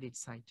credit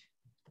side.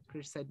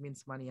 Credit side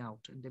means money out,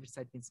 and debit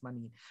side means money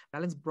in.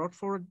 Balance brought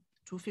forward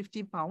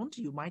 £250,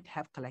 you might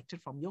have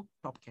collected from your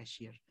top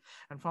cashier.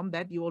 And from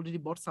that, you already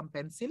bought some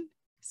pencil,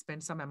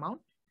 spent some amount,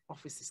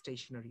 office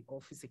stationery,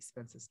 office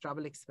expenses,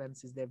 travel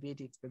expenses, their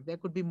VAT expense. There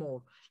could be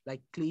more,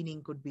 like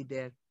cleaning could be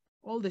there.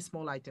 All the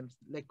small items,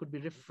 like could be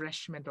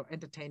refreshment or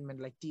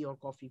entertainment, like tea or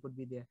coffee could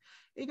be there.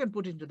 You can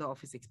put into the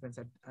office expense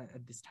at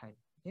this time.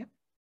 Yeah.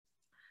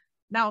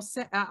 Now,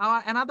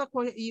 another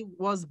query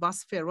was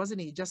bus fare,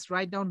 wasn't it? Just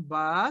write down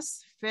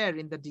bus fare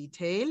in the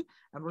detail.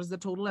 And what is the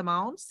total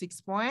amount?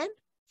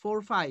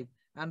 6.45.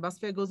 And bus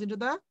fare goes into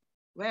the,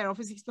 where?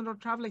 Office expense or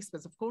travel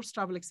expense? Of course,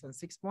 travel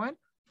expense,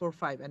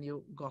 6.45. And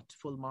you got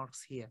full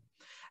marks here.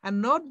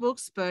 And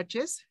notebooks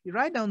purchase, you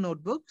write down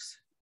notebooks.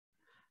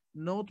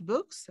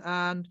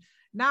 And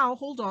now,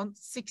 hold on,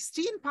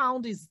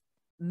 £16 is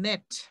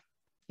net.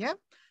 Yeah,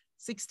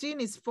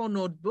 16 is for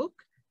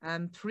notebook.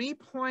 And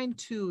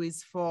 3.2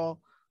 is for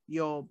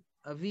your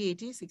VAT,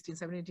 16,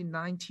 17, 18,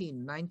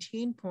 19.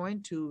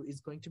 19.2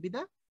 is going to be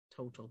the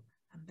total.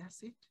 And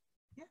that's it.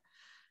 Yeah.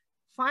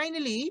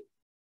 Finally,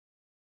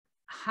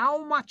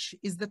 how much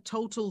is the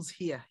totals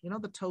here? You know,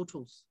 the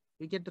totals.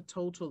 We get the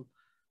total.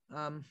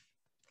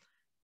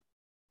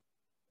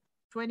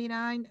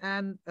 29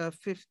 and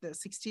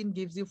 16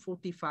 gives you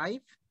 45.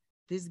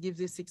 This gives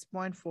you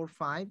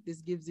 6.45.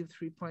 This gives you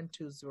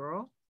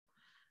 3.20.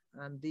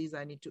 And these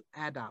I need to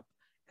add up.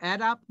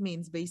 Add up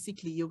means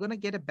basically you're going to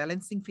get a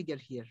balancing figure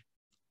here.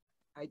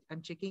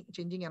 I'm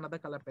changing another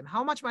color pen.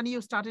 How much money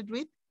you started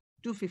with?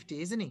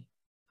 250, isn't it?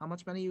 How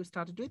much money you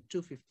started with?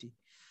 250.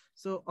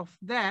 So of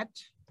that,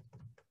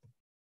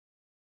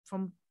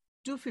 from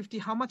 250,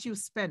 how much you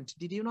spent?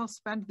 Did you not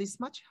spend this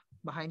much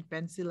behind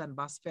pencil and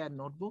bus fare and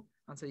notebook?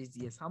 Answer is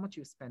yes. How much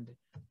you spend?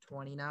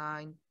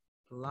 29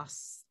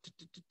 plus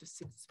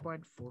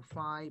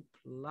 6.45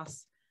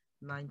 plus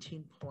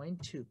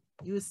 19.2.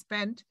 You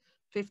spent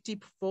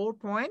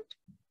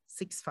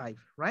 54.65,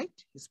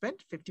 right? You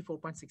spent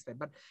 54.65.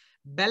 But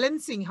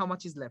balancing, how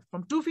much is left?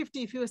 From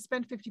 250, if you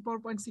spent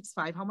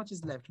 54.65, how much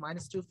is left?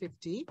 Minus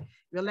 250,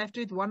 you're left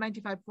with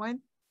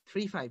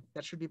 195.35.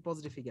 That should be a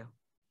positive figure.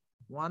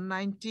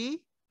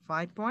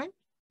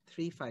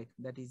 195.35.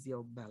 That is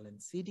your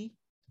balance. CD.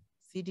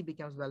 CD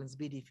becomes balance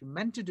BD if you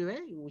meant to do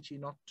it, which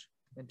you're not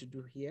meant to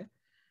do here.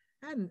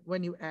 And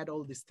when you add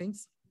all these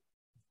things,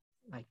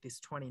 like this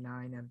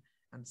 29 and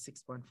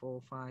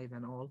 6.45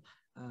 and all,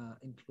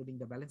 including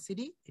the balance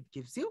CD, it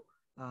gives you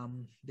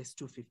this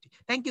 250.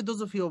 Thank you. Those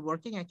of you who are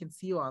working, I can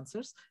see your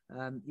answers.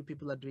 You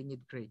people are doing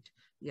it great.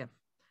 Yeah.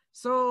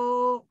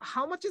 So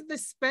how much is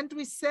this spent?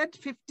 We said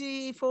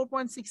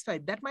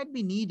 54.65. That might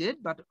be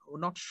needed, but we're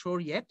not sure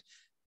yet.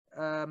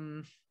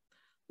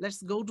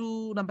 Let's go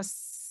to number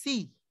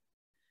C.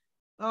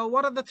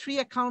 What are the three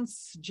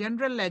accounts?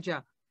 General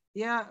ledger.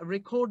 Yeah,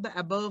 record the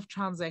above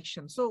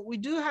transaction. So we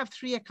do have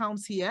three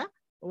accounts here.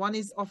 One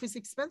is office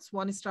expense,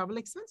 one is travel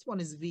expense, one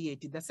is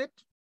VAT. That's it.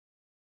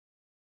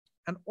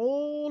 And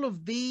all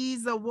of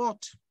these are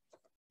what?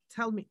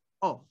 Tell me.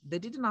 Oh, they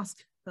didn't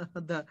ask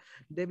the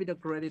debit or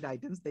credit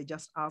items. They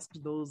just asked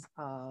those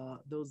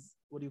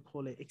what do you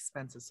call it,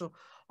 expenses. So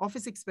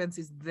office expense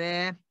is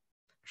there,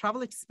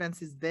 travel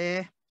expense is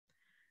there,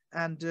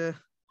 and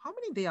how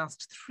many they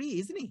asked? 3,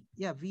 isn't it?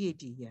 Yeah,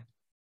 VAT. Yeah,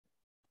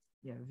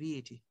 yeah,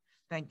 VAT.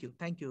 Thank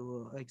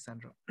you,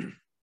 Alexandra.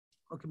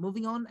 Okay,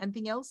 moving on.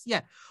 Anything else?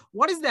 Yeah.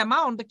 What is the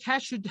amount the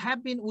cash should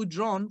have been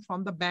withdrawn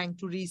from the bank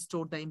to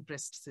restore the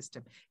imprest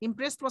system?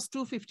 Imprest was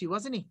 250,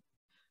 wasn't it?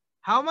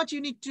 How much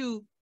you need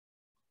to,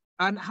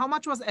 and how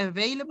much was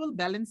available?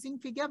 Balancing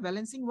figure.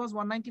 Balancing was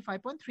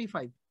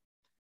 195.35.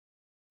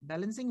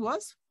 Balancing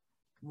was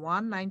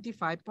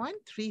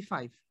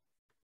 195.35.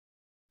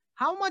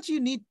 How much you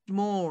need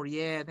more?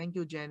 Yeah, thank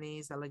you,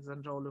 Janice,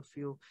 Alexandra, all of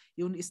you.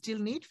 You still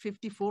need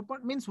 54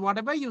 point, means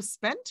whatever you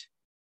spent,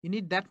 you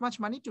need that much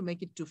money to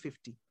make it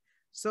 250.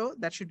 So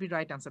that should be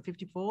right answer.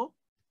 54.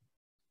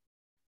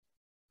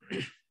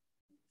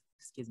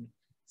 Excuse me.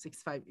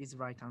 65 is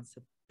right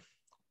answer.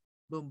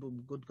 Boom,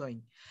 boom, good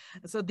going.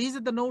 So these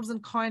are the notes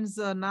and coins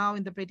now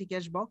in the petty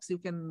cash box. You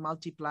can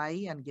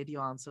multiply and get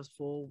your answers.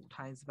 4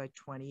 times by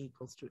 20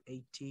 equals to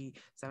 80.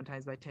 7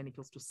 times by 10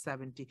 equals to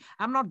 70.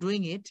 I'm not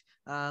doing it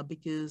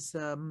because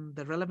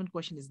the relevant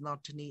question is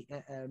not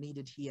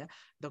needed here.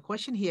 The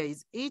question here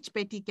is, each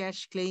petty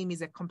cash claim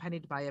is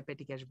accompanied by a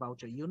petty cash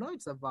voucher. You know,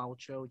 it's a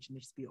voucher which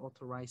needs to be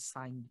authorized,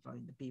 signed by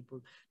the people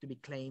to be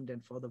claimed,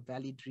 and for the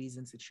valid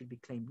reasons it should be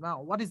claimed.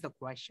 Now, what is the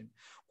question?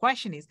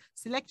 Question is,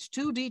 select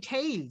 2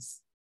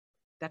 details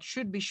that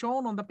should be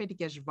shown on the petty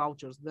cash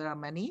vouchers. There are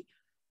many.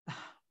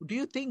 Do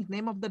you think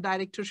name of the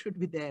director should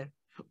be there?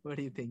 What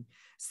do you think?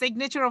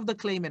 Signature of the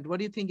claimant. What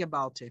do you think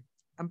about it?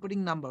 I'm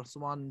putting numbers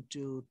 1,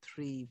 2,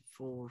 3,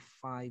 4,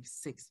 5,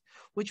 6.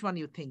 Which one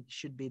you think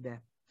should be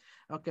there?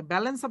 Okay,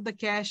 balance of the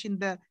cash in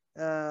the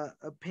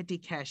petty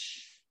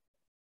cash.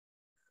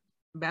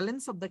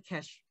 Balance of the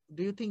cash.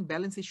 Do you think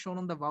balance is shown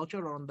on the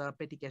voucher or on the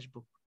petty cash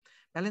book?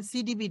 Balance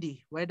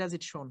CDBD, where does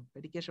it shown?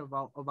 Petty cash or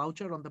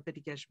voucher on the petty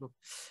cash book.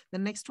 The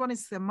next one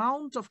is the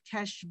amount of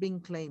cash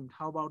being claimed.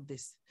 How about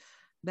this?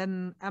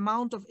 Then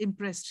amount of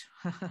imprest.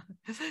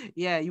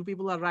 Yeah, you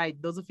people are right.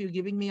 Those of you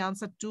giving me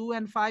answer 2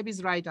 and 5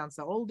 is right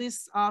answer. All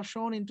these are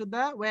shown into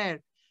the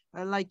where?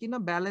 Like, you know,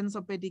 balance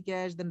of petty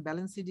cash, then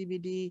balance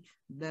CDBD,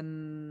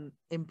 then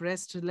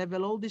imprest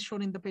level, all this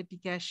shown in the petty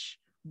cash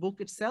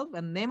book itself.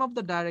 And name of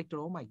the director,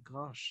 oh my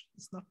gosh,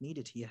 it's not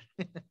needed here.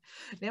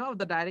 Name of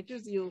the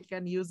directors, you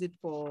can use it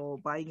for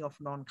buying of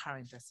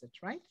non-current assets,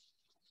 right?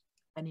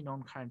 Any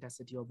non-current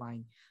asset you're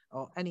buying,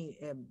 or any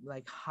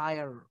like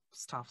higher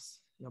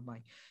stuffs you're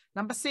buying.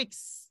 Number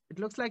 6, it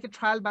looks like a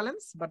trial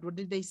balance, but what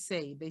did they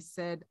say? They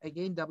said,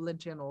 again, double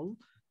entry and all,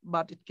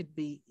 but it could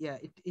be, yeah,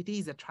 it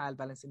is a trial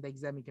balance. In the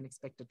exam, you can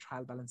expect a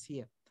trial balance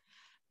here.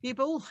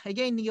 People,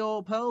 again,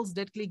 your Pearls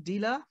Debt Click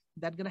Dealer,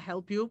 that's going to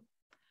help you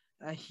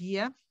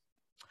here.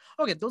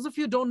 Okay, those of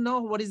you don't know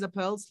what is a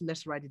Pearls,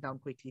 let's write it down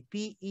quickly.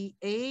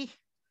 P-E-A-R-L-S.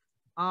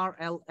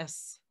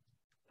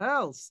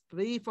 Pearls.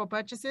 P for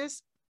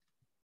purchases,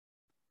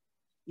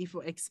 E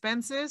for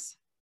expenses,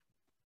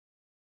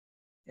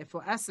 F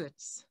for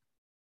assets.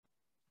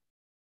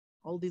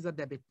 All these are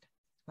debit.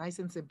 Nice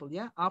and simple,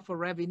 yeah? R for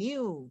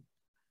revenue.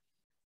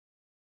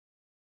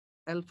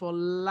 L for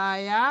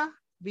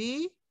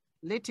liability.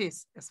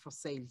 Latest is for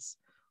sales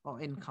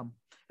or income,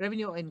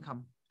 revenue or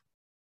income.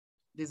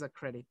 These are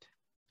credit.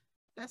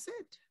 That's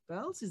it. What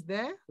else is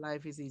there?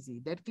 Life is easy.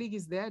 Debt click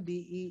is there.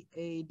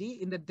 DEAD.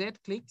 In the debt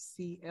click,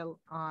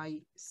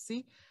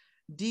 CLIC.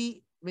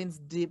 D means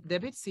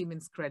debit, C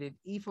means credit.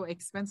 E for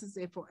expenses,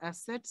 A for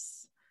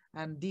assets,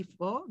 and D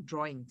for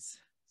drawings.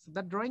 So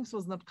that drawings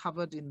was not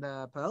covered in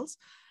the pearls.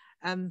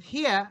 And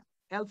here,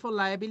 L for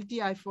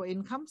liability, I for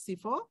income, C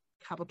for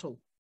capital.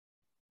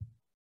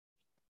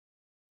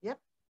 Yep.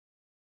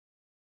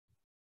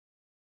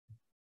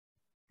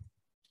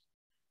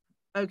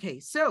 Okay,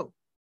 so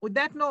with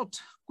that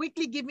note,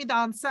 quickly give me the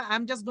answer.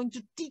 I'm just going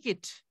to tick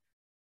it.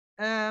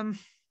 I'll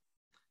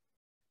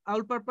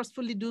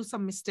purposefully do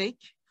some mistake.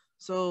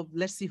 So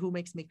let's see who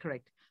makes me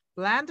correct.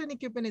 Plant and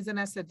equipment is an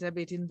asset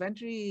debit.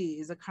 Inventory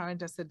is a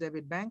current asset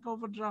debit. Bank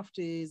overdraft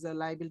is a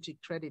liability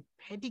credit.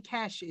 Petty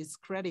cash is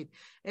credit.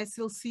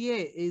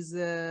 SLCA is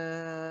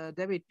a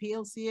debit.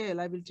 PLCA,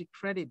 liability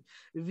credit.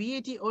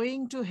 VAT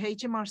owing to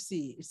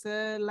HMRC, it's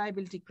a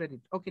liability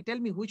credit. Okay, tell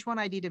me which one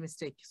I did a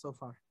mistake so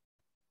far.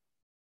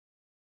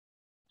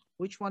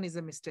 Which one is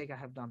a mistake I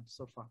have done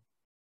so far?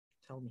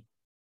 Tell me.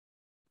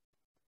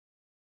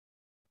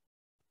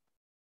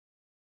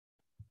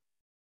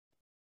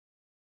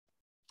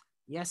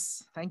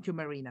 Yes, thank you,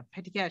 Marina.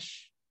 Petty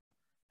cash.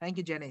 Thank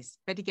you, Janice.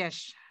 Petty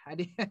cash. I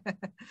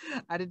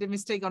did a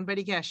mistake on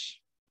petty cash.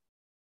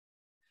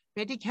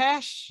 Petty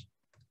cash.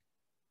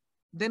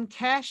 Then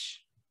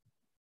cash.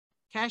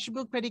 Cash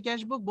book, petty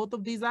cash book. Both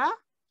of these are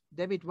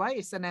debit. Why?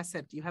 It's an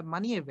asset. You have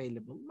money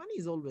available. Money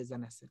is always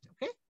an asset.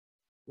 Okay.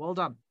 Well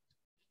done.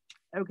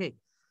 Okay.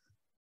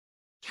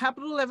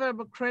 Capital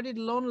level, credit,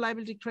 loan,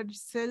 liability, credit,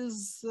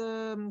 sales,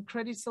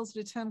 credit, sales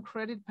return,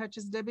 credit,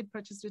 purchase, debit,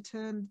 purchase,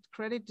 return,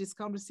 credit,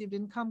 discount received,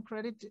 income,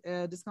 credit,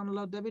 discount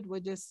allowed, debit,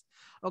 wages.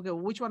 Okay,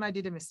 which one I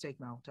did a mistake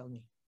now? Tell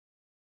me.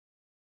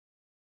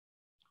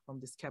 From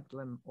this capital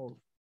and all.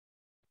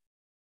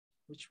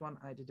 Which one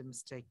I did a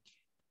mistake?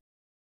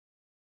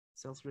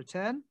 Sales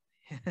return.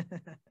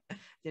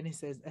 Jenny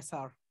says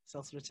SR,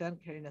 sales return.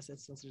 Karina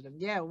says sales return.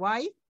 Yeah,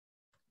 why?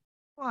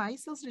 Why?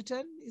 Sales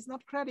return is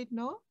not credit,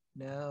 no?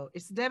 No,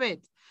 it's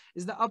debit.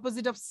 It's the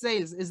opposite of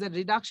sales. It's a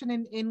reduction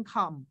in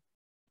income.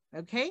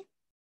 Okay?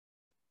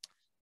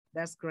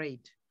 That's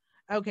great.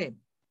 Okay.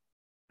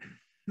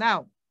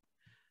 Now,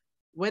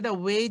 whether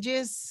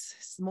wages,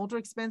 motor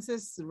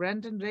expenses,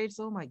 rent and rates,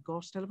 oh my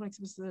gosh, telephone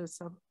expenses,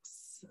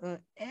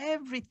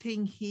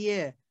 everything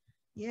here.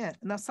 Yeah.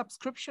 Now,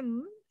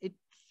 subscription, it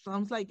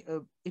sounds like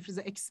if it's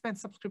an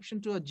expense,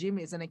 subscription to a gym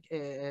is an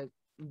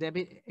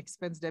debit,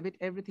 expense debit,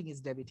 everything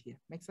is debit here.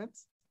 Make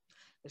sense?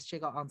 Let's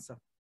check our answer.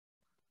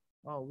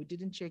 Oh, we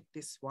didn't check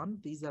this one.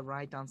 These are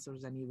right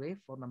answers anyway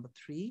for number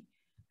 3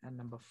 and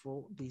number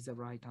 4. These are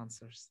right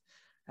answers.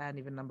 And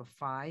even number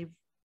 5,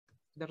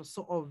 that was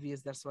so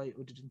obvious. That's why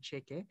we didn't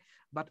check it.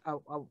 But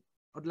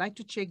I'd like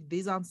to check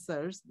these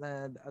answers,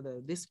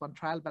 this one,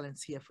 trial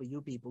balance here for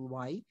you people.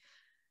 Why?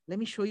 Let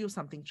me show you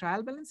something.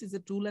 Trial balance is a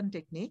tool and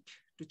technique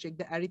to check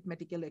the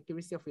arithmetical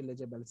accuracy of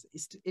ledger balance.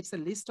 It's a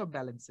list of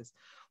balances,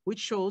 which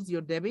shows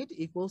your debit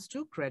equals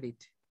to credit.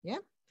 Yeah.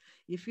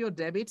 If your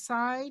debit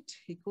side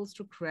equals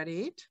to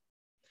credit,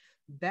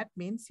 that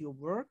means your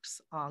works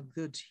are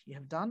good. You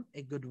have done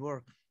a good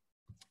work.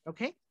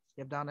 Okay,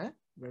 you have done a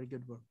very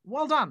good work.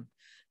 Well done.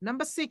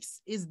 Number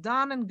 6 is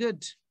done and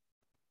good.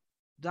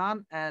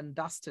 Done and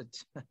dusted,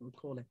 we'll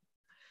call it.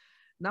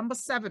 Number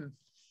 7,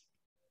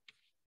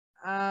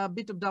 a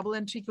bit of double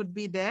entry could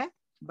be there,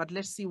 but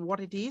let's see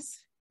what it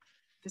is.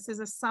 This is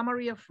a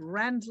summary of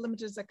Rand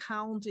Limited's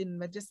account in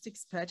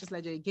Majestic's purchase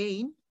ledger.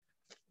 Again,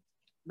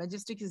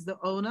 Majestic is the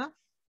owner,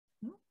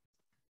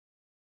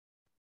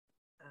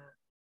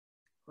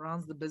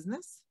 runs the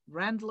business.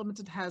 Rand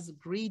Limited has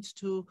agreed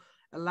to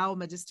allow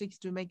Majestic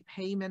to make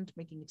payment,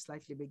 making it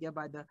slightly bigger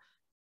by the,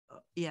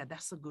 yeah,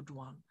 that's a good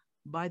one.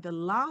 By the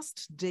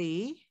last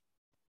day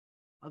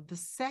of the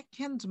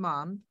 2nd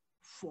month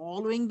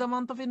following the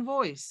month of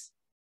invoice.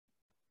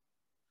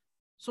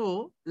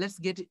 So let's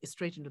get it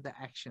straight into the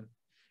action.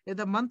 If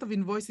the month of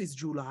invoice is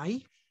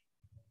July,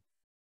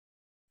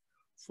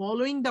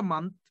 following the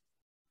month,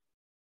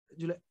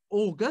 July,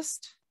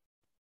 August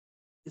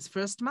is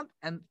 1st month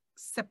and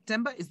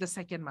September is the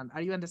 2nd month.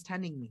 Are you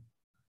understanding me?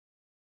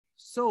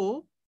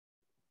 So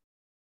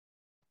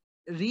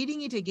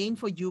reading it again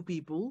for you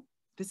people,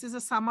 this is a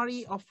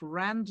summary of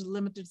Rand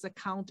Limited's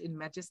account in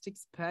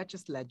Majestic's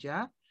purchase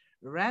ledger.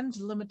 Rand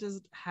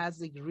Limited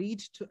has agreed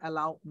to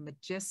allow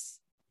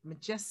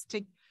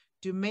Majestic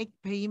to make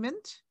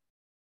payment.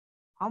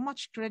 How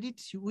much credit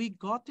we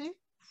got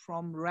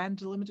from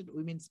Rand Limited?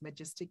 We means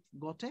Majestic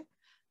got it.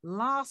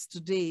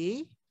 Last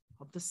day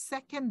of the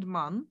 2nd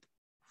month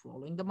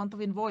following the month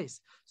of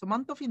invoice. So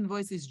month of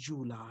invoice is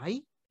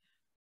July.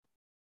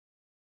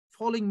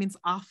 Following means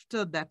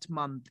after that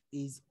month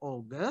is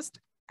August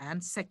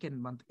and 2nd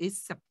month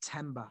is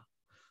September.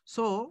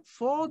 So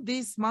for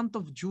this month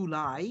of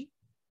July,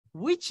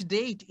 which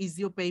date is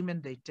your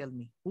payment date? Tell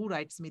me. Who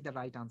writes me the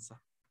right answer?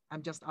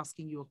 I'm just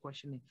asking you a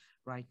question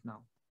right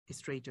now,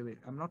 straight away.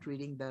 I'm not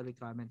reading the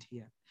requirement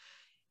here.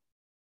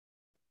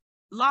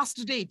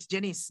 last date,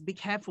 Janice, be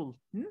careful.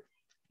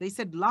 They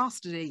said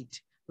last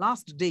date,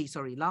 last day.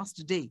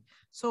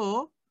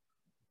 So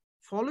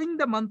following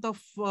the month of,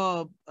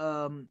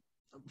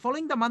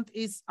 following the month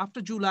is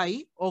after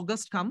July,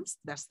 August comes,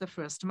 that's the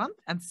first month,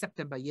 and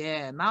September.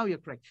 Yeah, now you're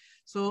correct.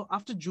 So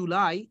after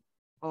July,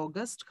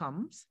 August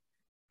comes,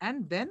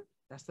 and then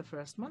that's the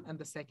first month, and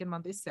the second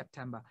month is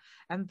September.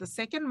 And the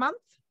second month,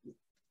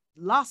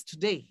 last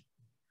day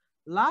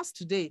means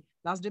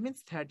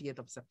 30th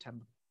of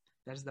September.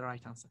 That is the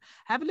right answer.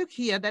 Have a look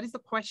here. That is the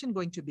question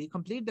going to be.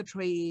 Complete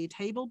the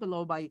table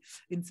below by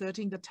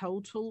inserting the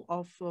total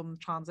of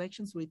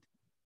transactions with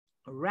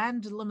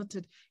Rand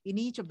Limited in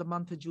each of the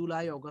month of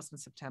July, August, and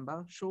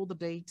September. Show the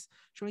dates,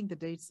 showing the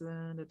dates.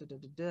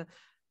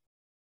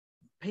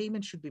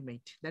 Payment should be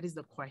made. That is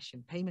the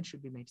question. Payment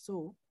should be made.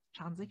 So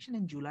transaction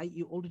in July,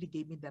 you already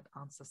gave me that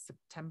answer.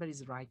 September is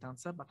the right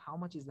answer, but how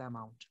much is the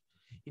amount?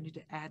 You need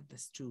to add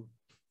this to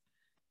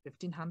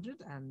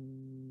 1,500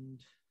 and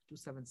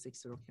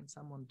 2760. Can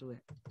someone do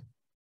it?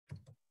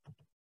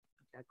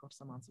 Okay, I got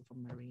some answer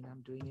from Marina.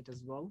 I'm doing it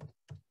as well.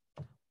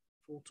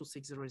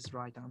 4260 is the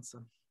right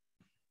answer.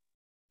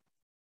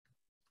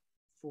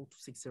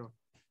 4260.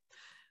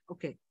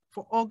 Okay,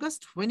 for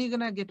August, when are you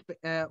gonna get?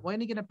 When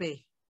are you gonna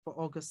pay for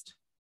August?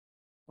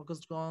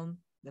 August gone,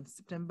 then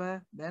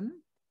September,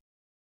 then.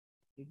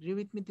 You agree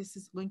with me? This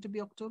is going to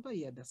be October.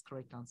 Yeah, that's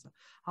correct answer.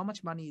 How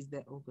much money is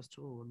there? August.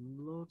 Oh,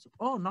 loads of.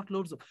 Oh, not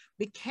loads of.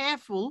 Be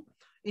careful.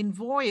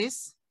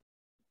 Invoice.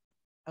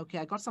 Okay,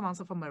 I got some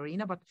answer from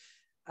Marina, but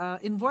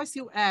invoice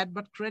you add,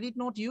 but credit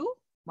note you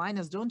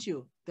minus, don't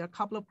you? There are a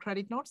couple of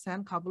credit notes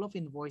and a couple of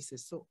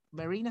invoices. So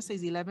Marina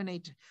says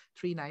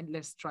 11839.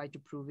 Let's try to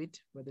prove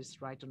it, whether it's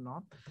right or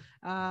not.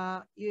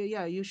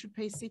 Yeah, you should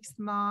pay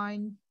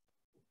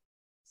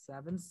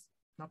 697,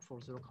 not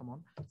 40, come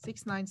on.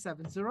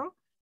 6970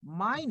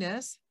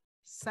 minus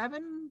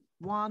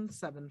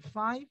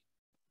 7175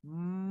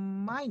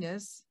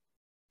 minus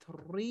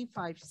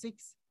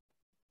 356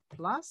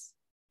 plus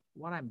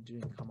what I'm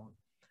doing, come on,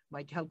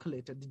 my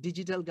calculator, the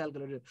digital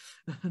calculator.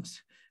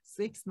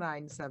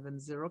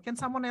 6970. Can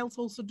someone else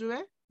also do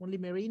it? Only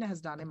Marina has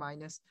done a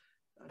minus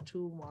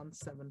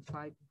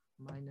 2175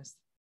 minus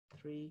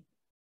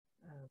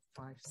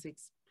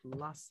 356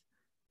 plus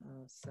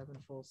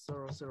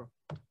 7400.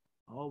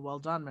 Oh, well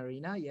done,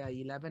 Marina. Yeah,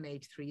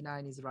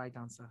 11839 is the right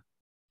answer.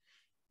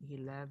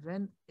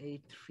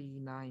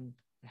 11839,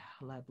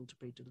 liable to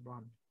pay to the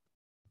bond.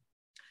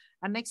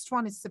 And next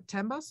one is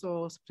September.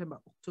 So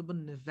September, October,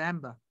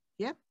 November.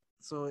 Yeah.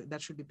 So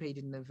that should be paid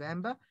in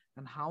November.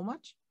 And how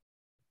much?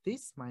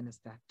 This minus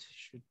that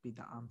should be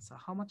the answer.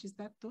 How much is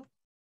that though?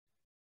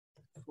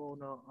 For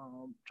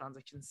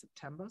transaction in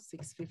September,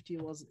 650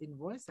 was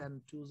invoice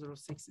and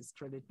 206 is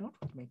credit note,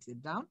 which makes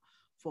it down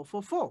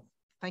 444.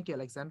 Thank you,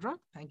 Alexandra.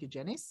 Thank you,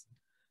 Janice.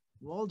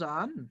 Well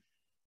done.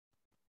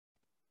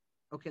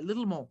 Okay, a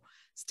little more.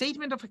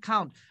 Statement of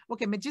account.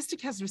 Okay,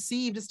 Majestic has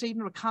received a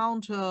statement of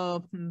account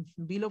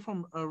below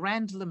from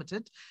Rand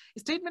Limited. A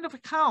statement of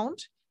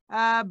account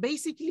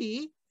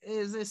basically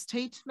is a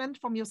statement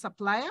from your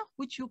supplier,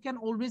 which you can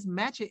always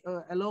match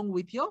along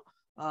with your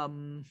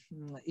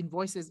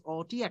invoices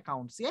or T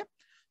accounts. Yeah.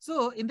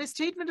 So in the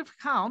statement of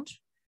account,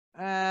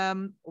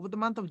 over the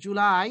month of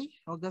July,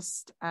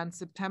 August, and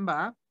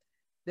September,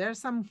 there are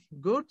some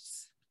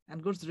goods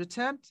and goods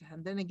returned,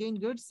 and then again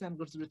goods and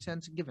goods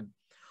returned given.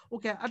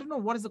 Okay, I don't know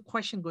what is the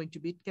question going to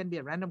be. It can be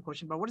a random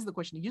question, but what is the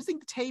question? Using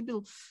the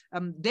table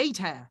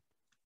data,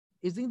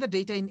 using the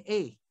data in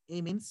A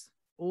means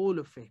all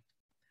of it.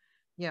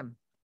 Yeah.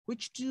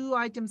 Which two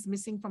items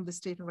missing from the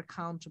statement of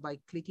account? By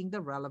clicking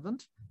the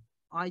relevant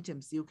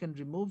items, you can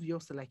remove your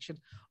selection.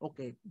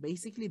 Okay,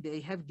 basically they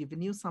have given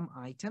you some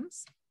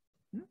items.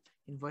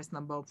 Invoice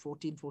number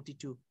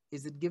 1442.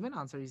 Is it given?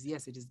 Answer is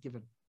yes, it is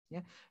given.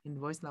 Yeah.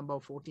 Invoice number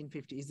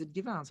 1450. Is it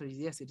given? Answer is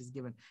yes, it is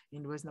given.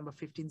 Invoice number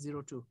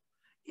 1502.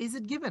 Is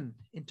it given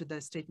into the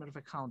statement of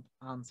account?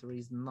 Answer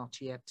is not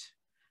yet.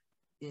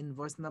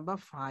 Invoice number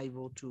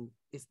 502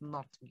 is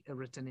not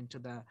written into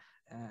the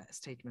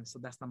statement. So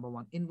that's number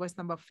one. Invoice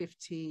number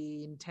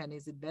 1510,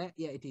 is it there?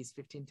 Yeah, it is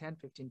 1510,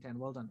 1510.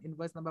 Well done.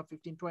 Invoice number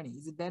 1520,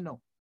 is it there?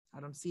 No,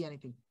 I don't see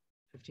anything.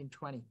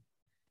 1520.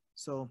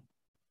 So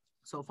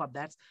far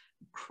that's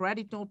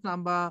credit note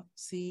number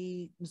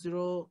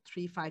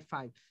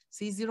C0355.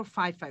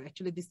 C055,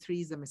 actually this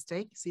 3 is a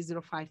mistake.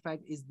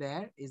 C055 is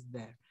there,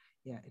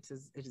 Yeah, it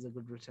says it is a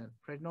good return.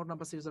 Credit note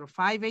number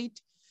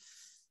 0058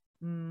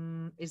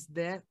 is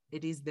there.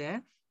 It is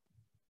there.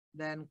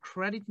 Then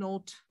credit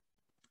note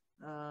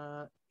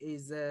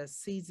is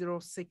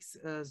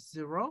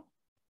C060.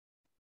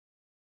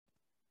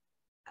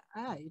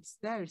 It's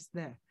there. It's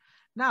there.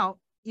 Now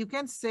you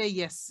can say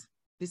yes,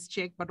 this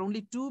check, but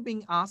only 2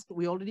 being asked.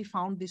 We already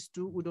found these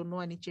 2. We don't know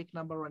any check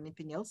number or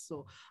anything else.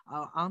 So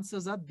our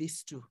answers are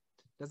these 2.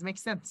 Does it make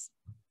sense?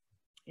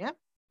 Yeah.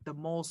 The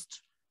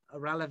most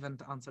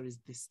relevant answer is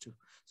this 2.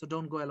 So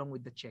don't go along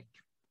with the check.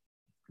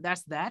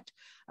 That's that.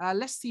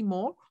 Let's see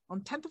more. On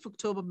 10th of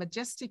October,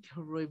 Majestic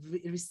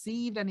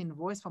received an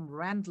invoice from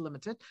Rand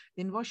Limited.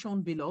 The invoice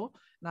shown below.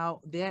 Now,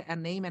 there a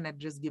name and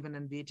address given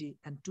and VAT,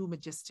 and to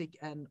Majestic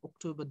and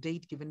October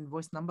date given,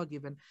 invoice number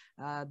given.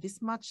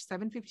 This much,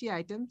 750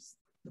 items,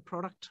 the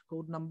product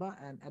code number,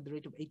 and at the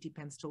rate of 80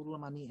 pence total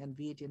money, and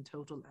VAT in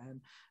total,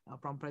 and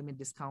prompt payment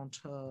discount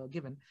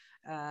given.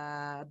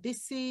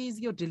 This is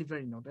your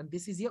delivery note, and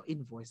this is your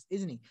invoice,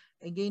 isn't it?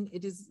 Again,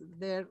 it is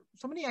there.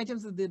 So many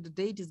items that the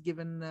date is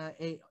given.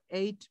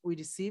 8 we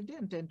received it,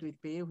 and 10 we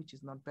pay, which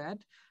is not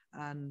bad.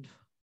 And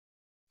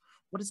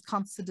what is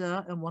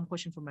considered? And one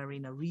question for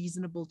Marina: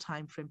 reasonable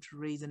time frame to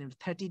raise an invoice.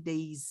 30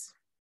 days.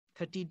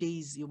 30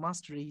 days. You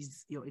must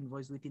raise your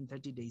invoice within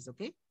 30 days.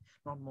 Okay,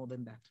 not more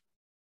than that.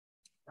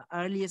 The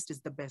earliest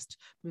is the best.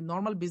 The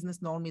normal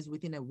business norm is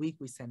within a week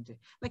we send it.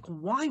 Like,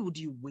 why would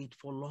you wait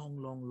for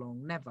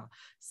long? Never.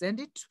 Send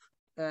it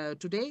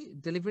today,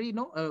 delivery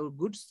note,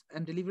 goods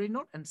and delivery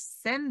note, and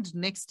send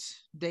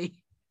next day.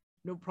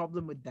 No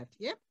problem with that.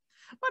 Yeah.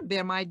 But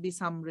there might be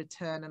some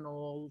return, and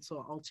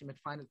also ultimate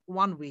final.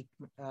 1 week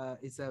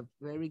is a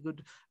very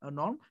good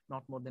norm,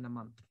 not more than a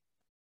month.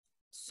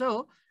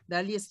 So the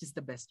earliest is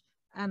the best.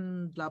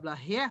 And blah, blah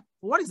here.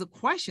 What is the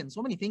question?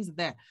 So many things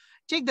there.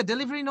 Check the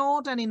delivery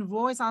note and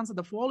invoice. Answer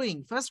the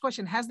following. First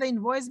question, has the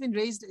invoice been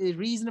raised a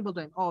reasonable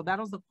time? Oh, that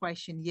was the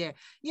question. Yeah.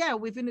 Yeah,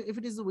 if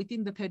it is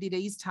within the 30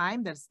 days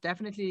time, that's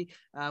definitely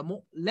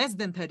less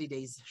than 30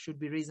 days should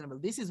be reasonable.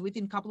 This is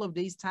within a couple of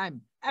days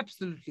time.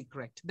 Absolutely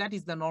correct. That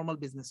is the normal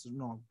business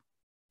norm.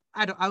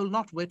 I will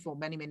not wait for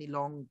many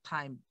long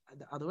time.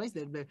 Otherwise,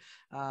 there will be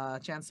a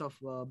chance of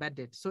bad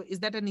debt. So is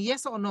that a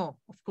yes or no?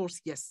 Of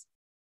course, yes.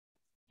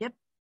 Yep.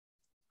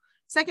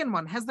 Second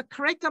one, has the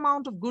correct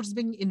amount of goods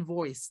been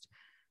invoiced?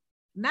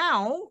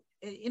 Now,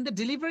 in the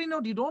delivery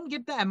note, you don't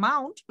get the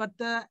amount, but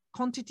the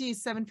quantity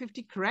is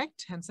 750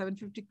 correct, and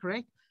 750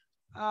 correct.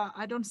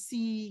 I don't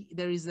see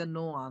there is a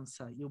no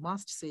answer. You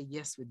must say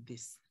yes with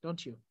this,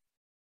 don't you?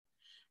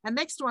 And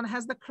next one,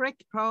 has the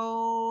correct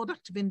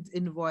product been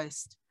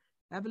invoiced?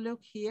 Have a look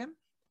here.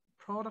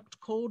 Product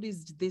code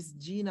is this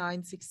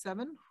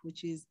G967,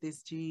 which is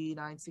this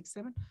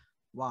G967.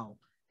 Wow.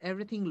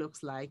 Everything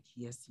looks like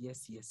yes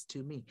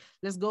to me.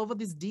 Let's go over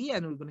this D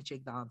and we're going to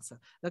check the answer.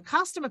 The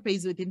customer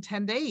pays within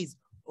 10 days.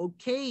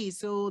 Okay,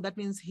 so that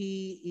means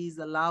he is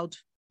allowed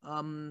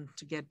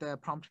to get the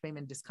prompt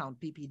payment discount,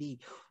 PPD.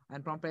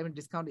 And prompt payment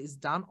discount is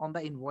done on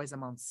the invoice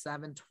amount,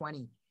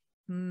 720.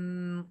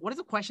 What is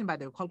the question, by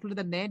the way? Calculate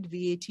the net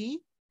VAT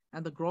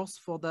and the gross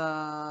for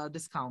the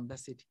discount.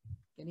 That's it.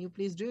 Can you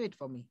please do it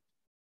for me?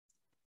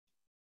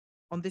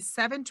 On this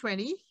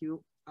 720,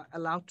 you are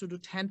allowed to do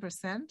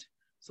 10%.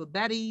 So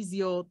that is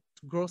your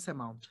gross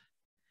amount,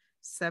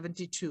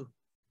 72.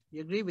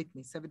 You agree with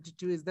me?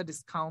 72 is the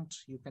discount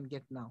you can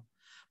get now,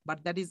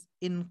 but that is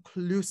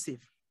inclusive.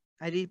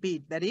 I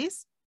repeat, that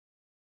is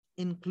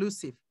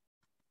inclusive.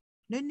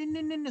 No.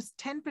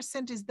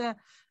 10% is the,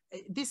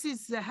 this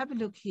is, have a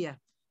look here.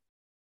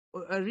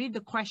 Read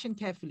the question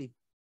carefully.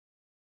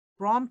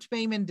 Prompt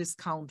payment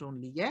discount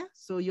only, yeah?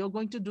 So you're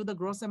going to do the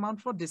gross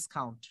amount for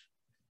discount.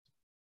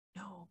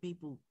 No,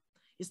 people.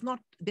 It's not,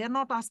 they're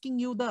not asking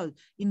you the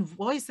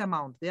invoice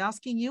amount. They're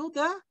asking you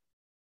the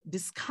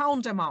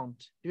discount amount.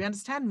 Do you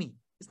understand me?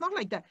 It's not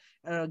like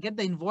that. Get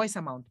the invoice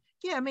amount.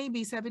 Yeah,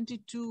 maybe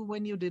 72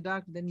 when you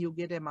deduct, then you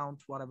get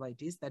amount, whatever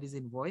it is, that is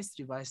invoiced,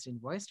 revised,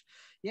 invoiced.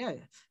 Yeah,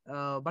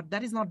 but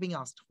that is not being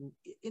asked.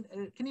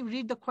 Can you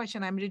read the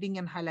question? I'm reading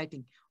and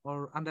highlighting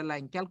or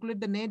underlying. Calculate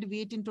the net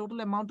VAT in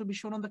total amount to be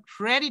shown on the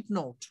credit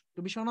note.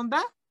 To be shown on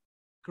the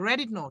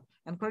credit note.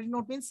 And credit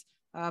note means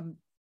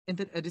in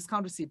the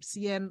discount receipt,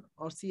 CN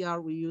or CR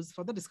we use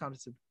for the discount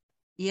receipt.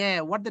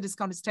 Yeah, what the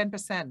discount is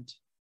 10%.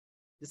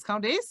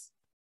 Discount is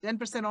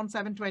 10% on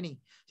 720.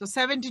 So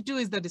 72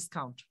 is the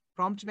discount.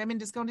 Prompt payment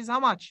discount is how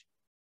much?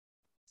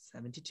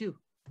 72.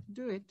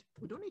 Do it.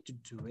 We don't need to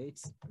do it.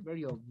 It's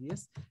very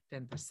obvious.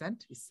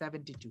 10% is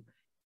 72.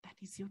 That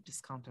is your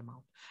discount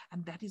amount.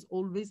 And that is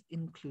always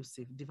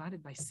inclusive.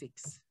 Divided by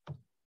 6.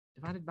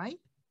 Divided by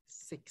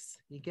 6.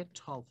 You get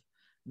 12.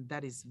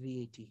 That is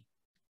VAT.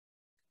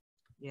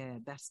 Yeah,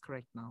 that's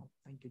correct now.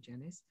 Thank you,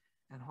 Janice.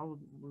 And how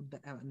would the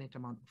net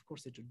amount? Of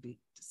course, it would be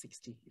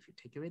 60 if you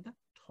take away the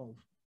 12.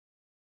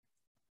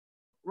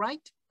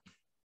 Right?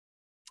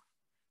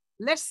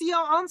 Let's see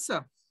our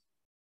answer.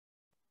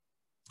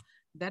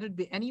 That would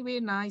be anyway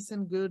nice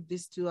and good.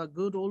 These two are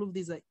good. All of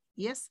these are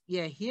yes.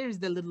 Yeah, here is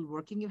the little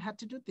working you had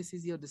to do. This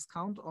is your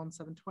discount on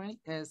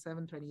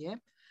 720, yeah.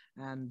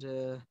 And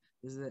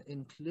this is the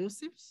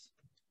inclusives.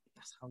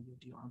 That's how you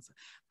do your answer.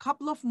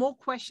 Couple of more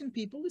questions,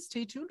 people.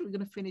 Stay tuned. We're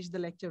going to finish the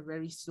lecture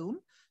very soon.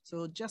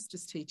 So just to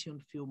stay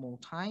tuned a few more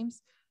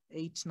times.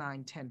 8,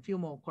 9, 10. Few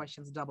more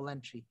questions, double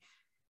entry.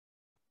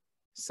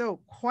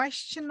 So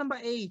question number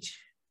 8.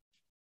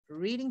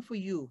 Reading for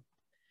you.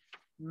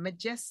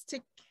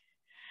 Majestic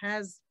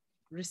has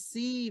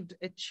received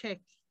a check.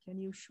 Can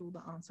you show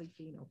the answer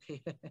again?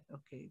 Okay.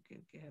 okay.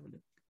 Have a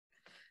look.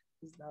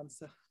 This is the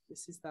answer.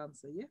 This is the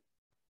answer, yeah?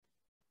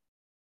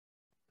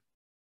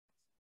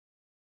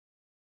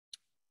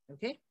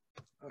 Okay.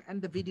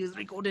 And the video is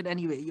recorded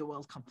anyway. You're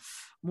welcome.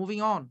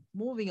 Moving on.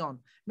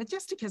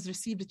 Majestic has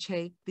received a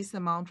check, this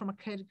amount from a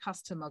credit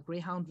customer,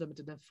 Greyhound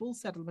Limited, and full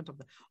settlement of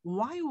the.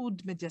 Why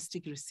would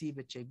Majestic receive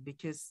a check?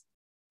 Because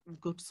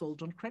goods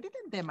sold on credit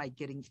and they might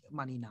getting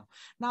money now.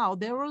 Now,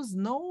 there was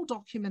no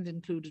document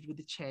included with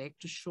the check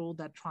to show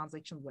that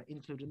transactions were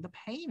included in the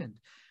payment.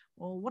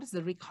 Well, what is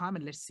the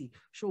requirement? Let's see.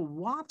 Show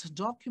what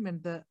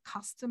document the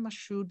customer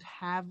should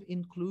have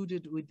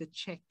included with the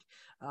check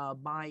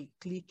by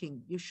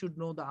clicking. You should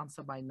know the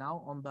answer by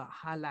now on the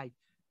highlight.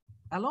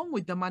 Along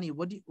with the money,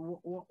 what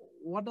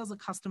does a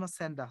customer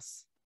send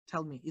us?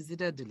 Tell me, is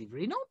it a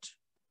delivery note,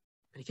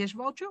 a cash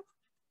voucher,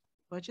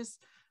 purchase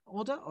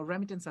order, or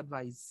remittance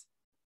advice?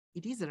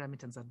 It is a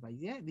remittance advice.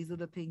 Yeah, these are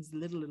the things,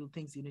 little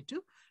things you need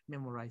to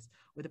memorize.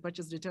 With a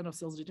purchase return or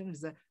sales return, it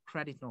is a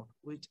credit note.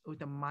 With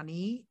the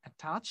money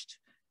attached,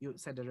 you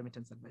send a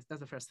remittance advice. That's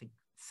the first thing.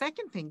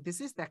 Second thing,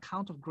 this is the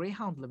account of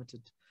Greyhound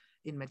Limited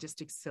in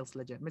Majestic Sales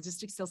Ledger.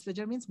 Majestic Sales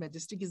Ledger means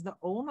Majestic is the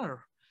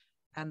owner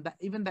and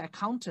even the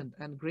accountant,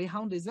 and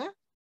Greyhound is a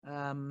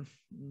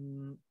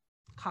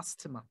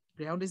customer.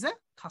 Greyhound is a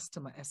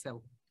customer,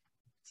 SL.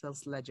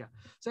 Sales ledger.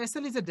 So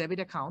SL is a debit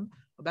account.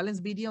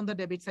 Balance BD on the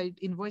debit side.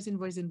 Invoice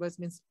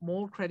means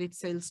more credit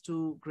sales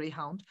to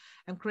Greyhound.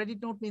 And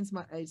credit note means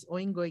it's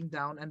owing going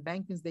down. And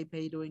bank means they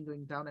paid owing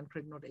going down. And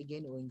credit note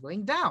again owing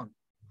going down.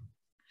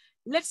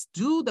 Let's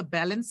do the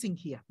balancing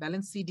here.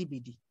 Balance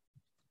CDBD.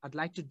 I'd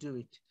like to do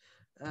it.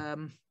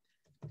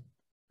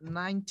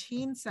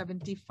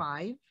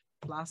 1975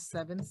 plus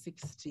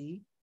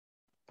 760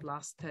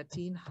 plus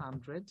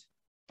 1300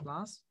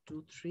 plus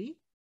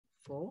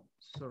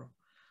 2340.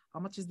 How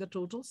much is the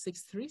total?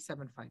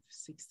 6375.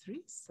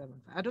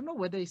 6375. I don't know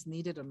whether it's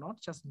needed or not,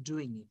 just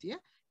doing it. Yeah,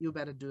 you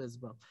better do as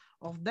well.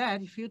 Of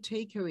that, if you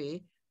take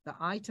away the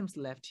items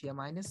left here,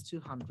 minus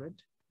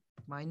 200,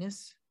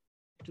 minus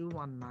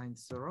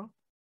 2190,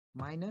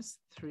 minus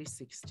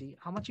 360.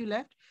 How much you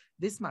left?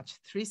 This much,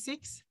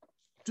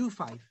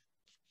 3625.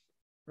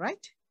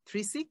 Right?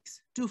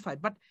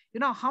 3625. But you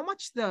know how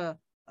much the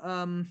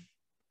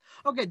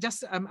okay,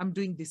 just I'm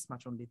doing this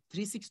much only.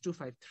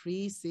 3625,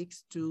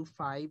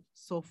 3625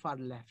 so far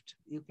left.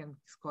 You can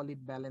call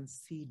it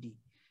balance CD.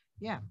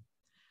 Yeah.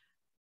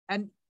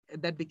 And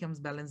that becomes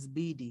balance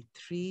BD,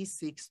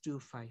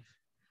 3625.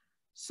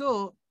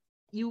 So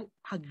you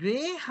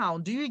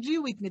Greyhound, do you agree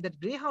with me that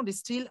Greyhound is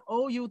still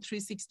owe you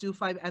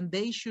 3625 and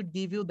they should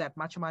give you that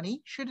much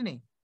money, shouldn't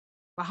they?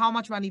 But how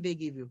much money they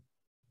give you?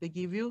 They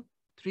give you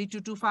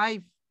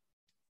 3225.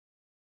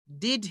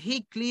 Did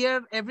he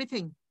clear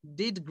everything?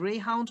 Did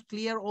Greyhound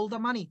clear all the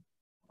money?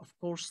 Of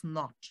course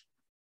not.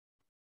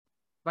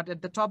 But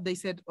at the top, they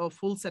said, oh,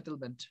 full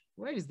settlement.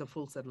 Where is the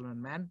full settlement,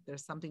 man?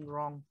 There's something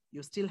wrong.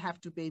 You still have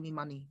to pay me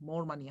money,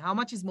 more money. How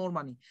much is more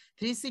money?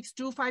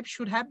 3625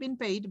 should have been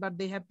paid, but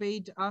they have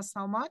paid us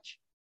how much?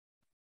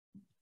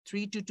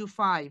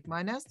 3225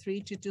 minus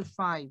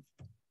 3225,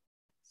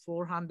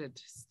 400.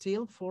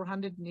 Still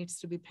 400 needs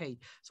to be paid.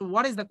 So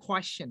what is the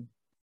question?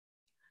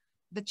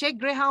 The check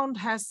Greyhound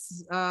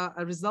has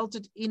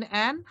resulted in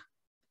an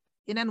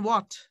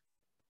what?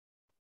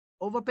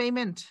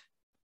 Overpayment.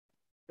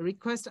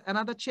 Request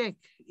another check.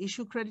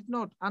 Issue credit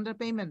note.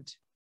 Underpayment.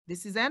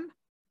 This is an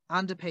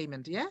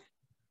underpayment. Yeah?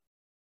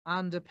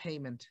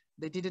 Underpayment.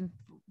 They didn't.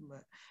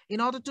 In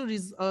order to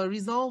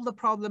resolve the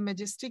problem,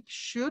 Majestic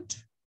should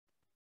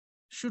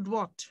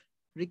what?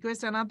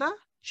 Request another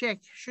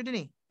check, shouldn't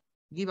he?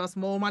 Give us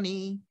more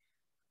money.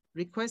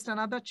 Request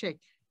another check.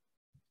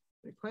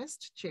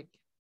 Request check.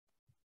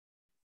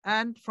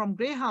 And from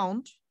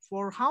Greyhound,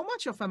 for how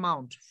much of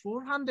amount?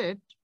 400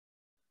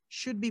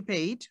 should be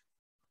paid,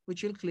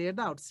 which will clear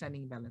the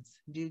outstanding balance.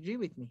 Do you agree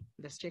with me?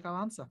 Let's check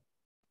our answer.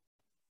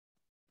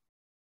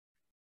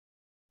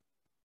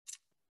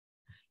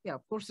 Yeah,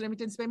 of course,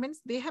 remittance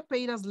payments, they have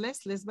paid us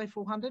less by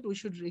 400. We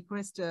should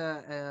request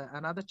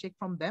another check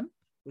from them,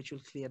 which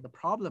will clear the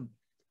problem.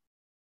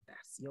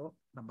 That's your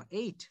number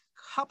 8.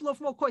 Couple of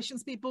more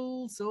questions,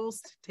 people. So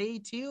stay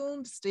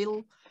tuned.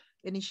 Still,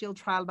 initial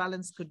trial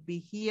balance could be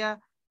here.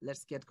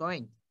 Let's get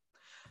going.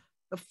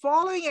 The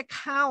following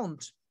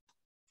account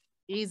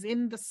is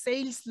in the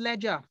sales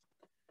ledger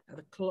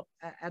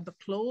at the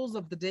close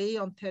of the day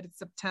on 30th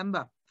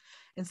September.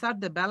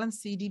 Inside the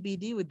balance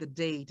CDBD with the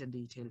date and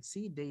detail.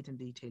 See, date and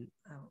detail.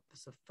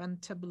 There's a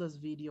fantabulous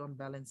video on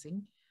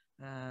balancing.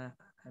 I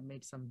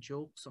made some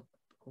jokes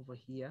over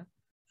here.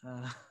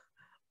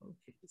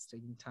 Okay, it's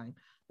taking time.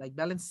 Like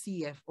balance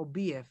CF or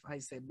BF. I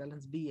said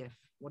balance BF.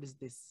 What is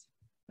this?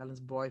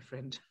 Balance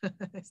boyfriend.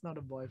 It's not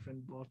a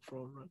boyfriend,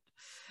 boyfriend.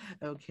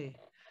 Okay.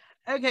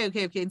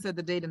 Insert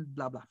the date and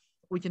blah, blah.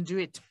 We can do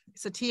it.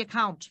 It's a T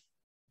account.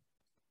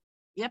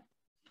 Yep.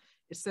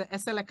 It's a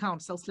SL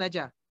account, sales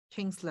ledger,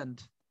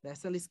 Kingsland. The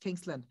SL is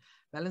Kingsland.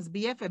 Balance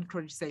BF and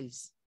credit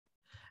sales.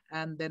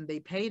 And then they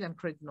paid and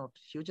credit note.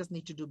 You just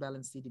need to do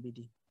balance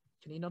CDBD.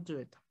 Can you not do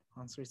it?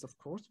 Answer is, of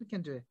course, we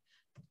can do it.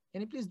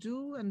 Can you please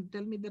do and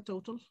tell me the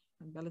total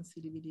and balance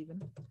CDBD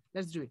even?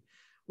 Let's do it.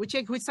 We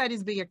check which side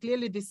is bigger.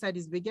 Clearly, this side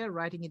is bigger.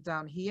 Writing it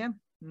down here.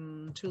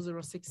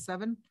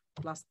 2067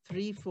 plus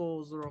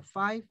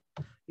 3405,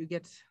 you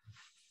get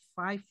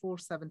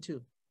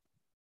 5472.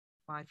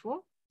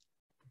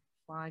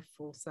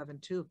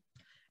 5472.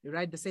 You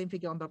write the same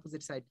figure on the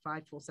opposite side,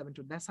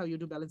 5472. That's how you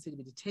do balance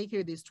CDBD. Take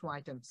away these two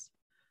items.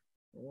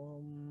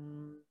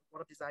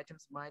 What are these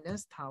items?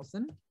 Minus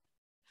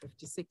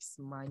 1056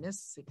 minus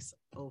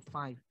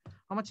 605.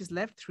 How much is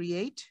left?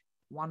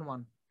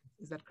 3811.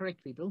 Is that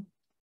correct, people?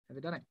 Have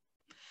you done it?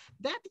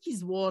 That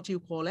is what you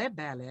call a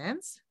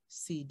balance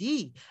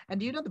CD.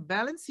 And you know the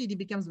balance CD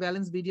becomes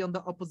balance BD on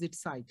the opposite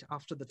side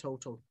after the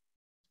total.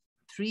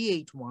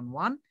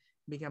 3811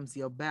 becomes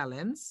your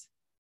balance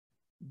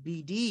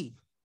BD.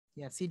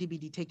 Yeah, CD,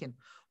 BD taken.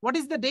 What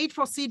is the date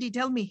for CD?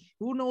 Tell me.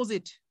 Who knows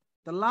it?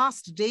 The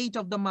last date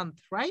of the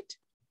month, right?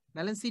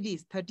 Balance CD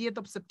is 30th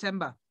of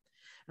September.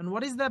 And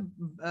what is the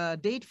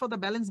date for the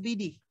balance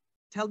BD?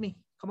 Tell me.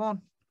 Come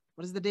on.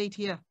 What is the date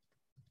here?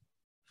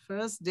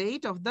 First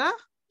date of the...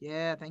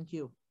 Yeah, thank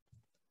you.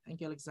 Thank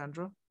you,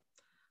 Alexandra.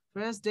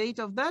 First date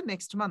of the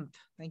next month.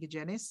 Thank you,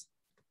 Janice.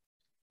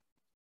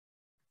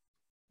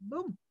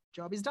 Boom.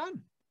 Job is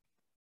done.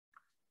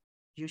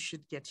 You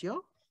should get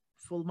your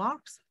full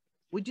marks.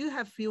 We do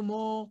have a few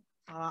more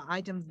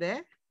items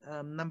there.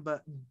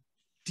 Number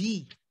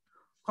D.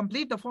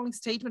 Complete the following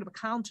statement of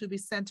account to be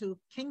sent to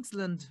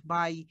Kingsland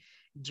by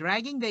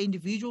dragging the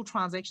individual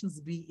transactions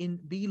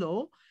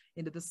below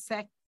into the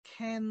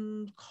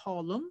second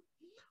column,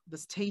 the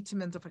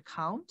statement of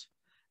account,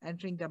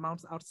 entering the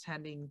amounts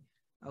outstanding.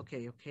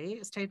 Okay.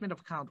 Statement of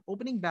account.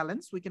 Opening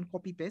balance, we can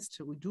copy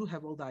paste. We do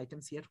have all the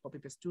items here to copy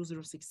paste.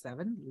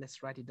 2067.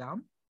 Let's write it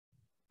down.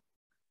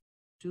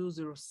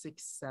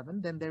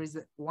 2067. Then there is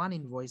one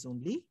invoice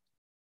only.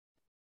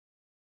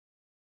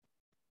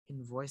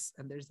 Invoice,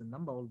 and there is a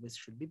number always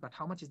should be, but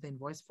how much is the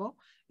invoice for?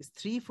 It's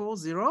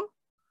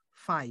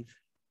 3405.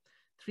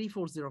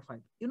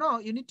 3405. You know,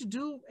 you need to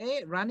do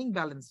a running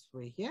balance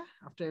way here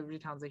after every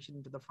transaction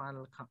into the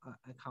final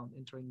account,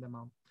 entering the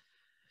amount.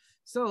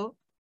 So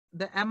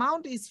the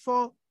amount is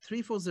for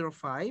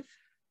 3405.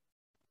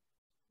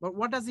 But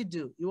what does it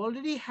do? You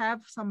already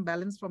have some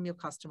balance from your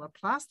customer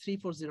plus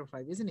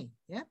 3405, isn't it?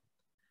 Yeah.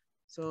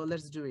 So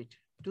let's do it.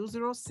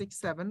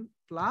 2067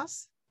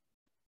 plus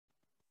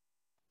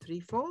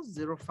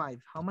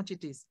 3405. How much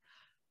it is?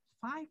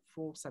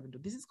 5472.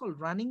 This is called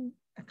running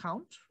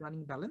account,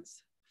 running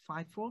balance,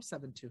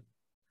 5472.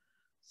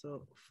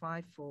 So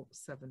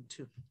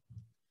 5472.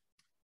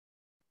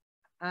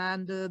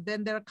 And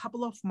then there are a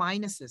couple of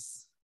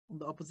minuses on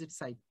the opposite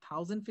side.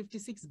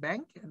 1056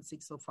 bank and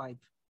 605.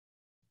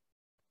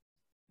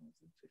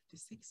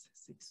 1056,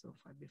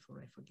 605. Before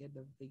I forget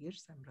the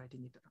figures, I'm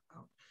writing it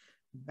out.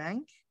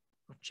 Bank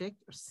or check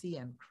or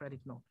CN,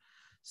 credit note.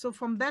 So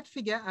from that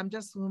figure, I'm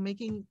just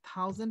making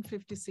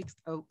 1056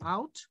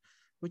 out,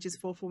 which is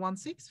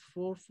 4416,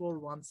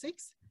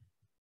 4416.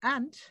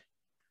 And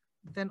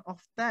then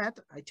of that,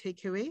 I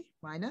take away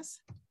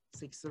minus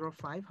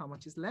 605. How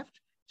much is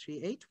left?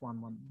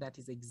 3811. That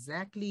is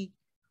exactly,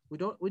 we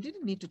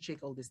didn't need to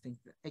check all these things.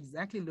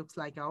 Exactly looks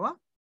like our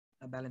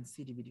balance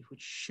CDBD,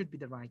 which should be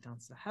the right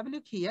answer. Have a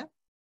look here.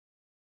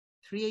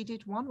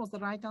 3881 was the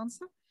right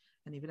answer.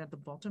 And even at the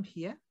bottom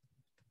here,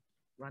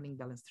 running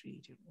balance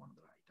 3881,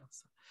 the right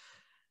answer.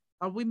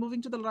 Are we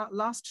moving to the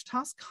last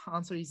task?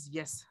 Answer is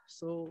yes.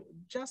 So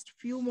just a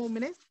few more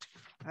minutes.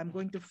 I'm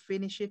going to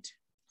finish it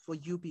for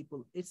you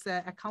people. It's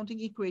an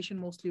accounting equation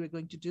mostly we're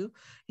going to do.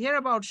 Here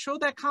about show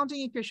the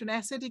accounting equation.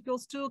 Asset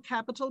equals to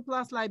capital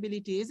plus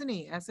liability, isn't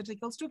it? Asset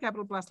equals to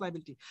capital plus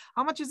liability.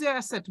 How much is your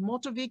asset?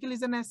 Motor vehicle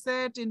is an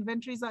asset.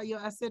 Inventories are your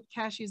asset.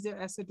 Cash is your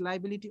asset.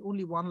 Liability,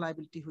 only one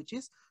liability, which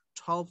is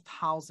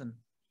 12,000.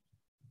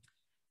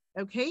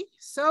 Okay,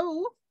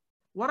 so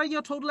what are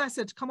your total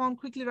assets? Come on,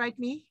 quickly write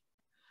me.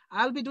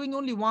 I'll be doing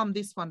only one,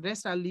 this one.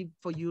 Rest I'll leave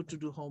for you to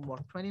do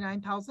homework.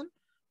 29,000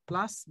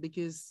 plus,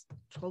 because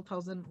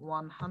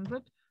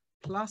 12,100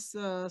 plus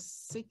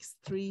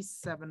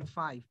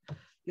 6375.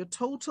 Your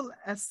total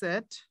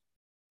asset,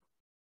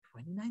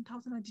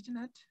 29,000 I didn't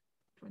add.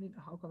 20,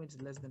 how come it's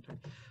less than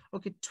 20?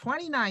 Okay,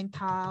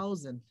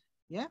 29,000,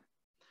 yeah?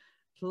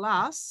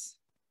 Plus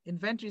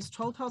inventory is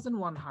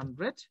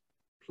 12,100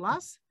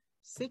 plus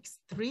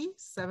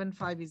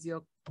 6375 is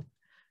your,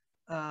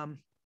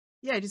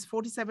 yeah, it is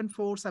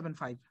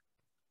 47,475.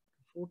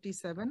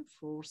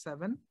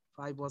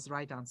 47,475 was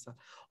right answer.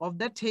 Of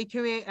that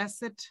takeaway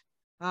asset,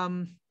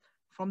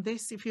 from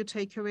this, if you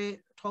take away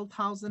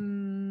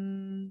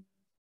 12,000,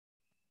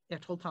 yeah,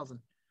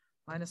 12,000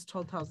 minus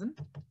 12,000,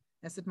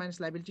 asset minus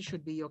liability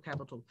should be your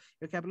capital.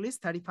 Your capital is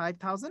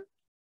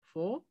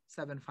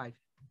 35,475.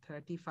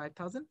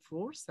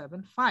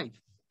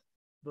 35,475.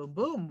 Boom,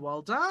 boom,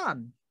 well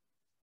done.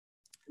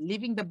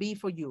 Leaving the B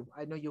for you.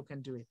 I know you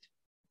can do it.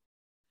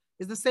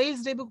 Is the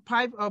sales day book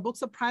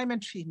books of prime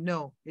entry?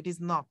 No, it is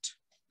not.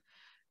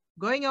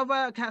 Going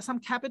over some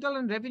capital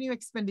and revenue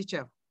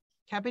expenditure.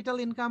 Capital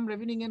income,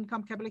 revenue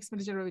income, capital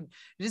expenditure, revenue.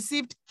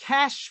 Received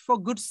cash for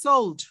goods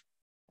sold.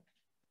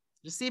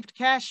 Received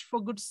cash for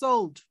goods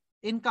sold.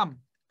 Income.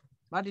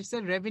 But it's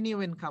a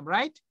revenue income,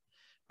 right?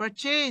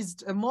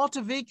 Purchased a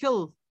motor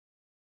vehicle,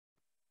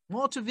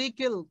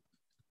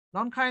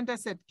 non-current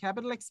asset,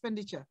 capital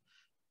expenditure.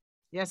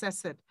 Yes,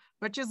 asset.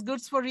 Purchase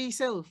goods for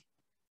resale.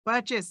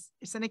 Purchase,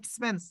 it's an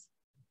expense,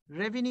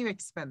 revenue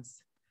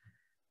expense.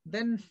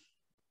 Then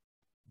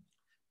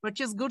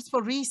purchase goods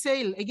for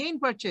resale, again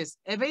purchase,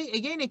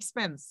 again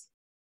expense,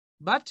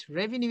 but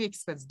revenue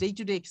expense,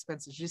 day-to-day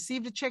expenses.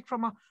 Received a check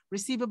from a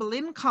receivable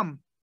income,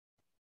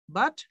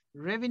 but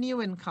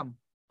revenue income.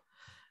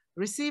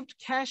 Received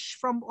cash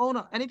from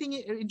owner. Anything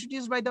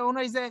introduced by the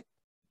owner is a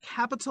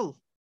capital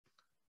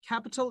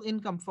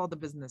income for the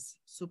business.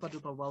 Super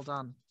duper, well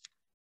done.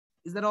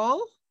 Is that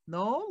all?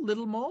 No,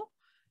 little more.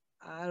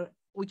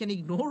 We can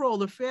ignore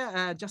all of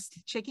it.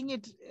 Just checking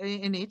it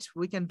in it,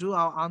 we can do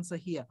our answer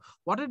here.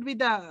 What would be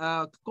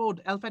the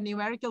code,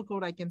 alphanumerical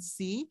code I can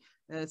see?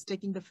 It's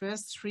taking the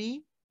first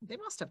three. They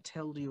must have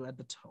told you at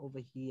the top over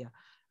here.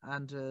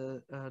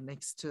 And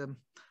next,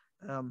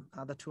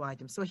 other two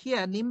items. So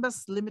here,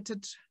 Nimbus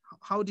Limited,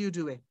 how do you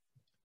do it?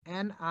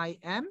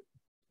 NIM.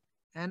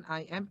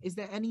 Is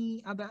there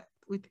any other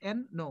with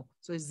N? No.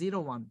 So it's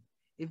 01.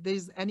 If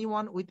there's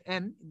anyone with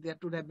N,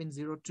 that would have been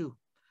 02.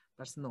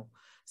 That's no.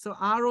 So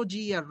ROG,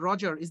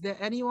 Roger. Is there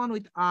anyone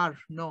with R?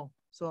 No.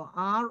 So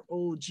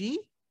ROG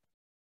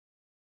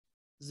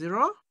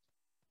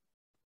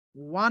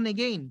 01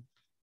 again.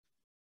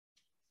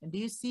 And do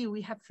you see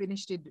we have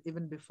finished it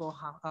even before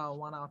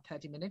 1 hour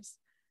 30 minutes?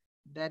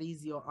 That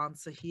is your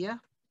answer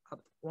here.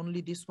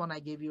 Only this one I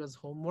gave you as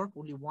homework,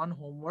 only one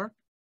homework.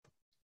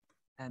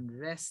 And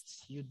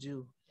rest you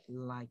do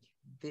like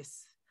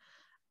this.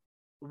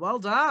 Well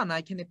done.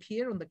 I can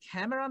appear on the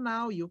camera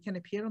now. You can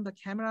appear on the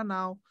camera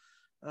now.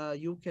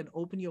 You can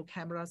open your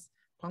cameras.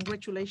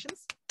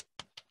 Congratulations.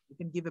 You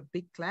can give a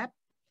big clap.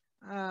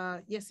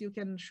 Yes, you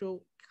can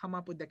come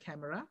up with the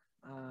camera.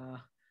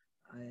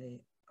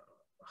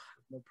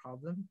 No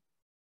problem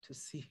to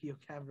see your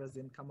cameras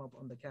and come up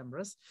on the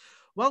cameras.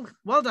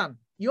 Well done.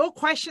 Your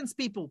questions,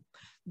 people.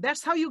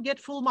 That's how you get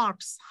full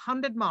marks,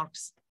 100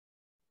 marks.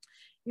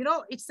 You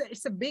know,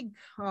 it's a big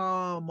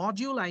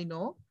module, I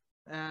know.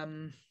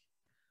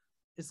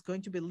 It's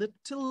going to be a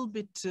little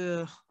bit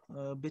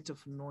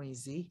of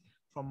noisy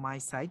from my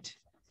side,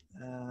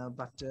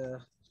 but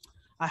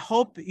I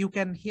hope you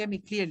can hear me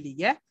clearly.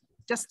 Yeah,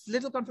 just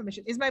little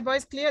confirmation. Is my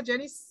voice clear,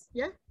 Janice?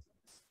 Yeah,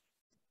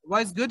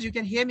 voice good. You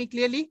can hear me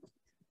clearly.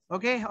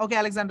 Okay,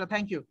 Alexandra,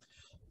 thank you.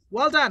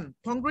 Well done.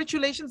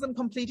 Congratulations on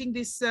completing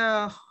this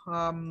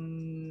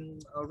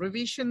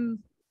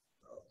revision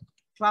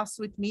class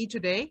with me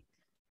today.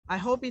 I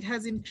hope it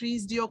has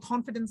increased your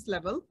confidence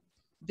level.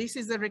 This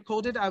is a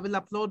recorded. I will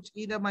upload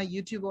either my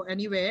YouTube or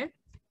anywhere,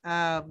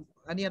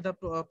 any other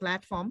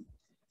platform.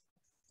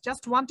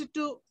 Just wanted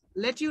to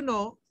let you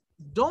know,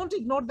 don't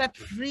ignore that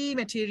free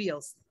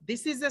materials.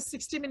 This is a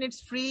 60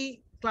 minutes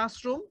free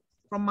classroom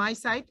from my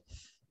side.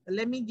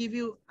 Let me give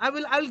you,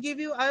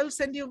 I'll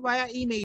send you via email.